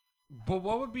 But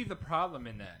what would be the problem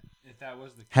in that if that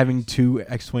was the case? Having two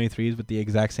X-23s with the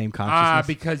exact same consciousness.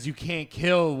 Because you can't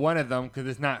kill one of them because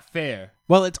it's not fair.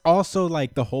 Well, it's also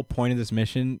like the whole point of this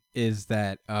mission is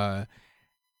that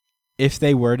if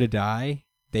they were to die,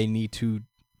 they need to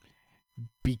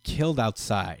be killed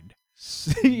outside,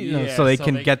 so they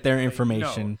can get their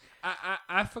information.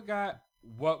 I forgot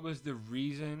what was the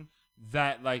reason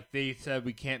that like they said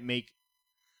we can't make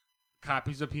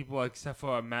copies of people except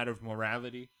for a matter of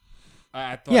morality.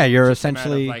 I thought Yeah, it was you're just a matter of,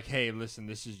 essentially- like, hey, listen,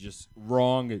 this is just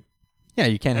wrong. Yeah,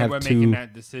 you can't And we're have making two.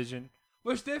 that decision,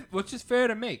 which is fair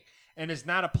to make, and it's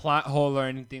not a plot hole or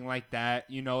anything like that.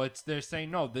 You know, they're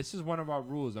saying no, this is one of our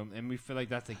rules, and we feel like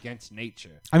that's against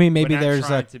nature. I mean, maybe we're not there's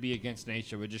trying to be against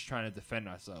nature. We're just trying to defend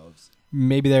ourselves.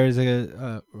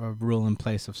 a rule in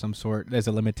place of some sort. There's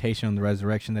a limitation on the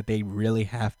resurrection that they really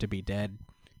have to be dead,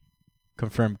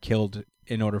 confirmed killed,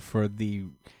 in order for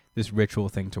this ritual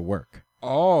thing to work.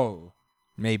 Oh,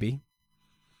 Maybe.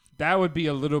 that would be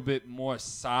a little bit more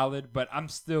solid, but I'm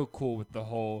still cool with the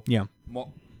whole Yeah.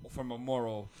 from a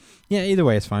moral. Yeah, either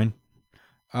way, it's fine.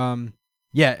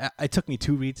 Yeah, it took me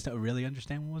 2 reads to really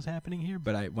understand what was happening here,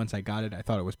 but once I got it, I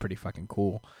thought it was pretty fucking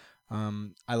cool.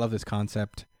 I love this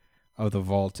concept of the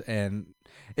vault, and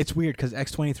it's weird because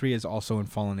X-23 is also in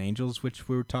Fallen Angels, which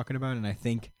we were talking about, and I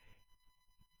think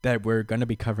that we're going to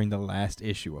be covering the last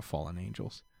issue of Fallen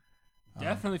Angels.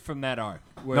 Definitely from that arc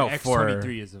where no,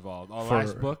 X-23 is involved. Our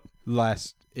last book.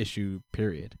 Last issue,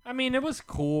 period. I mean, it was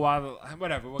cool.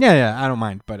 Whatever. Yeah, I don't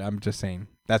mind, but I'm just saying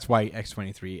that's why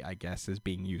X-23, I guess, is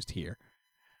being used here.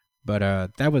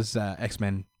 But that was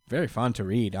X-Men. Very fun to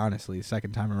read, honestly. The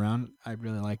second time around, I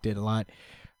really liked it a lot.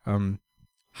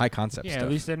 High concept Yeah, stuff. at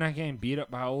least they're not getting beat up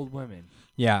by old women.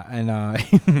 Yeah, and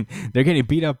they're getting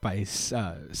beat up by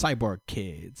cyborg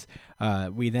kids.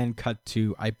 We then cut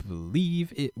to, I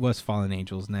believe it was Fallen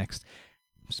Angels next.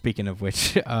 Speaking of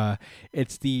which,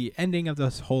 it's the ending of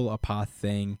this whole Apoth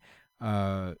thing.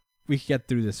 we can get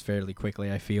through this fairly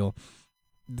quickly, I feel.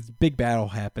 This big battle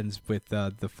happens with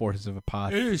the forces of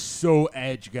Apoth. It is so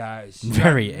edge, guys. You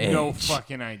Very have No edge.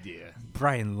 fucking idea.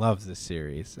 Brian loves this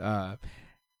series.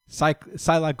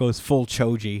 Psylocke goes full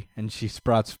Choji, and she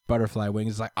sprouts butterfly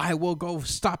wings. Like, I will go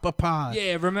stop Apoth.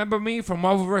 Yeah, remember me from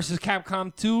Marvel vs.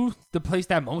 Capcom 2? The place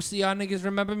that most of y'all niggas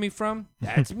remember me from?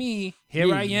 That's me.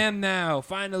 Here I am now,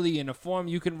 finally, in a form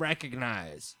you can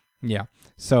recognize. Yeah.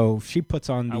 So she puts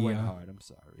on the. I went hard. I'm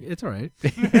sorry. It's all right.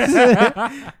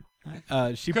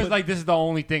 She Because, put, like, this is the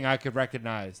only thing I could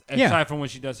recognize. Yeah. Aside from when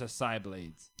she does her side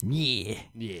blades. yeah.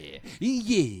 Yeah.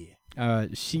 Yeah.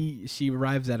 She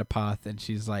arrives at Apoth and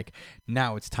she's like,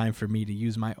 now it's time for me to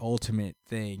use my ultimate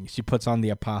thing. She puts on the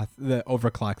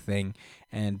overclock thing,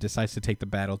 and decides to take the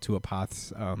battle to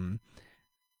Apoth's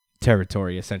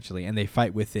territory essentially, and they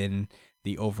fight within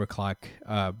the overclock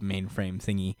mainframe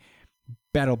thingy.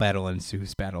 Battle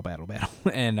ensues. Battle,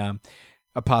 and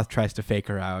Apoth tries to fake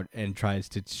her out and tries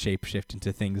to shapeshift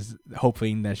into things,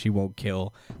 hoping that she won't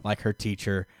kill, like her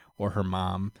teacher or her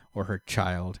mom or her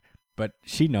child. But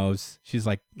she knows. She's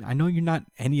like, I know you're not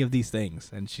any of these things.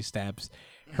 And she stabs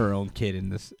her own kid in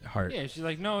this heart. Yeah, she's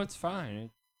like, no, it's fine.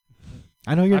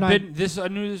 I know you're not. I knew this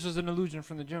was an illusion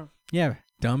from the jump. Yeah,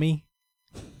 dummy.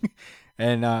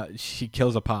 And she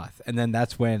kills Apoth. And then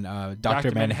that's when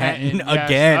Dr. Manhattan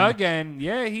yes, again.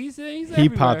 Yeah, he's he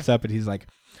everywhere. pops up and he's like,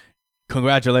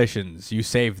 congratulations, you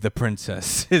saved the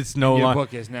princess. It's no Your longer.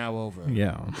 book is now over.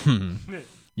 Yeah.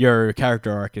 Your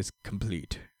character arc is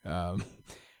complete.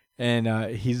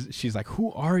 And she's like,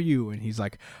 who are you? And he's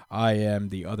like, I am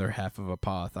the other half of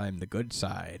Apoth. I'm the good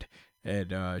side.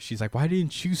 And she's like, why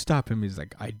didn't you stop him? He's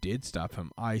like, I did stop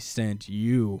him. I sent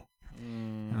you.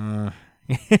 And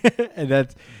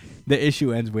that's the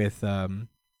issue ends with Psylocke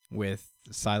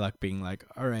being like,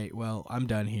 all right, well, I'm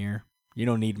done here. You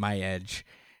don't need my edge.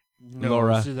 No,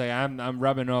 Laura. she's like, I'm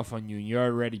rubbing off on you, and you're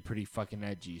already pretty fucking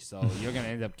edgy, so you're gonna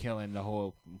end up killing the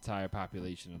whole entire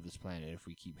population of this planet if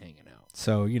we keep hanging out.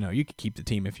 So, you can keep the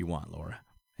team if you want, Laura.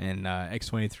 And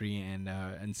X-23 and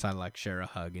Psylocke share a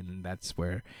hug, and that's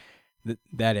where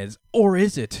that is. Or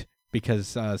is it? Because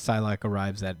Psylocke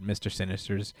arrives at Mr.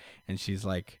 Sinister's, and she's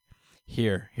like,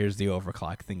 here's the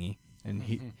overclock thingy.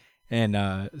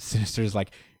 And Sinister's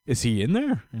like, is he in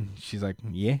there? And she's like,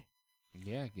 yeah.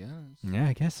 Yeah, I guess. Yeah,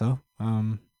 I guess so.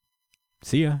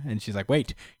 See ya. And she's like,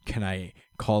 wait, can I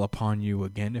call upon you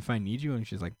again if I need you? And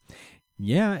she's like,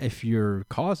 yeah, if your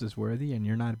cause is worthy and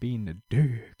you're not being a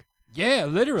dick. Yeah,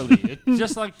 literally. It's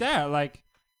just like that. Like,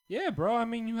 yeah, bro, I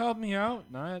mean, you helped me out,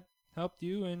 and I helped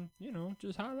you, and,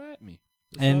 just holler at me.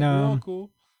 And, we're all cool.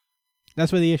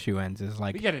 That's where the issue ends, is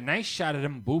like, We got a nice shot of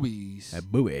them boobies.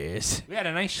 boobies. We had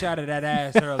a nice shot of that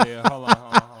ass earlier. Hold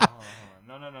on.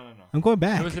 No. I'm going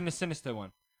back. It was in the Sinister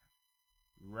one.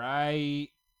 Right.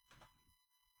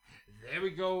 There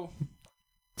we go.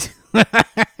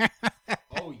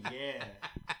 Oh, yeah.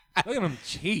 Look at them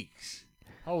cheeks.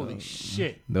 Holy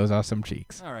shit. Those are some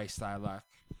cheeks. All right, Psylocke.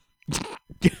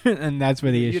 And that's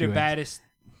where the issue You're the ends.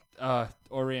 baddest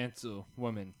Oriental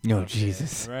woman. Oh, out there,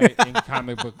 Jesus. right? In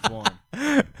comic book form.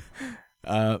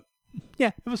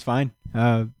 Yeah, it was fine.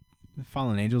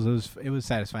 Fallen Angels, it was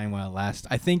satisfying while it lasted.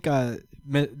 I think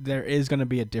there is going to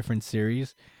be a different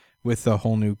series with a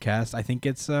whole new cast. I think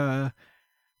it's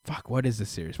what is this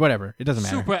series? Whatever, it doesn't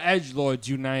matter. Super Edgelords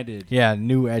United. Yeah,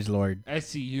 new Edgelord.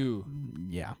 SCU.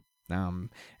 Yeah. And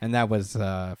that was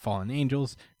Fallen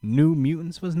Angels. New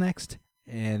Mutants was next,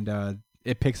 and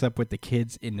it picks up with the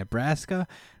kids in Nebraska,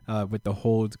 with the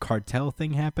whole cartel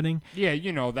thing happening. Yeah,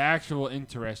 the actual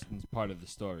interesting part of the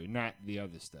story, not the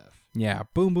other stuff. Yeah,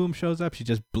 Boom Boom shows up. She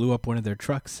just blew up one of their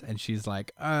trucks, and she's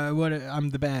like, "What? I'm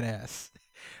the badass.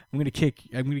 I'm gonna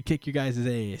kick you guys'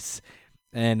 ass."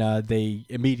 And they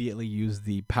immediately use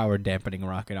the power dampening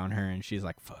rocket on her, and she's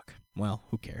like, "Fuck. Well,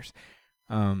 who cares?"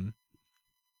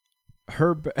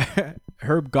 Herb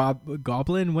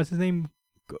Goblin, what's his name?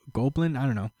 Goblin? I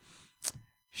don't know.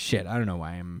 Shit, I don't know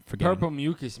why I'm forgetting. Purple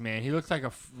Mucus, man. He looks like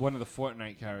one of the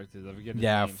Fortnite characters. I forget his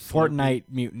Yeah, name. Fortnite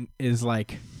mutant is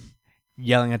like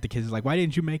yelling at the kids, like, why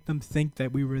didn't you make them think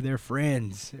that we were their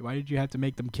friends? Why did you have to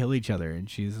make them kill each other? And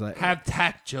she's like, Have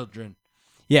tact, children.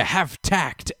 yeah, have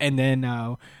tact. And then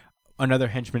another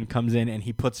henchman comes in and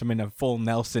he puts him in a full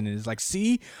Nelson and is like,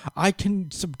 see, I can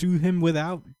subdue him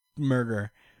without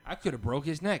murder. I could have broke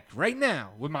his neck right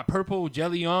now with my purple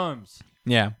jelly arms.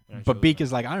 Yeah, Yeah, but she Beak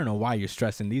is like, I don't know why you're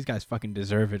stressing. These guys fucking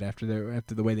deserve it after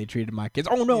the way they treated my kids.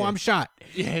 Oh no, Yeah. I'm shot.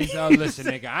 Yeah, he's all, listen,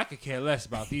 nigga, I could care less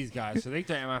about these guys, so they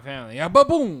threaten my family. Yeah,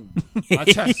 ba-boom. My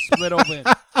chest split open.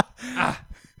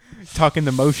 Talking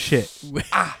the most shit.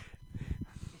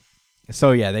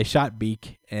 So yeah, they shot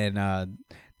Beak, and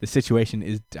the situation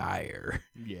is dire.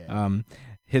 Yeah.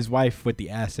 His wife with the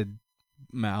acid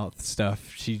mouth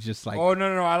stuff. She's just like, Oh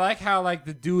no. I like how like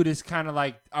the dude is kind of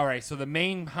like, all right. So the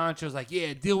main honcho's like,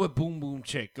 yeah, deal with Boom Boom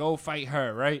Chick, go fight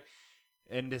her, right?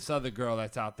 And this other girl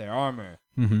that's out there, Armor.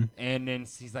 mm-hmm. And then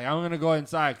he's like, I'm gonna go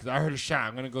inside because I heard a shot.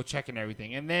 I'm gonna go check and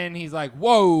everything. And then he's like,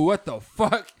 whoa, what the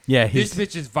fuck? Yeah, this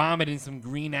bitch is vomiting some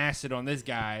green acid on this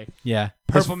guy. Yeah,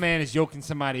 Purple Man is yoking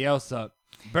somebody else up.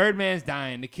 Birdman's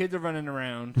dying. The kids are running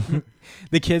around.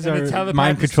 the kids And the are telepath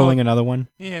mind is controlling talking- another one,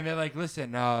 Yeah, and they're like,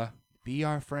 listen, be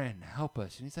our friend, help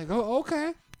us. And he's like, oh,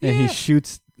 okay. and Yeah. he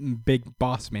shoots Big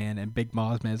Boss Man, and Big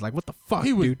Boss Man is like, what the fuck,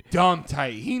 He was dude? dumb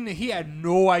tight. He had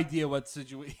no idea what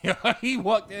situation. He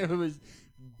walked in with his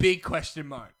big question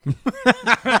mark.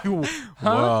 Huh?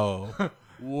 Whoa.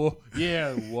 Whoa.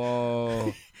 Yeah,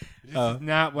 whoa. This is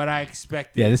not what I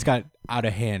expected. Yeah, this got out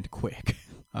of hand quick.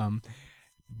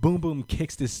 Boom Boom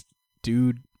kicks this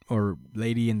dude or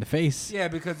lady in the face. Yeah,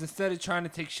 because instead of trying to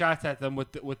take shots at them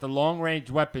with the long range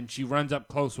weapon, she runs up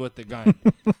close with the gun.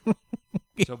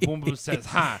 So Boom Boom says,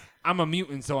 "Hi, I'm a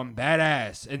mutant, so I'm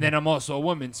badass, and then I'm also a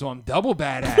woman, so I'm double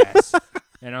badass.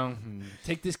 And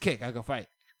take this kick, I go fight.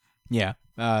 Yeah,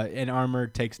 and Armor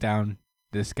takes down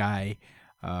this guy.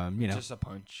 Just a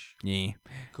punch. Yeah.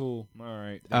 Cool. All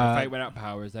right. Fight without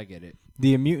powers. I get it.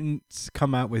 The mutants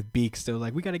come out with Beaks. They're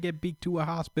like, we got to get Beak to a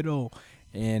hospital.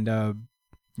 And,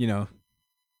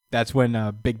 that's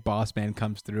when Big Boss Man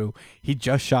comes through. He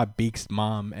just shot Beak's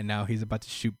mom, and now he's about to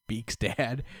shoot Beak's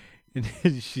dad. And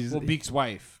she's Beak's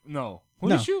wife. No. Who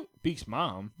No. did you shoot? Beak's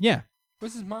mom. Yeah.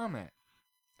 Where's his mom at?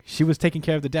 She was taking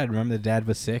care of the dad. Remember the dad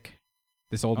was sick?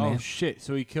 This old Oh, man? shit.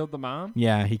 So he killed the mom?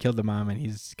 Yeah, he killed the mom, and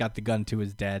he's got the gun to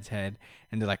his dad's head.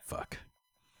 And they're like, fuck.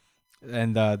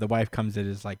 And the wife comes in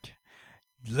and is like,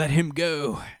 let him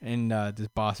go. And this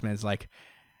boss man's like,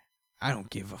 I don't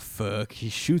give a fuck. He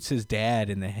shoots his dad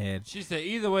in the head. She said,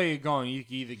 either way you're going, you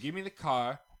can either give me the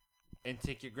car and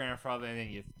take your grandfather, and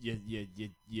then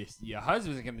your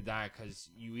husband's going to die because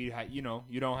you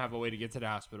don't have a way to get to the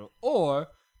hospital. Or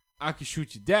I could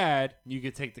shoot your dad, you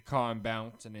could take the car and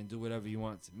bounce and then do whatever you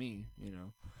want to me,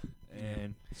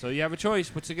 And so you have a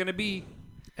choice. What's it going to be?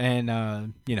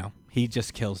 And, he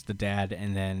just kills the dad,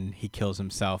 and then he kills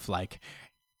himself. Like,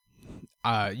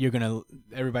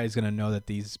 everybody's going to know that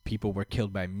these people were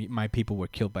killed by, my people were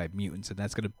killed by mutants, and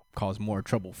that's going to cause more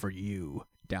trouble for you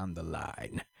down the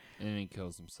line. And then he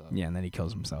kills himself. Yeah, and then he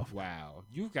kills himself. Wow.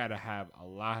 You've got to have a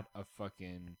lot of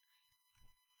fucking,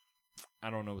 I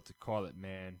don't know what to call it,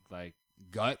 man. Like,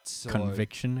 guts?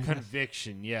 Conviction, I guess?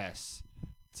 Conviction, yes.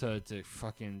 To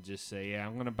fucking just say, yeah,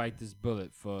 I'm going to bite this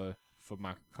bullet for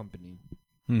my company.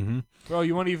 Mm-hmm. Bro,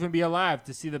 you won't even be alive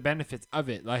to see the benefits of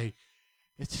it. Like,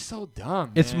 it's just so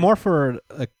dumb, It's man. more for,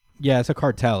 it's a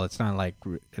cartel. It's not like,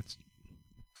 it's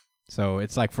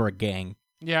like for a gang.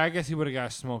 Yeah, I guess he would have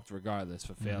got smoked regardless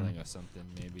for failing or something,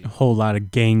 maybe. A whole lot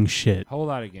of gang shit. Whole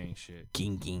lot of gang shit.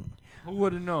 Gang. Who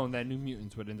would have known that New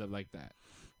Mutants would end up like that?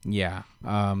 Yeah.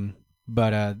 Then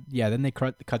they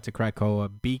cut to Krakoa.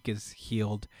 Beak is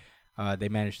healed. They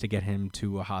managed to get him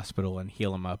to a hospital and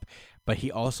heal him up. But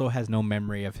he also has no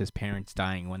memory of his parents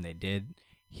dying when they did.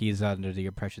 He's under the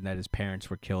impression that his parents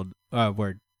were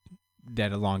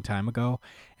dead a long time ago,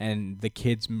 and the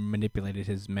kids manipulated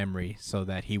his memory so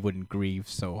that he wouldn't grieve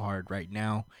so hard right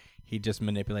now. He just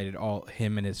manipulated all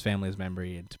him and his family's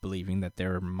memory into believing that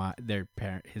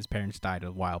his parents died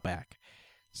a while back.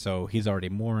 So he's already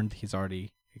mourned. He's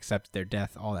already accepted their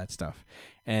death, all that stuff.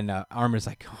 And Armor's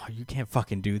like, oh, you can't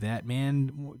fucking do that,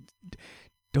 man.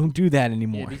 Don't do that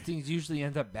anymore. Yeah, these things usually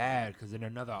end up bad because in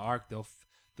another arc they'll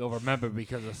remember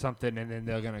because of something, and then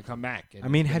they're gonna come back. I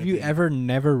mean, have you ever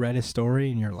never read a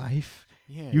story in your life?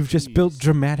 Yeah, You've just built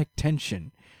dramatic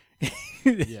tension.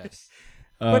 Yes.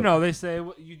 But no, they say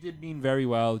you did mean very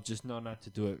well. Just know not to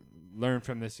do it. Learn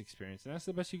from this experience, and that's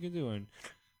the best you can do. And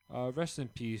rest in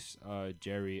peace,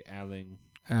 Jerry Allen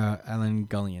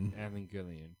Gullion.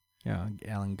 Gillian. Yeah,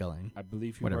 Alan Gullion. I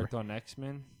believe he Whatever. worked on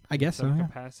X-Men. I guess so. Some Yeah.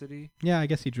 capacity. Yeah, I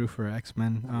guess he drew for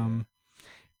X-Men.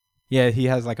 Yeah, he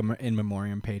has like a in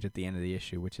memoriam page at the end of the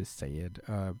issue, which is Sayed.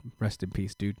 Rest in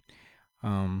peace, dude.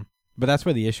 But that's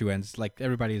where the issue ends. Like,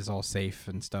 everybody is all safe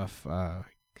and stuff.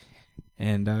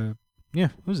 Yeah,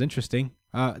 it was interesting.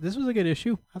 This was a good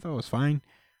issue. I thought it was fine.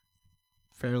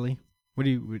 Fairly. What do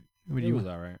you? It was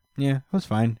all right. Yeah, it was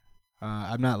fine.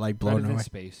 I'm not like blown Better than away.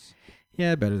 Space.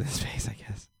 Yeah, better than Space, I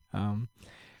guess.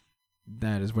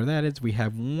 That is where that is. We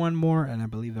have one more, and I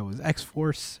believe that was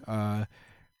X-Force.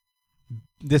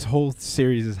 This whole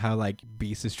series is how, like,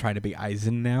 Beast is trying to be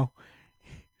Eisen now.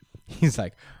 He's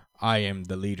like, I am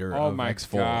the leader Oh of my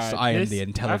X-Force. god! I am This- the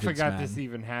intelligence I forgot man. this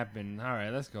even happened. All right,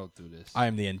 let's go through this. I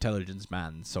am the intelligence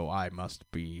man, so I must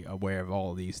be aware of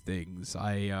all these things.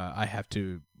 I have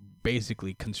to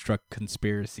basically construct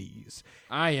conspiracies.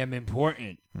 I am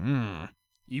important. Mm.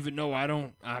 Even though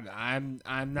I'm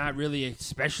not really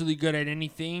especially good at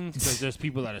anything, because there's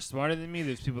people that are smarter than me,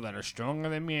 there's people that are stronger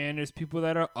than me, and there's people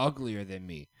that are uglier than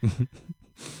me.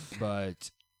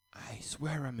 But I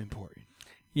swear I'm important.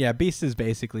 Yeah, Beast is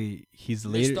basically he's the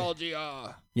leader.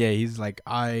 Nostalgia. Yeah, he's like,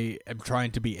 I am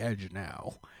trying to be Edge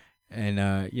now,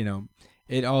 and you know,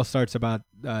 it all starts about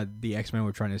the X-Men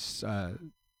were trying to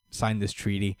sign this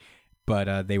treaty,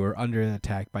 but they were under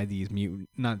attack by these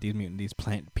these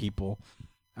plant people,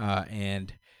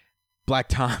 and Black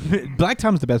Tom. Black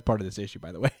Tom's the best part of this issue,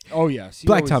 by the way. Oh yes, he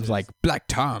Black always Tom's is. like, Black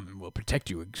Tom will protect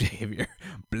you, Xavier.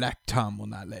 Black Tom will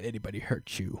not let anybody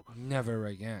hurt you. never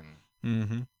again.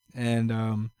 Mm-hmm.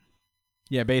 And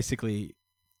yeah, basically,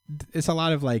 it's a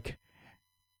lot of like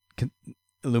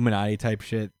Illuminati type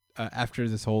shit. After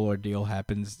this whole ordeal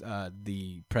happens,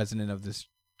 the president of this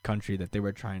country that they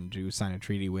were trying to sign a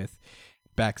treaty with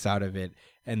backs out of it,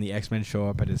 and the X-Men show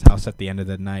up at his house at the end of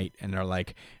the night, and they're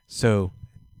like, "So,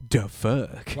 the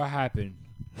fuck?" What happened?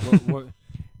 what?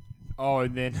 Oh,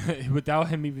 and then without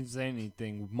him even saying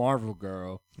anything, Marvel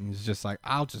Girl. And he's just like,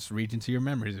 "I'll just read into your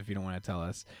memories if you don't want to tell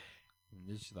us."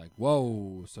 And she's like,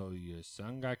 "Whoa! So your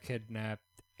son got kidnapped,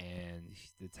 and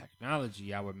the technology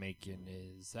y'all were making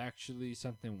is actually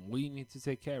something we need to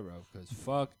take care of. Cause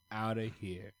fuck out of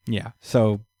here. Yeah.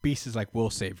 So Beast is like, "We'll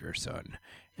save your son,"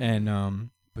 and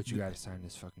But you gotta sign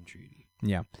this fucking treaty."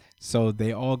 yeah. So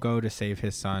they all go to save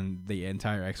his son. The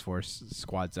entire X-Force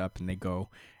squads up, and they go,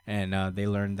 and they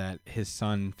learn that his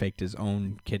son faked his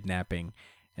own kidnapping,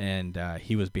 and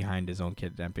he was behind his own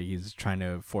kidnapping. He's trying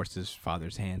to force his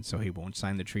father's hand so he won't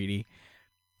sign the treaty,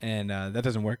 and that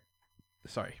doesn't work.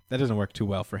 Sorry, that doesn't work too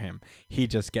well for him. He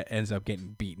just ends up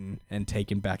getting beaten and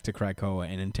taken back to Krakoa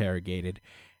and interrogated,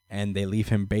 and they leave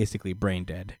him basically brain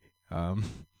dead.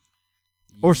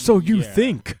 Or so you Yeah.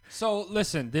 think. So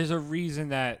listen, there's a reason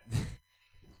that.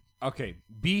 Okay,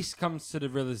 Beast comes to the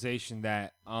realization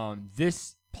that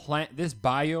this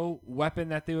bio weapon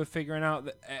that they were figuring out,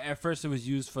 at first it was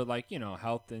used for like, you know,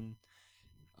 health and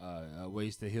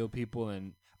ways to heal people.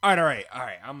 And all right.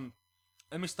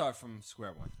 Let me start from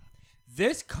square one.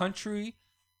 This country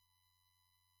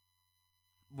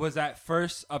was at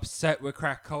first upset with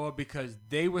Krakoa because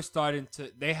they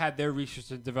had their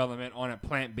research and development on a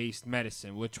plant-based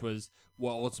medicine, which was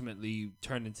what ultimately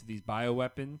turned into these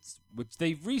bioweapons, which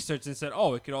they researched and said,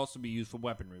 oh, it could also be used for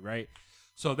weaponry, right?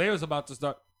 So they was about to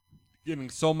start getting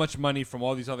so much money from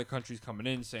all these other countries coming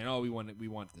in saying, oh, we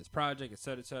want this project, et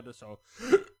cetera, et cetera. So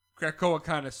Krakoa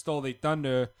kind of stole their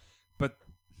thunder, but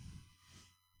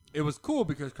it was cool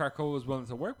because Krakoa was willing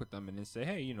to work with them and then say,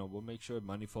 hey, you know, we'll make sure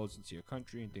money flows into your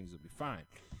country and things will be fine.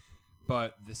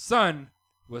 But the son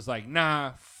was like,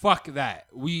 nah, fuck that.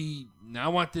 I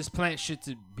want this plant shit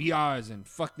to be ours and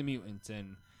fuck the mutants.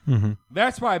 And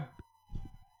that's why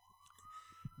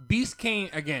Beast came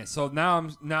again. So now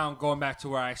I'm going back to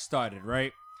where I started,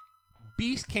 right?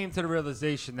 Beast came to the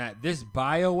realization that this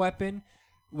bioweapon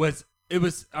was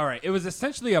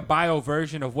essentially a bio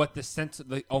version of what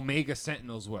the Omega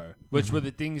Sentinels were, which were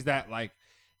the things that like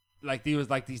there was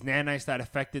like these nanites that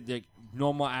affected the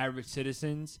normal average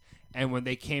citizens, and when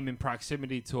they came in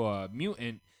proximity to a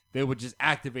mutant, they would just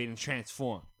activate and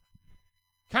transform.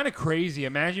 Kind of crazy.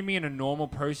 Imagine being a normal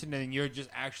person and you're just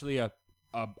actually a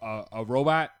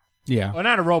robot. Yeah. Well,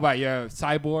 not a robot, you're a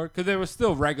cyborg, because they were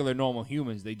still regular normal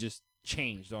humans. They just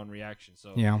changed on reaction.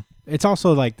 So Yeah, it's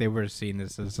also like they were seeing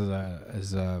this as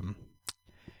an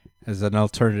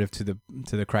alternative to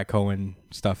the Krakoan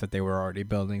stuff that they were already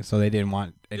building, so they didn't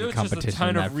want any there was competition just a ton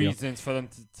in that of field. reasons for them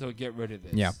to get rid of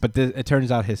this. Yeah, but it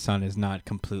turns out his son is not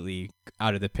completely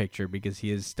out of the picture because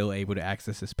he is still able to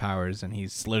access his powers, and he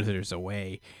slithers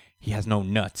away. He has no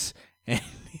nuts, and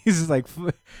he's just like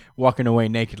walking away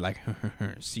naked, like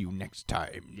 "See you next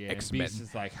time, Yeah, X-Men." Beast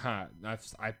is like, I'm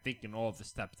thinking all the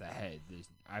steps ahead.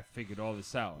 I figured all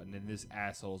this out, and then this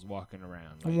asshole's walking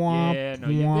around like, yeah, no,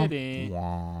 you didn't.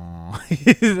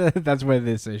 That's where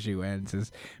this issue ends.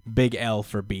 Is big L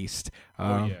for Beast.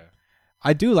 Oh yeah.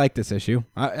 I do like this issue.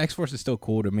 X-Force is still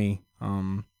cool to me.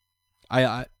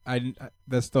 I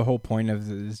that's the whole point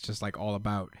of it. It's just like all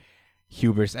about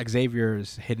hubris.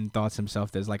 Xavier's hidden thoughts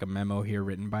himself. There's like a memo here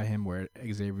written by him where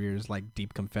Xavier's like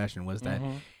deep confession was that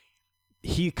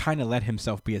he kind of let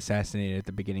himself be assassinated at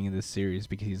the beginning of this series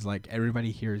because he's like,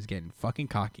 everybody here is getting fucking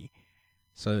cocky,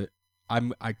 so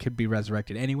I could be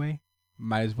resurrected anyway.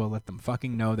 Might as well let them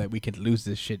fucking know that we could lose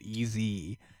this shit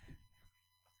easy.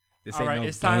 This All ain't right, no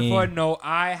it's time for a game. note.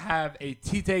 I have a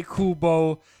Tite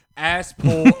Kubo ass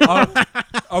pull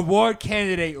award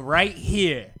candidate right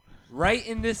here, right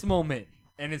in this moment,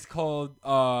 and it's called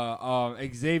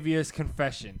Xavier's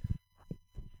Confession.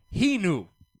 He knew.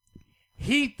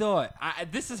 He thought.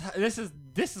 This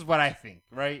is what I think.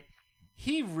 Right?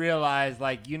 He realized,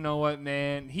 like, you know what,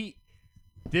 man?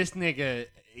 This nigga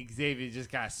Xavier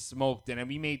just got smoked, and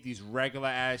we made these regular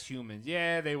ass humans.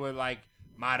 Yeah, they were like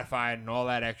modified and all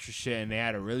that extra shit, and they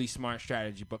had a really smart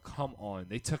strategy. But come on,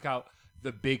 they took out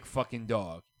the big fucking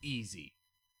dog easy.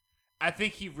 I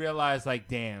think he realized, like,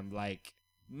 damn, like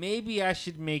maybe I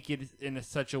should make it in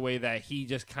such a way that he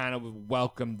just kind of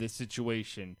welcomed the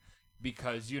situation,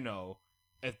 because you know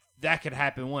if that could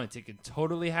happen once, it could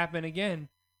totally happen again.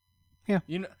 Yeah.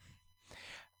 You know.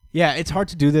 Yeah, it's hard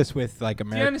to do this with like Do you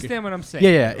American. understand what I'm saying?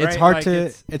 Yeah, it's right? hard Like,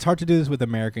 to it's hard to do this with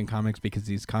American comics because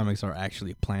these comics are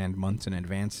actually planned months in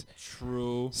advance.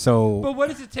 True. So But what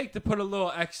does it take to put a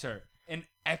little excerpt in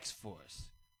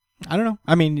X-Force? I don't know.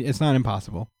 I mean, it's not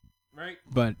impossible, Right?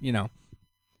 but you know,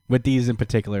 with these in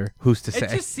particular, who's to say?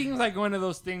 It just seems like one of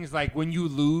those things, like when you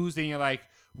lose and you're like,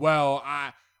 well,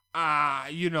 I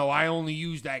only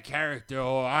used that character,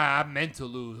 or I meant to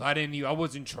lose. I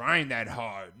wasn't trying that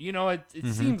hard. You know, it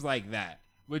seems like that,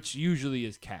 which usually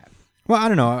is cap. Well, I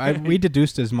don't know. We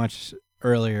deduced as much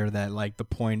earlier that like the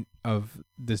point of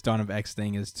this Dawn of X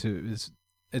thing is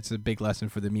it's a big lesson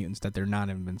for the mutants that they're not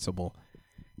invincible,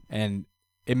 and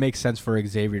it makes sense for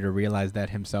Xavier to realize that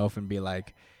himself and be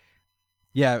like,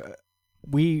 yeah.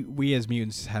 We as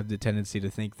mutants have the tendency to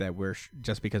think that we're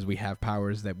just because we have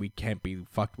powers that we can't be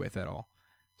fucked with at all.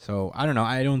 So I don't know.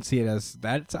 I don't see it as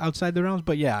that's outside the realms,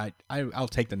 but yeah, I'll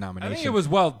take the I nomination. think it was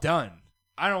well done.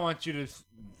 I don't want you to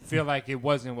feel like it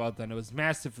wasn't well done. It was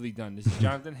masterfully done. This is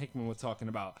Jonathan Hickman we're talking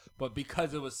about. But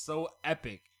because it was so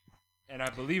epic, and I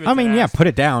believe it's I mean, an yeah, ass- put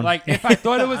it down. Like, if I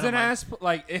thought it was an ass,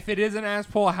 like, if it is an ass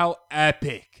pull, how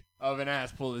epic of an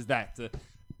ass pull is that?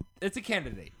 It's a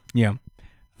candidate yeah.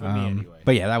 for me anyway.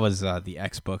 But yeah, that was the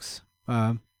X books.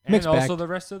 And Mixed also bag. the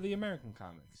rest of the American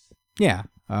comics. Yeah,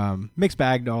 mixed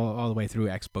bagged all the way through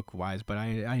X book wise, but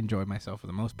I enjoyed myself for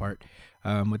the most part.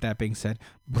 With that being said,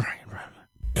 Brian Rama.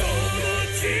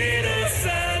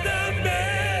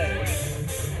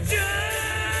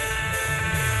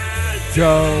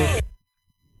 Joe.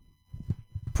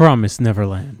 Promise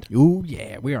Neverland. Ooh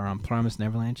yeah, we are on Promise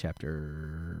Neverland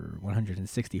chapter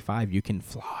 165. You can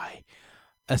fly.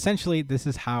 Essentially, this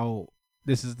is the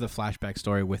flashback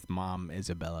story with Mom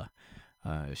Isabella.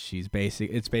 It's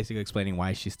basically explaining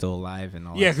why she's still alive and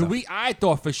all. Yeah, that stuff. because I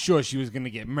thought for sure she was going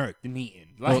to get murked and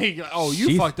eaten. Well, Like, oh, you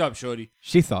she- fucked up, shorty.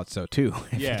 She thought so too,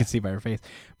 if you Yeah. can see by her face.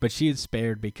 But she is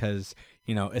spared because,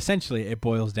 you know, essentially it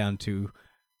boils down to,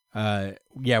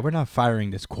 we're not firing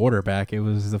this quarterback. It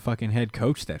was the fucking head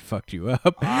coach that fucked you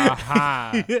up.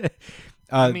 Aha.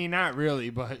 I mean, not really,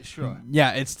 but sure.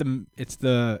 Yeah, it's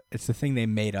the thing they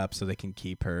made up so they can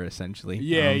keep her essentially.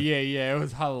 Yeah. It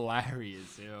was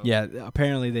hilarious. Yo. Yeah,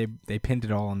 apparently they pinned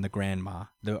it all on the grandma,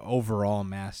 the overall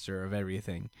master of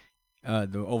everything,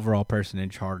 the overall person in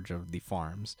charge of the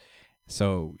farms.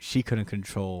 So she couldn't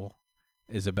control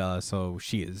Isabella, so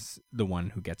she is the one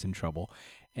who gets in trouble,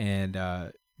 and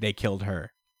they killed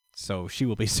her. So she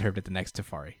will be served at the next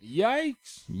Tefari.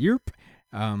 Yikes.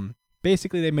 Yerp.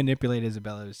 Basically, they manipulate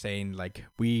Isabella, saying like,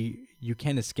 you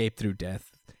can't escape through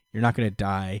death. You're not gonna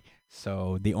die.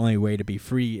 So the only way to be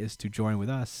free is to join with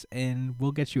us, and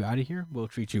we'll get you out of here. We'll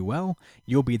treat you well.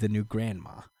 You'll be the new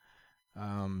grandma.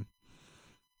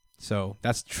 So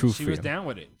that's true She freedom. was down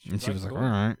with it. And she was like, cool. all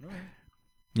right.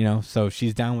 You know, so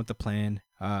she's down with the plan.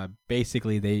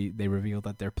 Basically, they reveal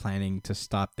that they're planning to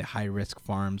stop the high risk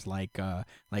farms like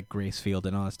Gracefield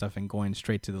and all that stuff, and going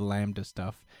straight to the Lambda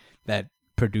stuff that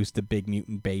produced the big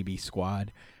mutant baby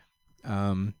squad.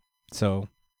 So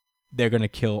they're gonna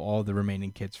kill all the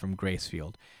remaining kids from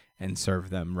Gracefield and serve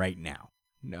them right now,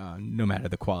 no matter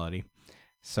the quality.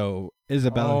 So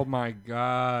Isabella. Oh my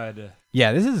god.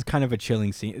 Yeah, this is kind of a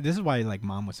chilling scene. This is why like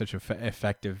Mom was such an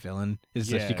effective villain, is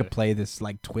that she Yeah. could play this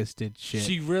like twisted shit.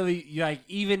 She really, like,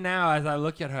 even now as I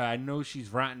look at her, I know she's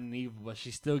rotten and evil, but she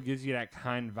still gives you that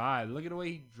kind vibe. Look at the way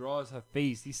he draws her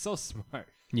face. He's so smart.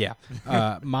 Yeah.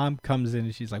 Mom comes in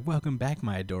and she's like, "Welcome back,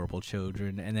 my adorable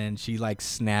children." And then she like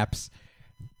snaps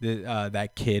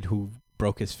that kid who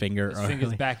broke his finger. His finger's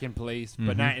early. back in place,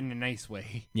 but not in a nice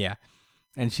way. Yeah.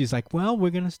 And she's like, "Well, we're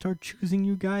going to start choosing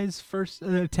you guys first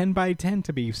 10 by 10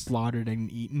 to be slaughtered and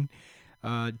eaten.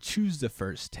 Choose the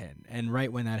first 10." And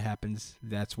right when that happens,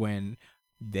 that's when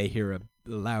they hear a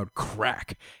loud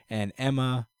crack, and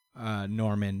Emma,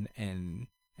 Norman, and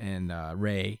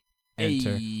Ray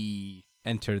enter. Hey.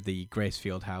 enter the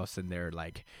Gracefield house, and they're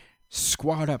like,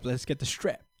 "Squad up, let's get the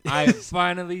strap." I'm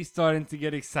finally starting to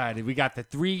get excited. We got the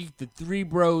three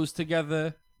bros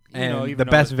together. And even the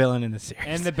though best villain in the series.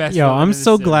 and the best. Yo, villain I'm in the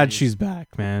so glad series. she's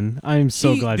back, man. I'm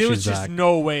so glad there she's was just back.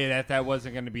 no way that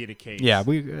wasn't going to be the case. Yeah,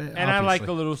 we and I like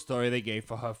the little story they gave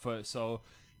for her. So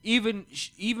even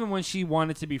when she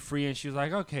wanted to be free and she was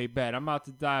like, okay, bet I'm about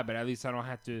to die, but at least I don't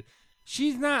have to.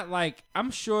 She's not like,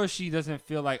 I'm sure she doesn't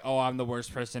feel like, oh, I'm the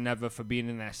worst person ever for being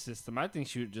in that system. I think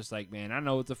she was just like, man, I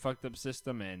know it's a fucked up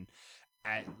system, and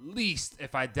at least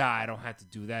if I die, I don't have to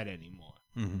do that anymore.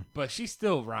 Mm-hmm. But she's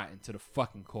still rotten to the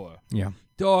fucking core. Yeah.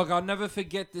 Dog, I'll never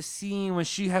forget the scene when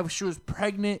she was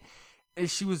pregnant and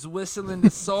she was whistling the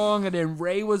song, and then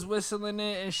Ray was whistling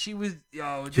it, and she was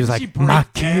like, break "My down.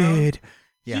 kid."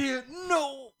 Yeah. Yeah,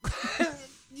 no.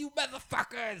 You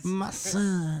motherfuckers. My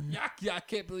son. Y'all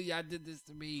can't believe y'all did this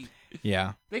to me.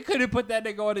 Yeah. They could have put that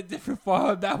nigga on a different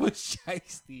farm. That was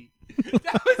shiesty.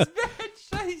 That was bad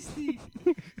shiesty.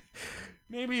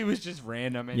 Maybe it was just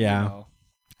random. And, Yeah. You know,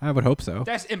 I would hope so.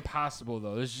 that's impossible,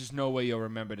 though. There's just no way you'll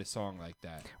remember the song like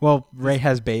that. Well, Ray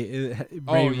has Ray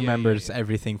Oh, yeah, remembers yeah.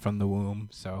 everything from the womb,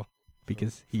 so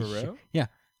because he For real? yeah,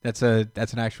 that's an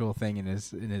actual thing in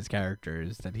his character,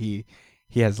 is that he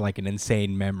has like an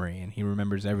insane memory and he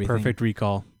remembers everything. Perfect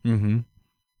recall. Mm-hmm.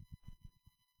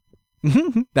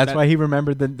 That's why he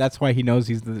remembered that's why he knows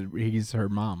he's her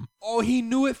mom. Oh, he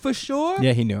knew it for sure?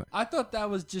 Yeah, he knew it. I thought that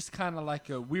was just kind of like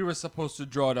we were supposed to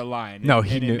draw the line. No, and,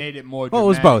 he and knew. it made it more Well, it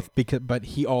was dramatic. both but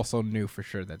he also knew for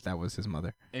sure that was his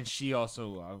mother. And she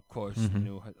also, of course, Mm-hmm.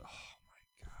 knew her.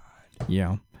 Oh,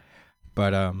 Yeah,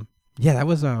 but yeah, that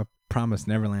was Promised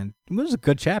Neverland. It was a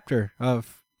good chapter,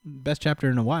 best chapter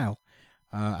in a while.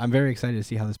 I'm very excited to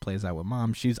see how this plays out with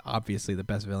Mom. She's obviously the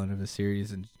best villain of the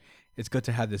series, and it's good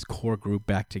to have this core group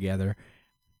back together.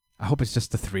 I hope it's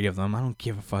just the three of them. I don't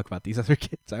give a fuck about these other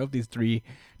kids. I hope these three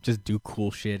just do cool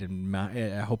shit, and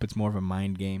I hope it's more of a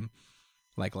mind game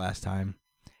like last time.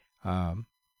 But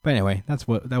anyway, that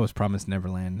was Promised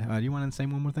Neverland. Do you want to say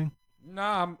one more thing?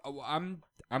 no,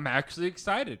 I'm actually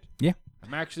excited. Yeah.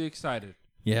 I'm actually excited.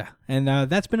 Yeah, and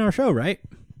that's been our show, right?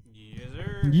 Yes,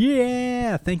 sir.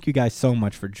 Yeah, thank you guys so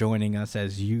much for joining us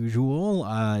as usual.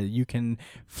 You can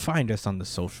find us on the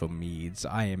social medias.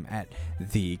 I am at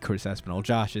the Chris Espinal.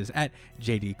 Josh is at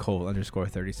JD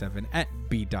Cole_37 at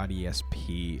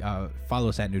B.ESP. Follow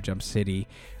us at New Jump City.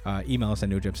 Email us at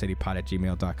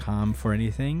newjumpcitypod@gmail.com for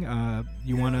anything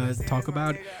you want to talk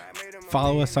about.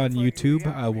 Follow us on YouTube.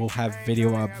 We'll have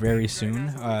video up very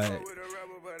soon.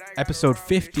 Episode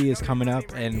 50 is coming up,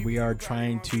 and we are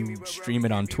trying to stream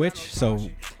it on Twitch, so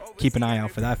keep an eye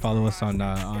out for that. Follow us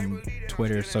on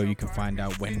Twitter so you can find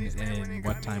out when and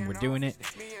what time we're doing it,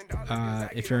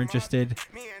 if you're interested.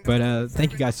 But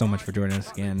thank you guys so much for joining us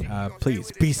again.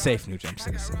 Please be safe, New Jump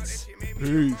citizens.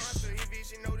 Peace.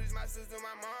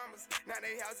 Now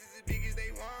they houses as big as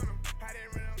they want 'em. I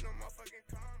didn't run up no motherfucking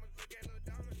commas. Look at